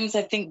tonight, James.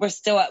 I think we're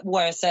still at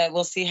war, so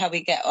we'll see how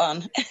we get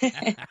on.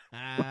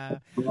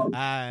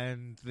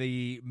 And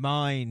the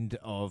mind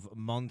of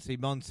Monty.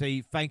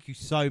 Monty, thank you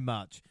so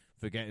much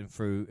for getting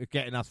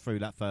us through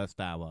that first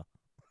hour.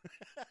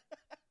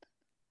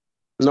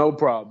 No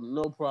problem.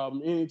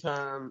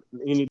 Anytime.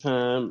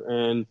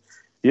 And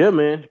yeah,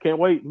 man, can't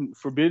wait.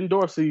 Forbidden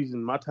Door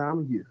season, my time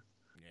of year.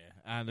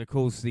 Yeah, and of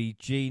course the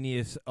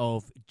genius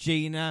of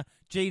Gina.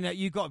 Gina,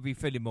 you got to be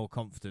feeling more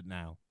confident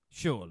now,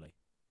 surely.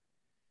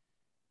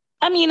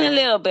 I mean, a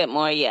little bit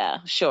more, yeah,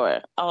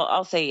 sure.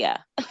 I'll say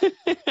yeah.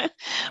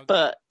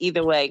 But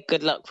either way,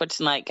 good luck for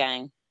tonight,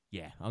 gang.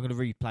 Yeah, I'm going to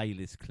replay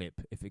this clip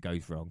if it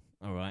goes wrong.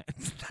 All right,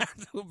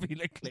 that will be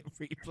the clip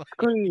replay.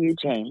 Screw you,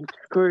 James.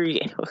 Screw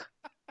you.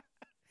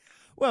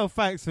 Well,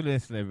 thanks for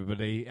listening,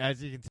 everybody.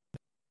 As you can tell,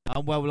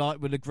 I'm well liked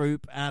with the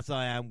group, as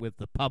I am with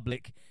the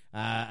public,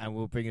 and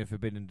we'll bring a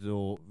Forbidden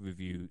Door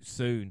review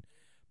soon.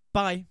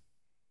 Bye.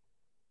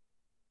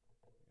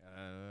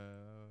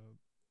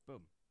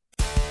 Boom.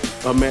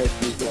 A match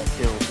with Black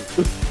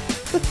Council.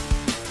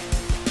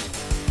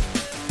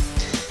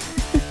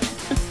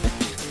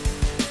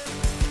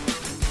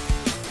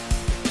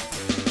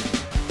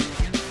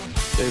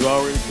 They've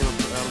already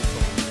canceled Adam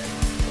Cole.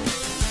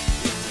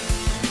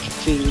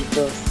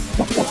 Jesus.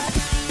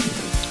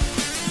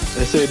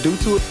 They said due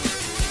to it.